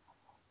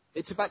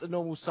 It's about the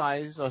normal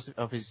size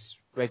of his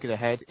regular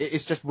head.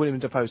 It's just William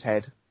Dafoe's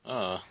head.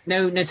 Oh.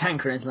 No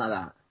tank or anything like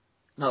that.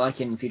 Not like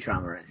in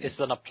Futurama or anything. Is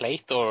it on a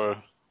plate or?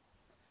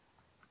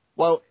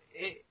 Well,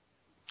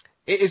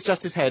 it is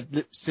just his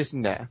head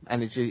sitting there,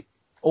 and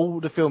all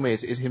the film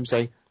is him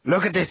saying,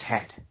 "Look at this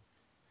head.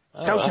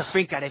 Don't you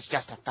think that it's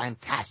just a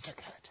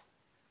fantastic head?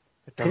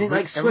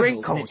 The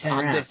wrinkles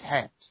on this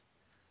head,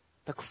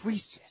 the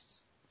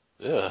creases.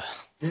 Ugh.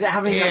 Does it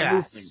have any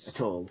movement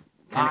at all?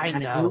 My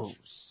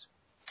nose,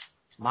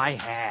 my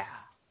hair.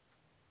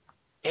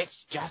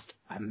 It's just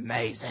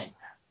amazing.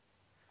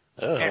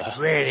 It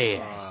really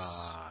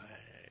is.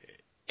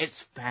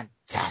 It's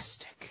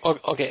fantastic."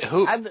 Okay,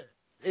 who? And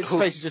it's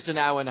basically just an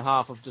hour and a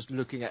half of just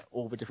looking at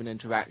all the different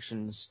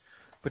interactions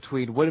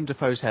between William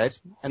Dafoe's head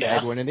and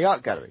everyone in the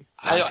art gallery.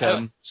 Like,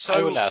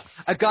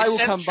 a guy will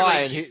come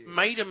by and he's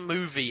made a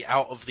movie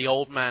out of the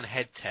old man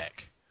head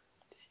tech.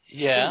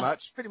 Yeah.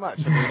 Pretty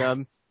much. I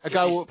mean, a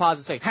guy will walk past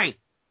and say, "Hey,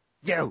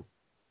 you,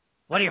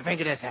 what do you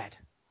think of this head?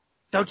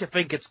 Don't you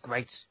think it's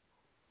great?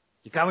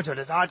 You go into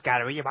this art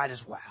gallery, you might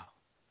as well.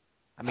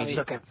 I mean,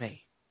 look at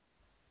me."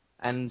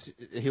 And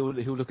he'll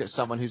look at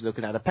someone who's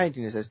looking at a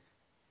painting and says,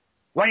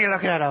 "What are you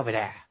looking at over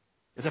there?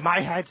 Is it my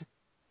head?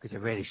 Because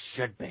it really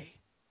should be.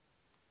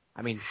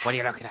 I mean, what are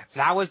you looking at?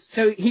 Flowers?"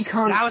 So he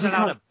can't... Flowers are a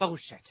lot of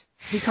bullshit.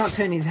 He can't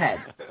turn his head.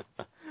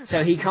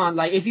 So he can't,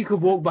 like, if you could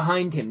walk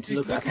behind him to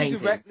look at a painting...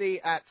 He's looking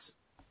directly at...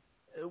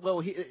 Well,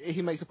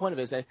 he makes a point of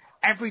it, saying,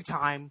 every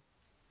time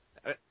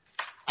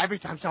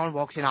someone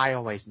walks in, I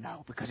always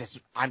know, because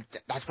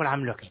that's what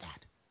I'm looking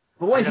at.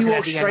 But what if you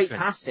walk straight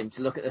past him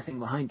to look at the thing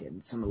behind him?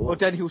 It's on the wall. Well,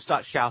 then he'll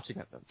start shouting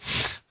at them,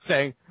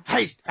 saying,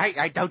 hey,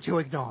 don't you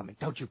ignore me.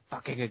 Don't you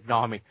fucking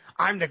ignore me.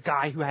 I'm the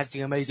guy who has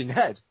the amazing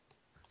head.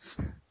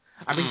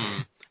 I mean...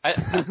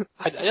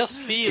 I just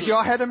feel... Is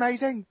your head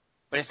amazing?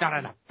 But it's not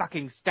on a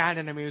fucking stand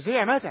in a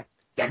museum, is it?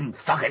 Didn't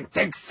fucking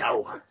think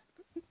so.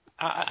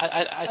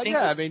 I think...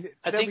 Yeah, I mean,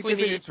 there'll be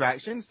different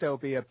interactions. There'll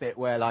be a bit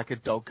where, like, a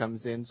dog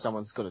comes in,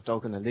 someone's got a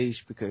dog on a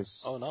leash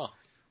because... Oh, no.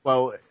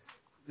 Well...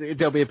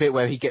 There'll be a bit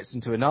where he gets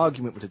into an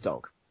argument with the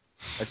dog.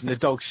 As in the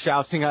dog's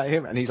shouting at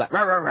him, and he's like,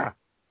 rah, rah, rah,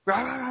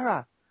 rah, rah,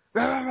 rah,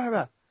 rah, rah, rah,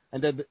 rah.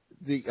 And then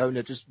the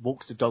owner just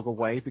walks the dog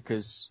away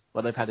because,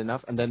 well, they've had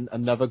enough. And then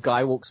another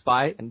guy walks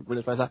by, and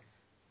William Dafoe's like,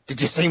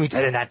 "Did you see me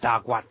telling that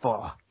dog what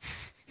for?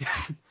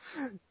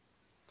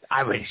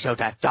 I really showed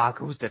that dog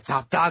who's the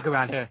top dog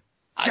around here.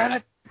 Tell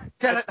it.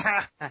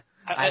 I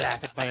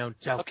laugh at my own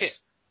jokes.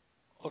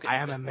 Okay. I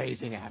am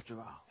amazing after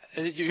all.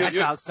 That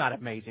dog's not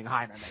amazing.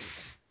 I'm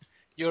amazing."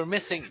 You're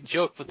missing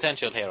joke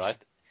potential here, right?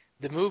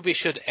 The movie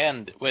should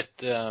end with,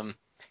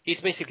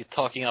 he's basically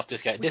talking up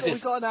this guy.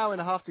 We've got an hour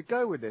and a half to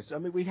go with this. I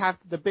mean, we have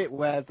the bit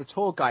where the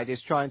tour guide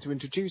is trying to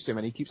introduce him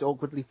and he keeps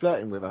awkwardly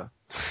flirting with her.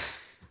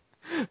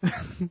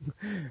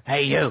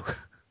 "Hey, you.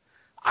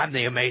 I'm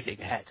the amazing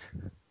head.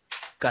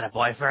 Got a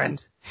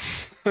boyfriend?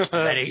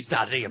 But he's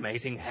not the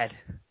amazing head.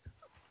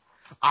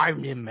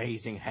 I'm the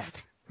amazing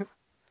head.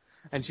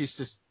 and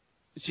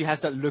she has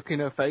that look in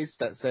her face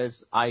that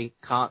says, I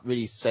can't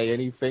really say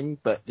anything,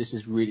 but this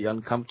is really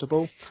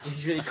uncomfortable. This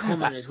is really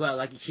common as well.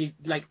 Like, she's,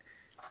 like,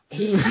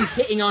 he's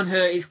hitting on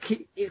her, it's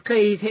clear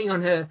he's hitting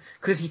on her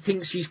because he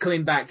thinks she's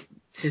coming back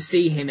to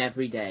see him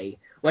every day,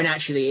 when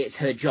actually it's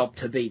her job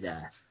to be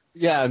there.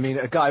 Yeah, I mean,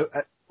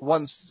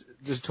 once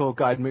the tour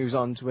guide moves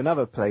on to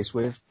another place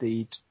with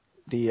the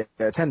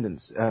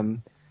attendants,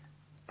 and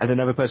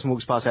another person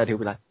walks past her, he'll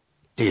be like,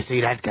 do you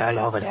see that girl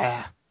over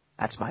there?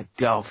 That's my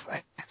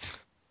girlfriend.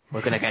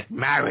 We're gonna get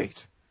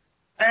married.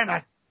 In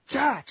a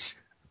church!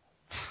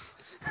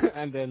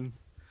 And then,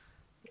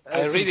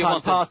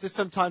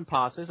 some time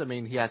passes, I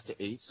mean, he has to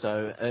eat,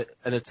 so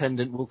an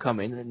attendant will come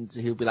in and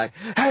he'll be like,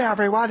 hey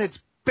everyone,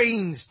 it's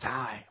beans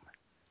time!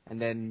 And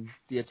then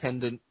the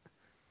attendant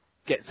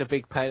gets a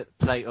big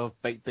plate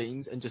of baked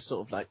beans and just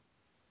sort of like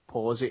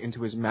pours it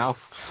into his mouth.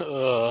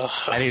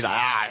 And he's like,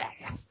 ah.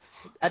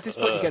 At this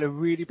point you get a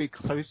really big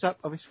close-up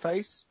of his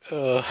face.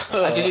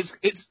 As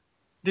in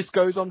this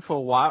goes on for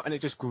a while and it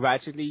just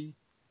gradually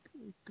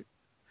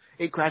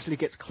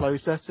gets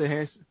closer to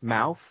his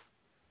mouth.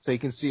 So you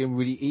can see him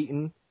really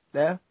eating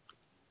there.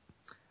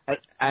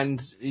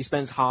 And he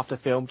spends half the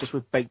film just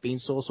with baked bean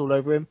sauce all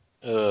over him.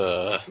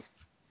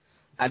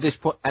 At this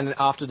point, and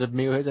after the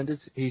meal has ended,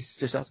 he's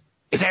just asked,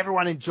 is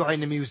everyone enjoying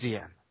the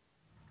museum?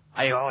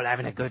 Are you all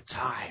having a good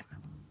time?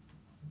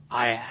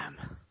 I am.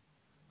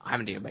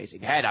 I'm the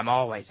amazing head. I'm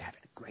always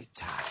having a great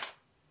time.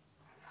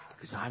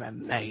 Because I'm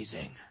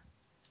amazing.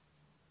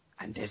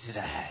 And this is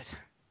a head.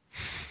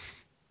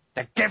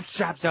 The gift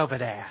shop's over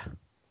there.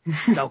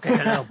 Go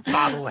get a little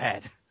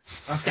bobblehead.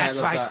 Okay, that's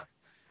right. That.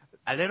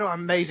 A little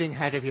amazing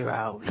head of your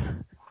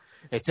own.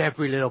 It's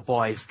every little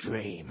boy's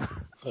dream.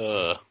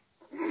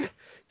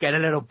 Get a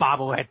little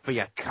bobblehead for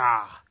your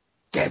car.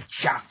 Gift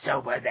shop's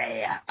over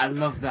there. I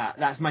love that.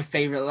 That's my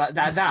favourite.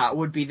 That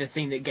would be the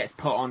thing that gets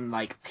put on,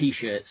 like,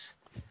 t-shirts.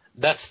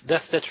 That's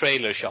the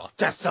trailer shot.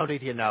 Just so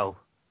that you know,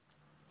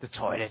 the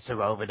toilets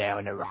are over there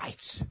on the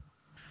right.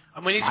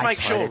 And we need to make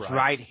sure, it's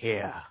right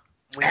here.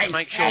 We need to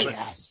make sure that...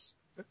 Yes.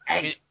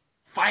 Hey,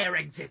 fire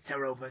exits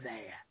are over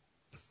there.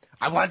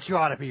 I want you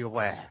all to be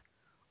aware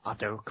of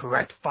the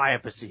correct fire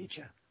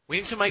procedure. We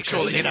need to make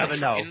sure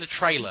that in the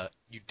trailer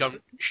you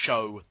don't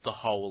show the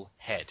whole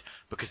head,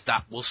 because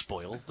that will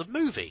spoil the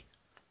movie.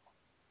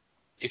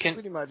 You can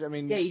pretty much. I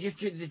mean, yeah, you just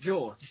do the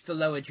jaw, just the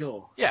lower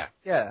jaw. Yeah,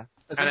 yeah,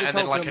 and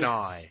then like an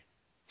eye.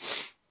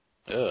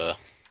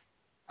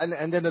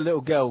 And then a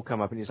little girl will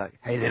come up and he's like,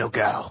 "Hey, little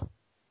girl,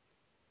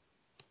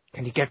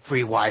 can you get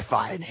free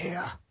Wi-Fi in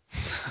here?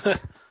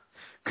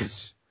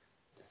 Because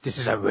this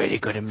is a really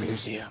good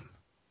museum.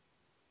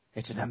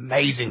 It's an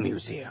amazing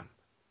museum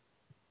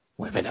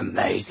with an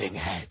amazing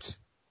head."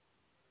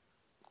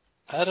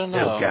 I don't know.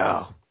 Little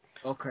girl.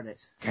 All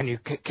credits. Can you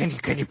put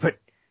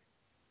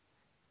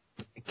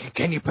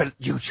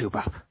YouTube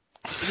up?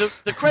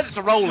 The credits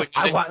are rolling,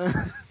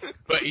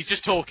 but he's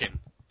just talking.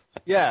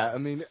 Yeah, I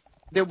mean,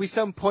 there'll be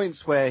some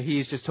points where he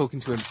is just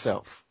talking to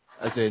himself,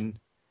 as in,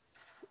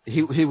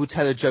 he will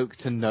tell a joke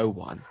to no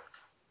one,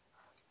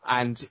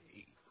 and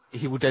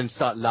he will then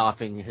start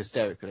laughing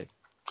hysterically.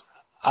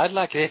 I'd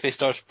like it if he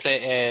start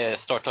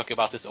talking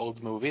about his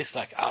old movies,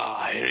 like,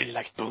 I really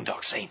like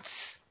Boondock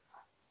Saints.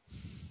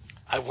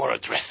 I wore a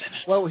dress in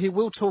it. Well, he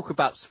will talk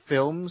about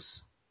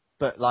films,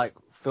 but like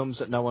films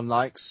that no one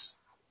likes.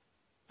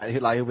 And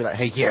he'll be like,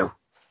 "Hey, you!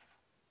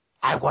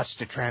 I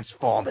watched a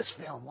Transformers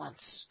film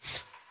once.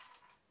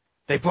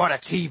 They brought a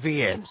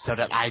TV in so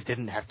that I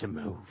didn't have to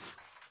move.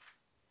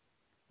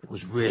 It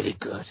was really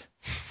good.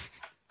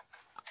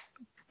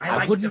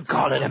 I wouldn't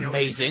call it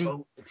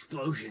amazing.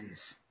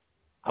 Explosions.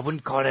 I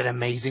wouldn't call it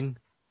amazing,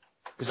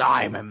 because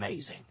I'm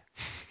amazing.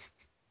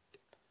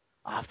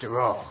 After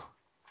all,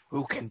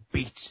 who can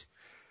beat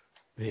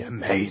the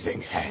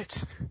amazing head?"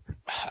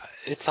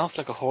 It sounds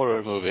like a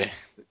horror movie.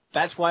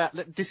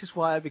 This is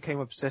why I became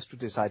obsessed with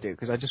this idea,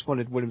 because I just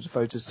wanted Willem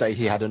Dafoe to say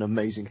he had an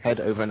amazing head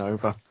over and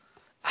over.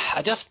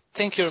 I just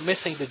think you're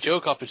missing the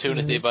joke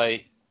opportunity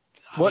by...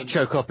 What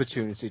joke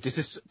opportunity? This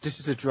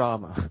is a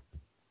drama.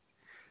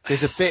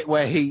 There's a bit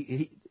where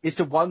it's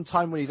the one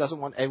time when he doesn't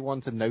want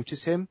everyone to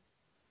notice him,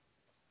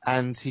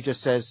 and he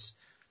just says,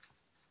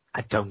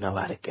 "I don't know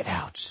how to get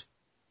out.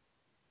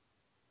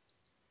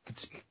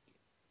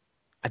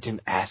 I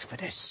didn't ask for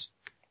this."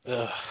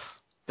 Ugh.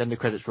 Then the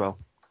credits roll.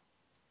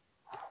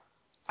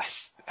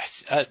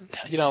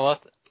 You know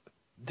what?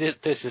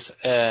 This is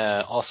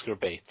Oscar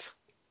bait.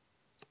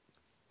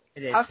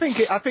 It is. I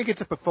think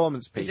it's a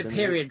performance piece. It's a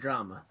period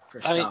drama for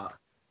a start.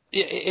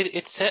 Yeah,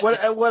 it's set. Well,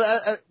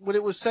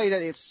 it will say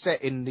that it's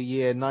set in the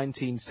year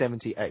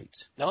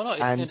 1978. No,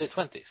 it's in the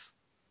 20s.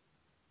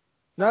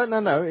 No,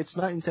 it's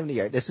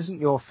 1978. This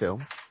isn't your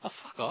film. Oh,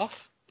 fuck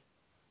off.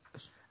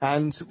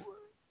 And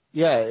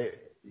yeah,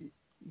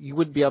 you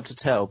wouldn't be able to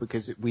tell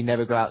because we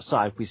never go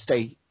outside.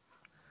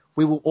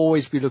 We will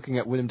always be looking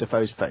at Willem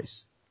Dafoe's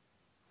face.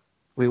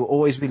 We will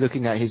always be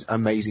looking at his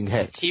amazing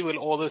head. He will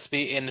always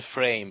be in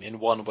frame in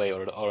one way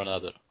or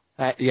another.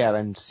 Yeah,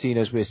 and seeing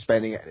as we're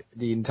spending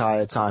the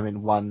entire time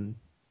in one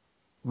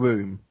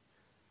room,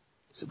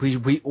 So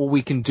all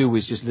we can do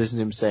is just listen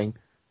to him saying,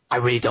 I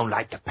really don't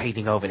like the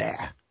painting over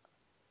there.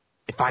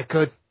 If I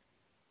could,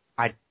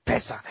 I'd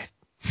piss on it.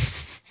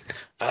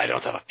 But I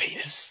don't have a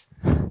penis.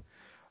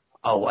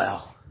 Oh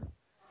well.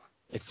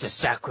 It's the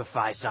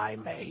sacrifice I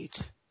made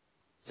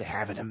to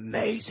have an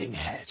amazing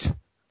head.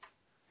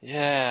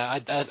 Yeah,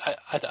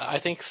 I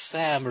think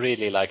Sam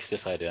really likes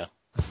this idea.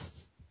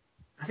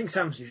 I think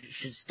Sam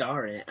should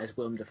star in it as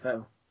Willem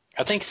Dafoe.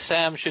 I think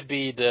Sam should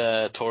be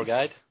the tour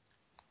guide.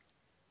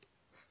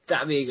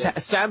 That'd be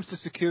good. Sam's the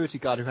security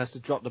guard who has to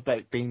drop the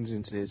baked beans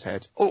into his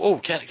head.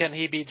 Can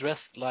he be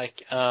dressed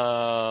like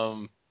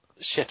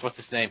shit? What's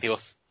his name? He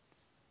was.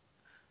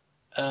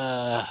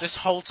 This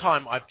whole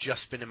time I've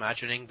just been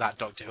imagining that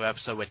Doctor Who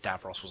episode where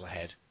Davros was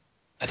ahead.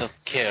 I don't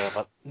care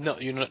about. No,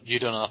 you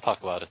do not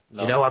talk about it.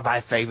 No. You know what my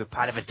favorite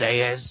part of a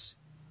day is?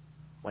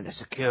 When the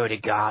security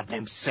guard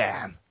named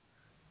Sam,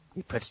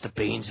 he puts the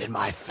beans in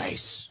my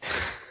face.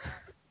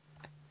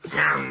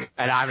 And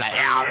I'm like,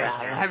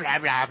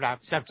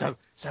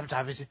 sometimes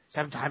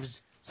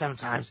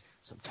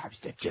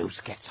the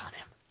juice gets on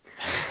him.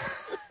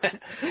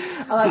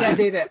 I like the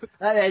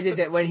idea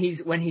that when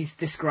he's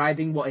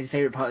describing what his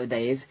favourite part of the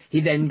day is, he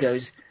then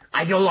goes,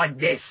 I go like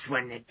this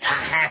when it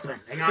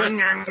happens.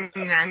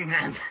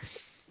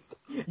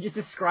 He just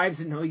describes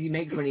the noise he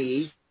makes when he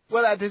eats.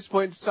 Well, at this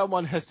point,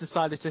 someone has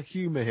decided to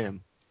humour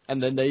him.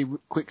 And then they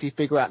quickly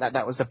figure out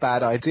that was a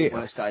bad idea.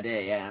 Worst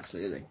idea, yeah,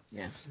 absolutely.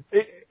 Yeah.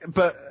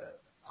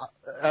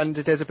 And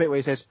there's a bit where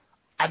he says,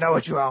 I know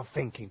what you're all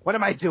thinking. What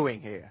am I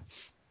doing here?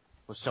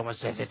 Well, someone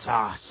says it's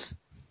art.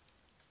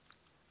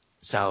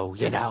 So,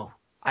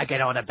 I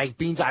get all the baked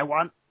beans I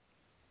want.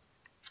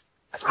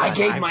 I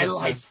gave my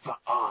life for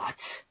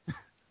art.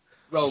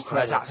 Roll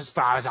credits. As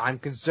far as I'm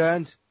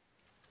concerned,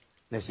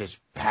 this is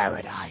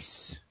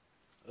paradise.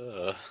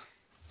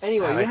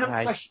 Anyway, we have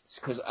questions,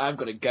 because I've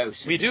got to go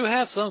soon. We do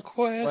have some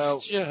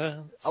questions.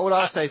 Well, all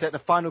I'll say is that the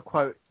final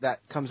quote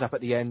that comes up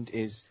at the end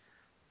is,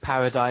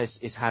 Paradise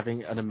is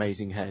having an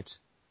amazing head.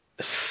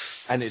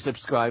 And it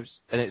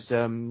subscribes, and it's,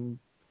 then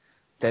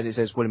it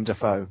says Willem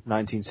Dafoe,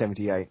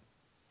 1978.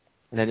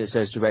 And then it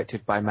says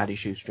directed by Maddie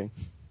Shoestring.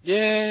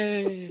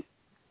 Yay!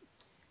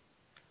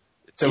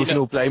 So we can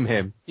all blame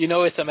him. You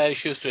know it's a Maddie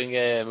Shoestring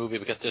movie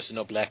because there's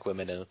no black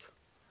women in it.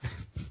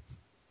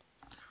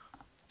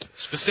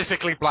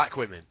 Specifically black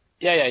women.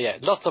 Yeah.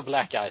 Lots of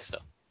black guys, though.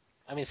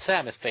 I mean,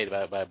 Sam is played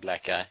by a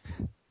black guy.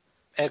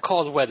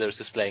 Carl Weathers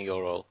is playing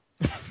your role.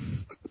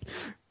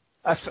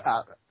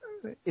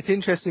 It's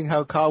interesting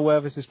how Carl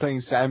Weathers is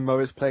playing Sam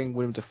Morris playing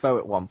Willem Dafoe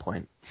at one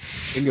point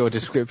in your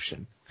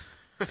description.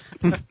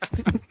 Do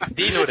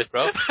you know this,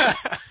 bro?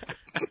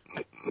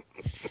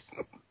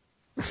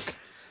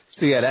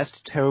 So yeah, that's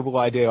the terrible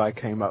idea I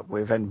came up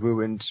with and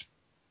ruined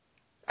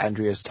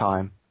Andrea's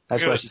time.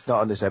 That's why she's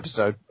not on this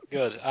episode.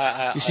 Good.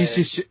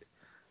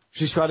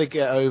 She's trying to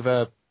get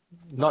over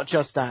not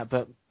just that,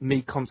 but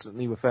me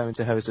constantly referring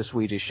to her as the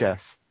Swedish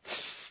chef.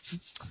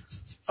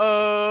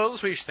 The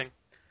Swedish thing.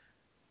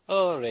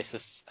 Oh,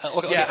 racist.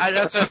 Okay. And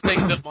that's a thing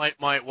that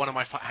one of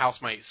my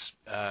housemates,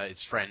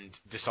 his friend,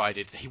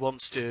 decided he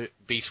wants to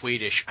be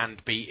Swedish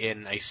and be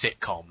in a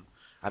sitcom,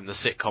 and the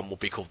sitcom will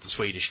be called The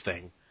Swedish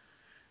Thing.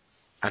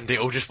 And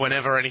it'll just,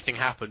 whenever anything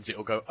happens,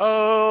 it'll go,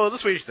 oh, The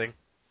Swedish Thing.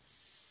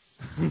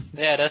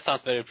 Yeah, that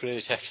sounds very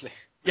British, actually.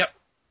 Yep.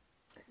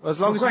 Well, as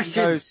long as he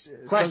knows...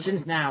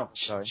 Questions now.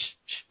 Sorry.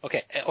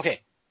 Okay.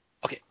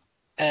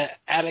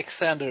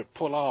 Alexander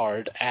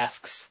Pollard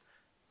asks,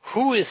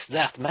 who is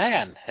that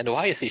man, and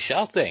why is he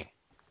shouting?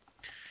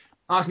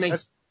 Ask me.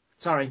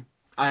 Sorry.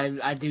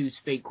 I do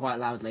speak quite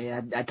loudly.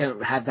 I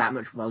don't have that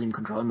much volume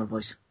control in my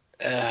voice.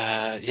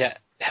 Yeah,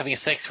 having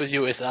sex with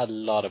you is a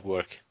lot of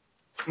work.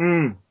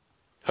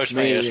 Hurts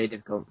my really, ears. really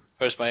difficult.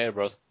 Hurts my ear,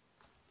 bros.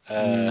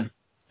 Yeah.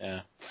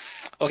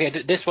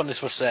 Okay, this one is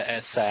for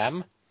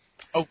Sam.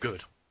 Oh,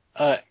 good.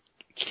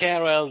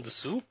 Carol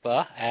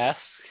Zupa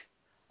asks,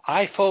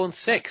 iPhone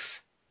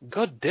 6,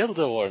 good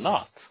dildo or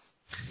not?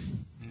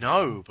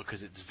 No,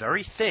 because it's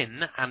very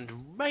thin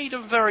and made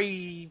of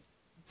very,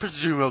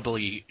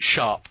 presumably,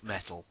 sharp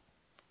metal.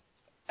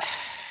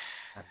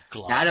 And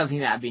glass. No, I don't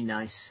think that'd be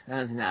nice. I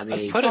don't think that'd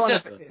be...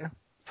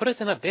 Put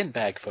it in a bin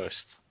bag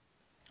first.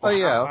 Oh,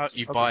 yeah. How about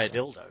you buy a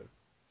dildo?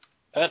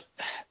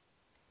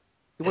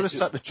 You want to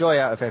suck the joy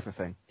out of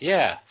everything.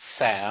 Yeah,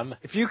 Sam.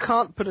 If you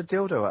can't put a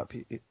dildo up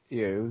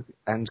you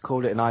and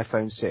call it an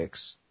iPhone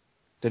 6,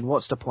 then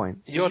what's the point?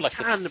 You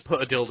can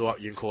put a dildo up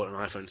you and call it an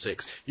iPhone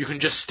 6. You can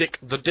just stick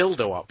the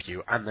dildo up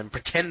you and then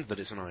pretend that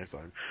it's an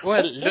iPhone.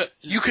 Well,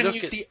 you can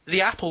use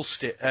the Apple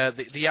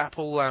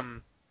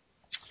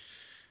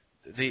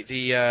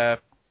the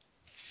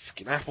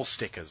Apple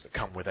stickers that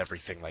come with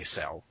everything they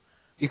sell.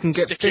 You can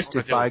get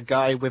fisted by a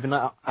guy with an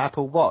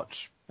Apple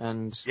Watch.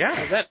 And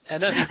then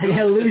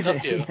he'll lose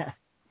it. You. Yeah.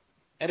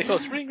 And it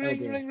goes ring,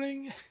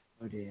 ring.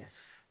 Oh dear.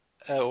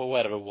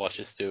 Whatever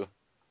watches do.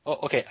 Oh,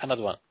 okay,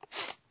 another one.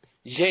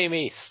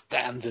 Jamie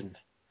Standen.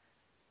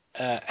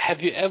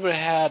 Have you ever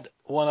had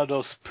one of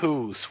those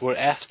poos where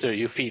after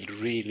you feel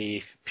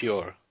really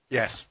pure?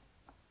 Yes.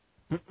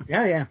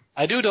 Yeah.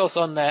 I do those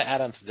on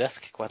Adam's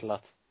desk quite a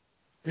lot.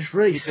 Just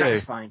really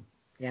satisfying.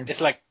 Yeah.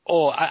 It's like,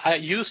 I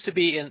used to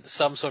be in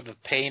some sort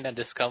of pain and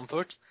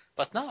discomfort,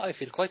 but now I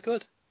feel quite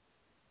good.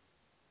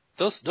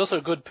 Those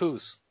are good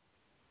poos.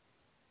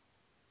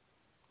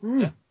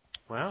 Mm. Yeah.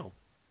 Wow.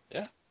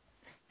 Yeah.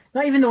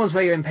 Not even the ones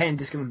where you're in pain and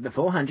discomfort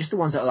beforehand, just the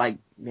ones that are like,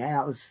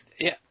 that was...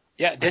 Yeah.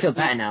 I feel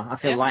better now. I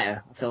feel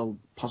lighter. I feel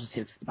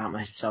positive about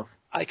myself.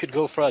 I could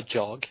go for a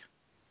jog.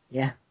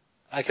 Yeah.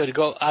 I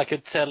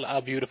could tell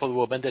a beautiful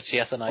woman that she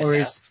has a nice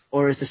ass.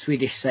 Or as the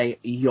Swedish say,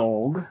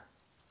 jog.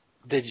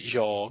 The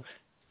jog.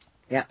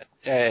 Yeah.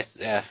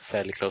 Yeah,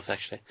 fairly close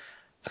actually.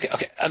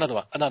 Okay, another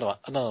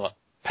one.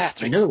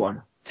 Patrick. Another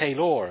one.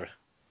 Taylor.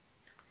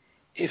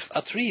 If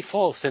a tree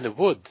falls in the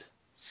wood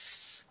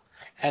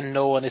and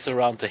no one is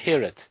around to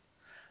hear it,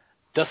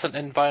 does an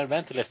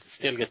environmentalist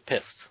still get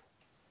pissed?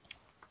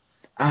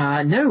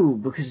 No,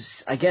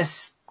 because I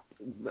guess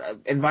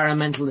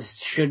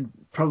environmentalists should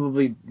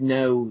probably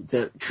know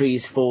that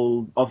trees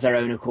fall of their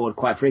own accord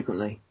quite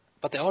frequently.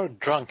 But they are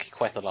drunk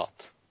quite a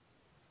lot.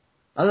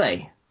 Are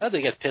they? Oh,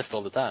 they get pissed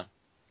all the time.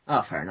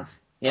 Oh, fair enough.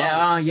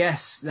 Yeah,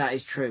 yes, that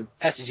is true.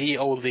 SG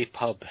Oldie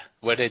Pub,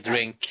 where they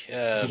drink...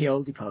 the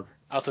oldie pub.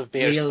 Out of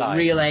beer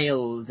real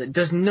ale that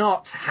does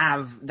not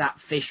have that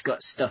fish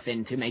gut stuff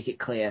in to make it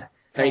clear.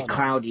 Very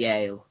cloudy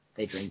ale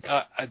they drink.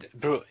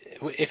 Bro,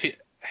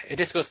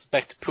 this goes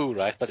back to poo,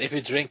 right? But if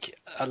you drink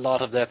a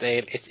lot of that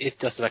ale, it's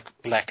just like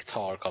black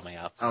tar coming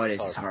out. Oh, it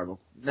is. It's horrible.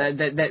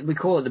 We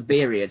call it the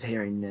beeriad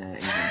here in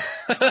England.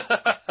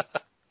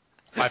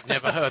 I've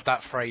never heard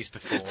that phrase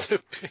before.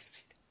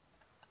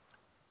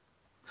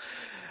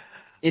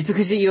 It's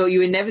because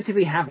you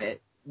inevitably have it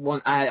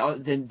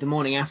the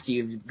morning after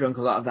you've drunk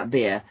a lot of that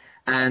beer,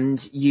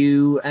 and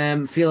you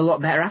feel a lot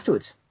better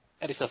afterwards.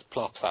 And it just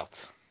plops out.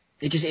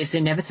 It's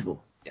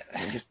inevitable. Yeah.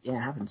 It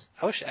happens.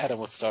 I wish Adam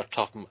would stop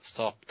talking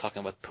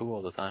about poo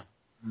all the time.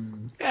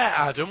 Yeah,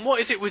 Adam, what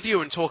is it with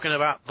you and talking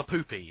about the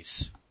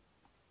poopies?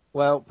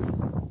 Well,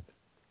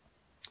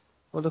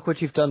 look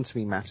what you've done to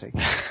me, Matty.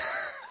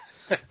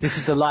 This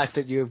is the life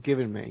that you have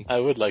given me. I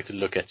would like to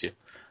look at you.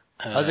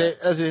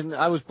 As in,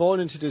 I was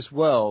born into this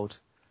world,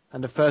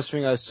 and the first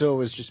thing I saw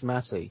was just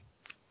Matty.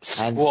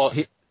 And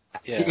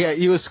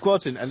you were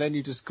squatting, and then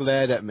you just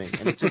glared at me.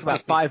 And it took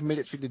about 5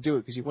 minutes for you to do it,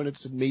 because you wanted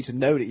me to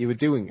know that you were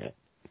doing it.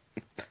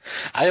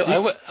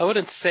 I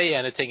wouldn't say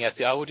anything at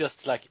you. I would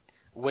just,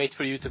 wait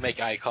for you to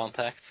make eye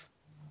contact.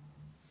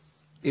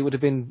 It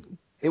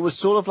was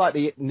sort of like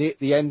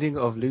the ending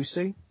of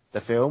Lucy,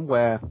 the film,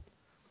 where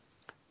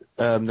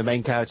the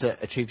main character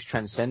achieves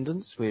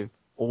transcendence with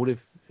all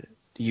of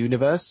the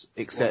universe,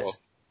 except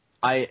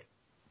I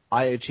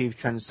achieved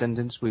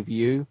transcendence with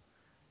you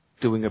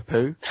doing a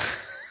poo.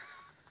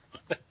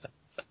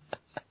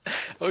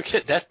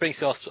 Okay, that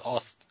brings us on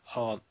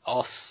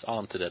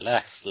to the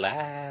last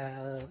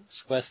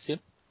question.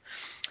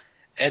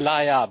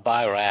 Elia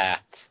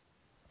Byrat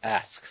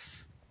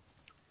asks,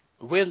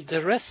 will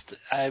the rest,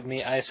 I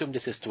assume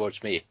this is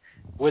towards me,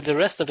 will the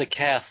rest of the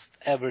cast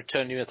ever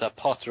turn you into a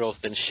pot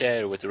roast and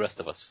share with the rest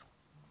of us?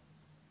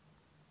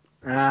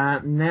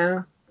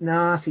 No,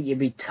 I think you'd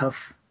be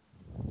tough.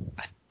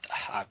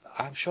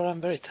 I'm sure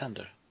I'm very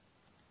tender.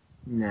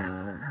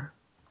 Nah.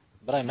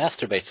 But I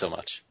masturbate so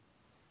much.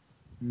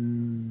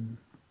 Don't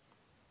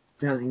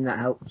think that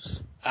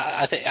helps.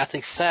 I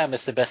think Sam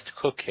is the best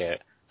cook here.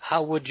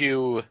 How would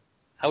you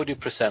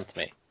present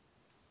me?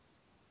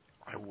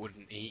 I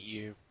wouldn't eat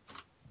you.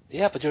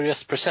 Yeah, but you're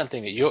just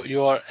presenting me.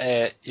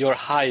 You're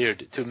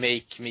hired to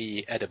make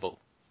me edible.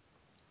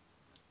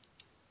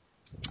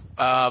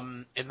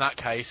 In that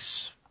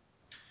case,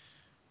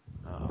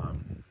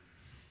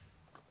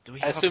 do we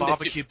have a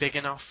barbecue big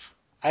enough?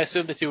 I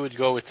assume that you would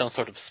go with some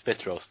sort of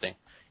spit roasting.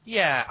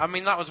 Yeah,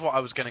 that was what I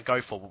was going to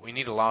go for, but we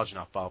need a large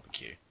enough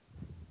barbecue.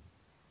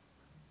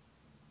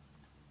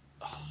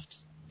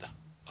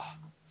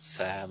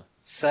 Sam.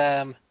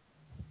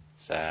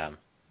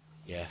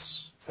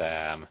 Yes.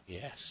 Sam.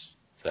 Yes.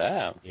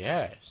 Sam.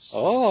 Yes.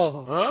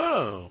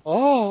 Oh.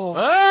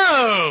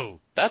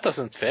 That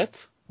doesn't fit.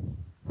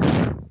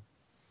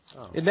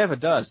 Oh. It never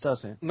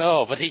does it?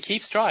 No, but he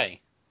keeps trying.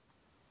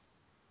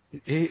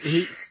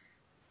 He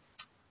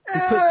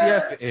puts the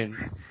effort in,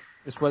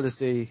 as well as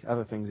the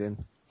other things in.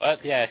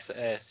 But yes,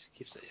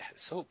 keeps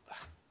so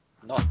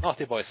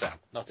naughty boy, Sam.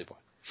 Naughty boy.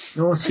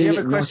 Naughty. Any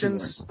other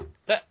questions?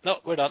 No,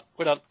 we're done.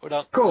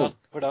 Cool.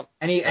 We're done.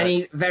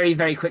 Any very,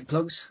 very quick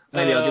plugs?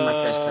 Maybe I'll do my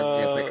first plug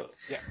real quick.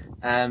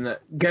 Yeah.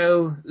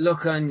 Go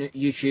look on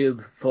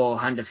YouTube for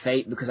Hand of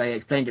Fate, because I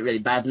explained it really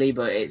badly,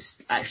 but it's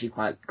actually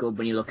quite good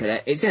when you look at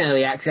it. It's in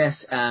early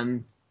access.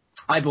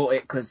 I bought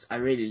it because I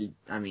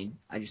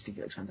just think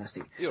it looks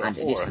fantastic. It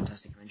is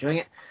fantastic. I'm enjoying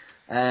it.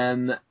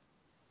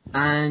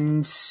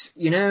 And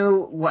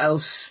what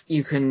else?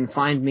 You can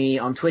find me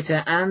on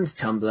Twitter and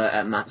Tumblr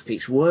at Matt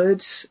Speaks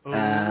Words.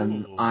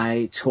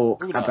 I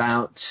talk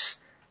about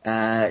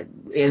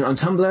on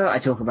Tumblr. I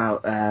talk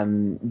about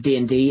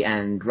D&D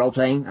and role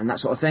playing and that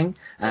sort of thing.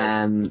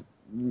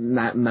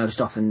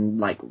 Most often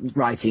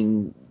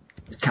writing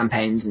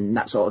campaigns and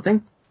that sort of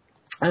thing.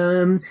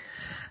 And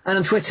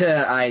on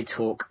Twitter, I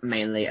talk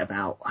mainly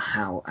about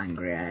how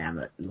angry I am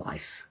at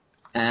life.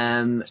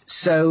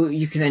 So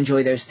you can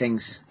enjoy those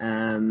things.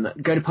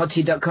 Go to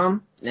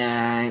podteed.com,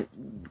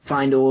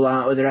 find all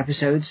our other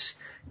episodes.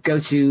 Go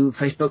to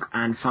Facebook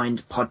and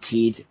find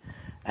Podteed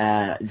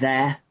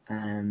there.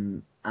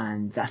 And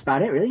that's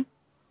about it, really.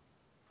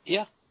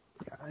 Yeah.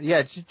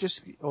 Yeah,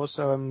 just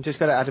also just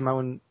go to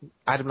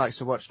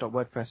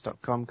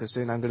adamlikestowatch.wordpress.com because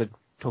soon I'm going to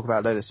talk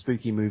about a load of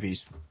spooky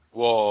movies.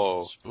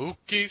 Whoa.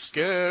 Spooky,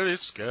 scary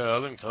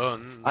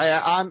skeleton.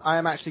 I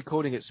am actually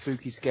calling it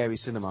spooky, scary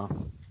cinema.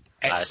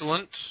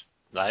 Excellent.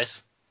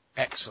 Nice.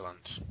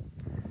 Excellent.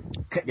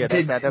 Yeah,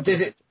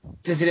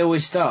 does it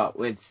always start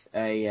with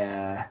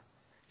a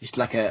just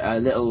like a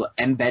little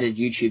embedded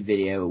YouTube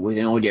video with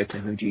an audio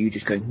clip of you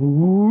just going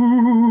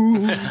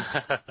woo?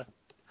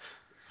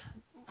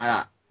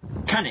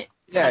 Can it?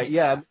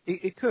 Yeah,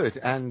 it could,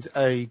 and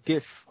a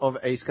GIF of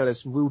a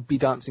skeleton will be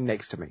dancing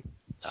next to me.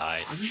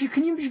 Nice.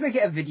 Can you just make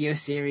it a video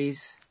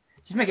series?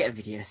 Just make it a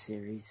video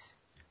series.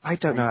 I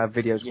don't know how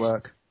videos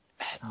work.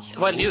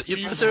 Well, you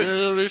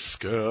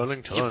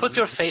put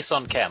your face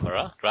on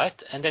camera,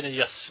 right? And then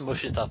you just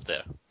smush it up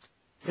there.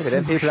 Yeah, but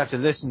then people have to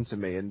listen to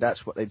me, and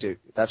that's what they do.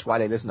 That's why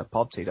they listen to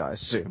Podteed, I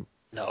assume.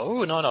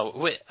 No.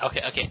 Wait,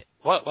 okay.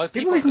 Why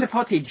people listen to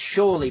Podteed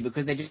surely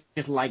because they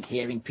just like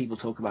hearing people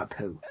talk about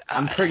poo.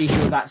 I'm pretty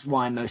sure that's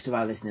why most of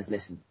our listeners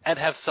listen. And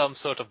have some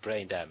sort of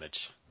brain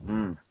damage.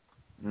 I'm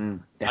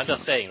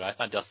just saying, right?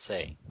 I'm just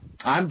saying.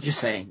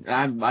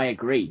 I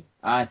agree.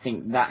 I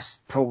think that's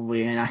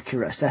probably an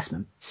accurate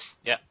assessment.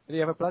 Yeah. Do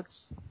you have a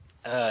plugs?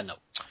 No.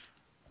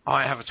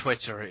 I have a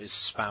Twitter, it is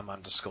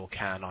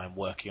spam_can. I'm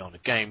working on a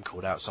game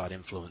called Outside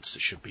Influence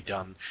that should be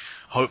done,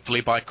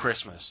 hopefully by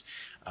Christmas.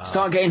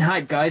 Start getting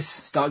hype, guys.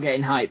 Start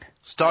getting hype.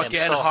 Start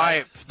getting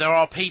hype. There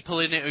are people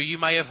in it who you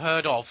may have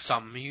heard of,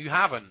 some you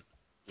haven't.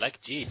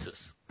 Like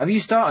Jesus. Have you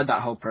started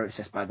that whole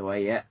process, by the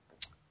way, yet?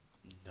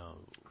 No.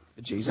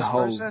 The Jesus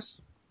process?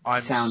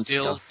 I'm sound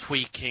still stuff.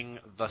 tweaking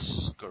the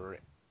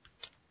script.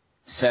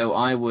 So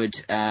I would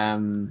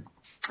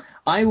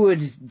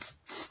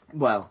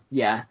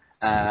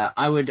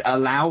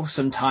allow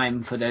some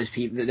time for those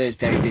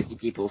very busy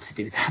people to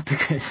do that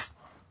because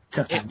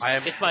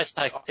sometimes it might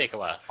take a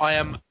while.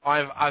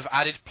 I've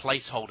added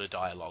placeholder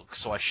dialogue,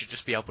 so I should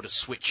just be able to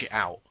switch it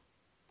out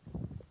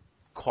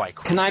quite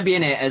quickly. Can I be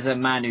in it as a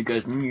man who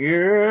goes,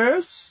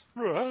 yes?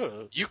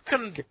 You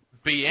can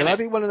be in Can it. I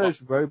be one of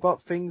those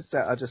robot things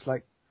that are just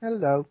like,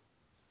 hello?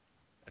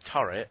 A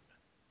turret?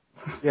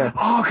 Yeah.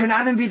 Oh, can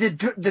Adam be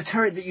the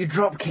turret that you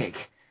drop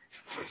kick?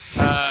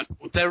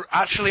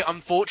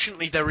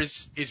 Unfortunately, there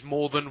is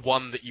more than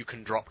one that you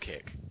can drop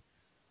kick.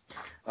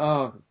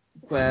 Oh,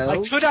 well.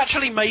 I could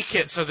actually make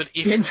it so that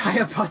if the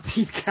entire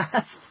Podteed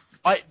cast.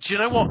 do you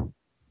know what?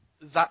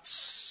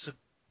 That's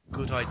a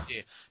good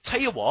idea. Tell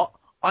you what,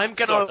 I'm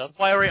gonna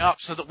wire it up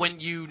so that when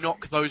you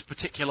knock those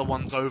particular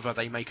ones over,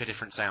 they make a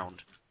different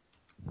sound.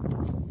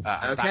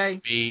 And that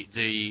would be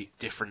the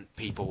different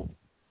people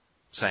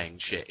saying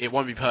shit. It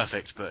won't be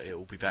perfect, but it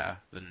will be better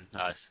than...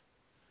 Nice.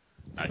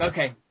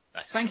 Okay.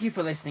 Nice. Thank you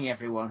for listening,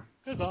 everyone.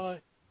 Goodbye.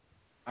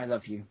 I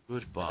love you.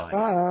 Goodbye.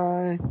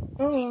 Bye.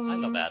 I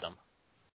love Adam.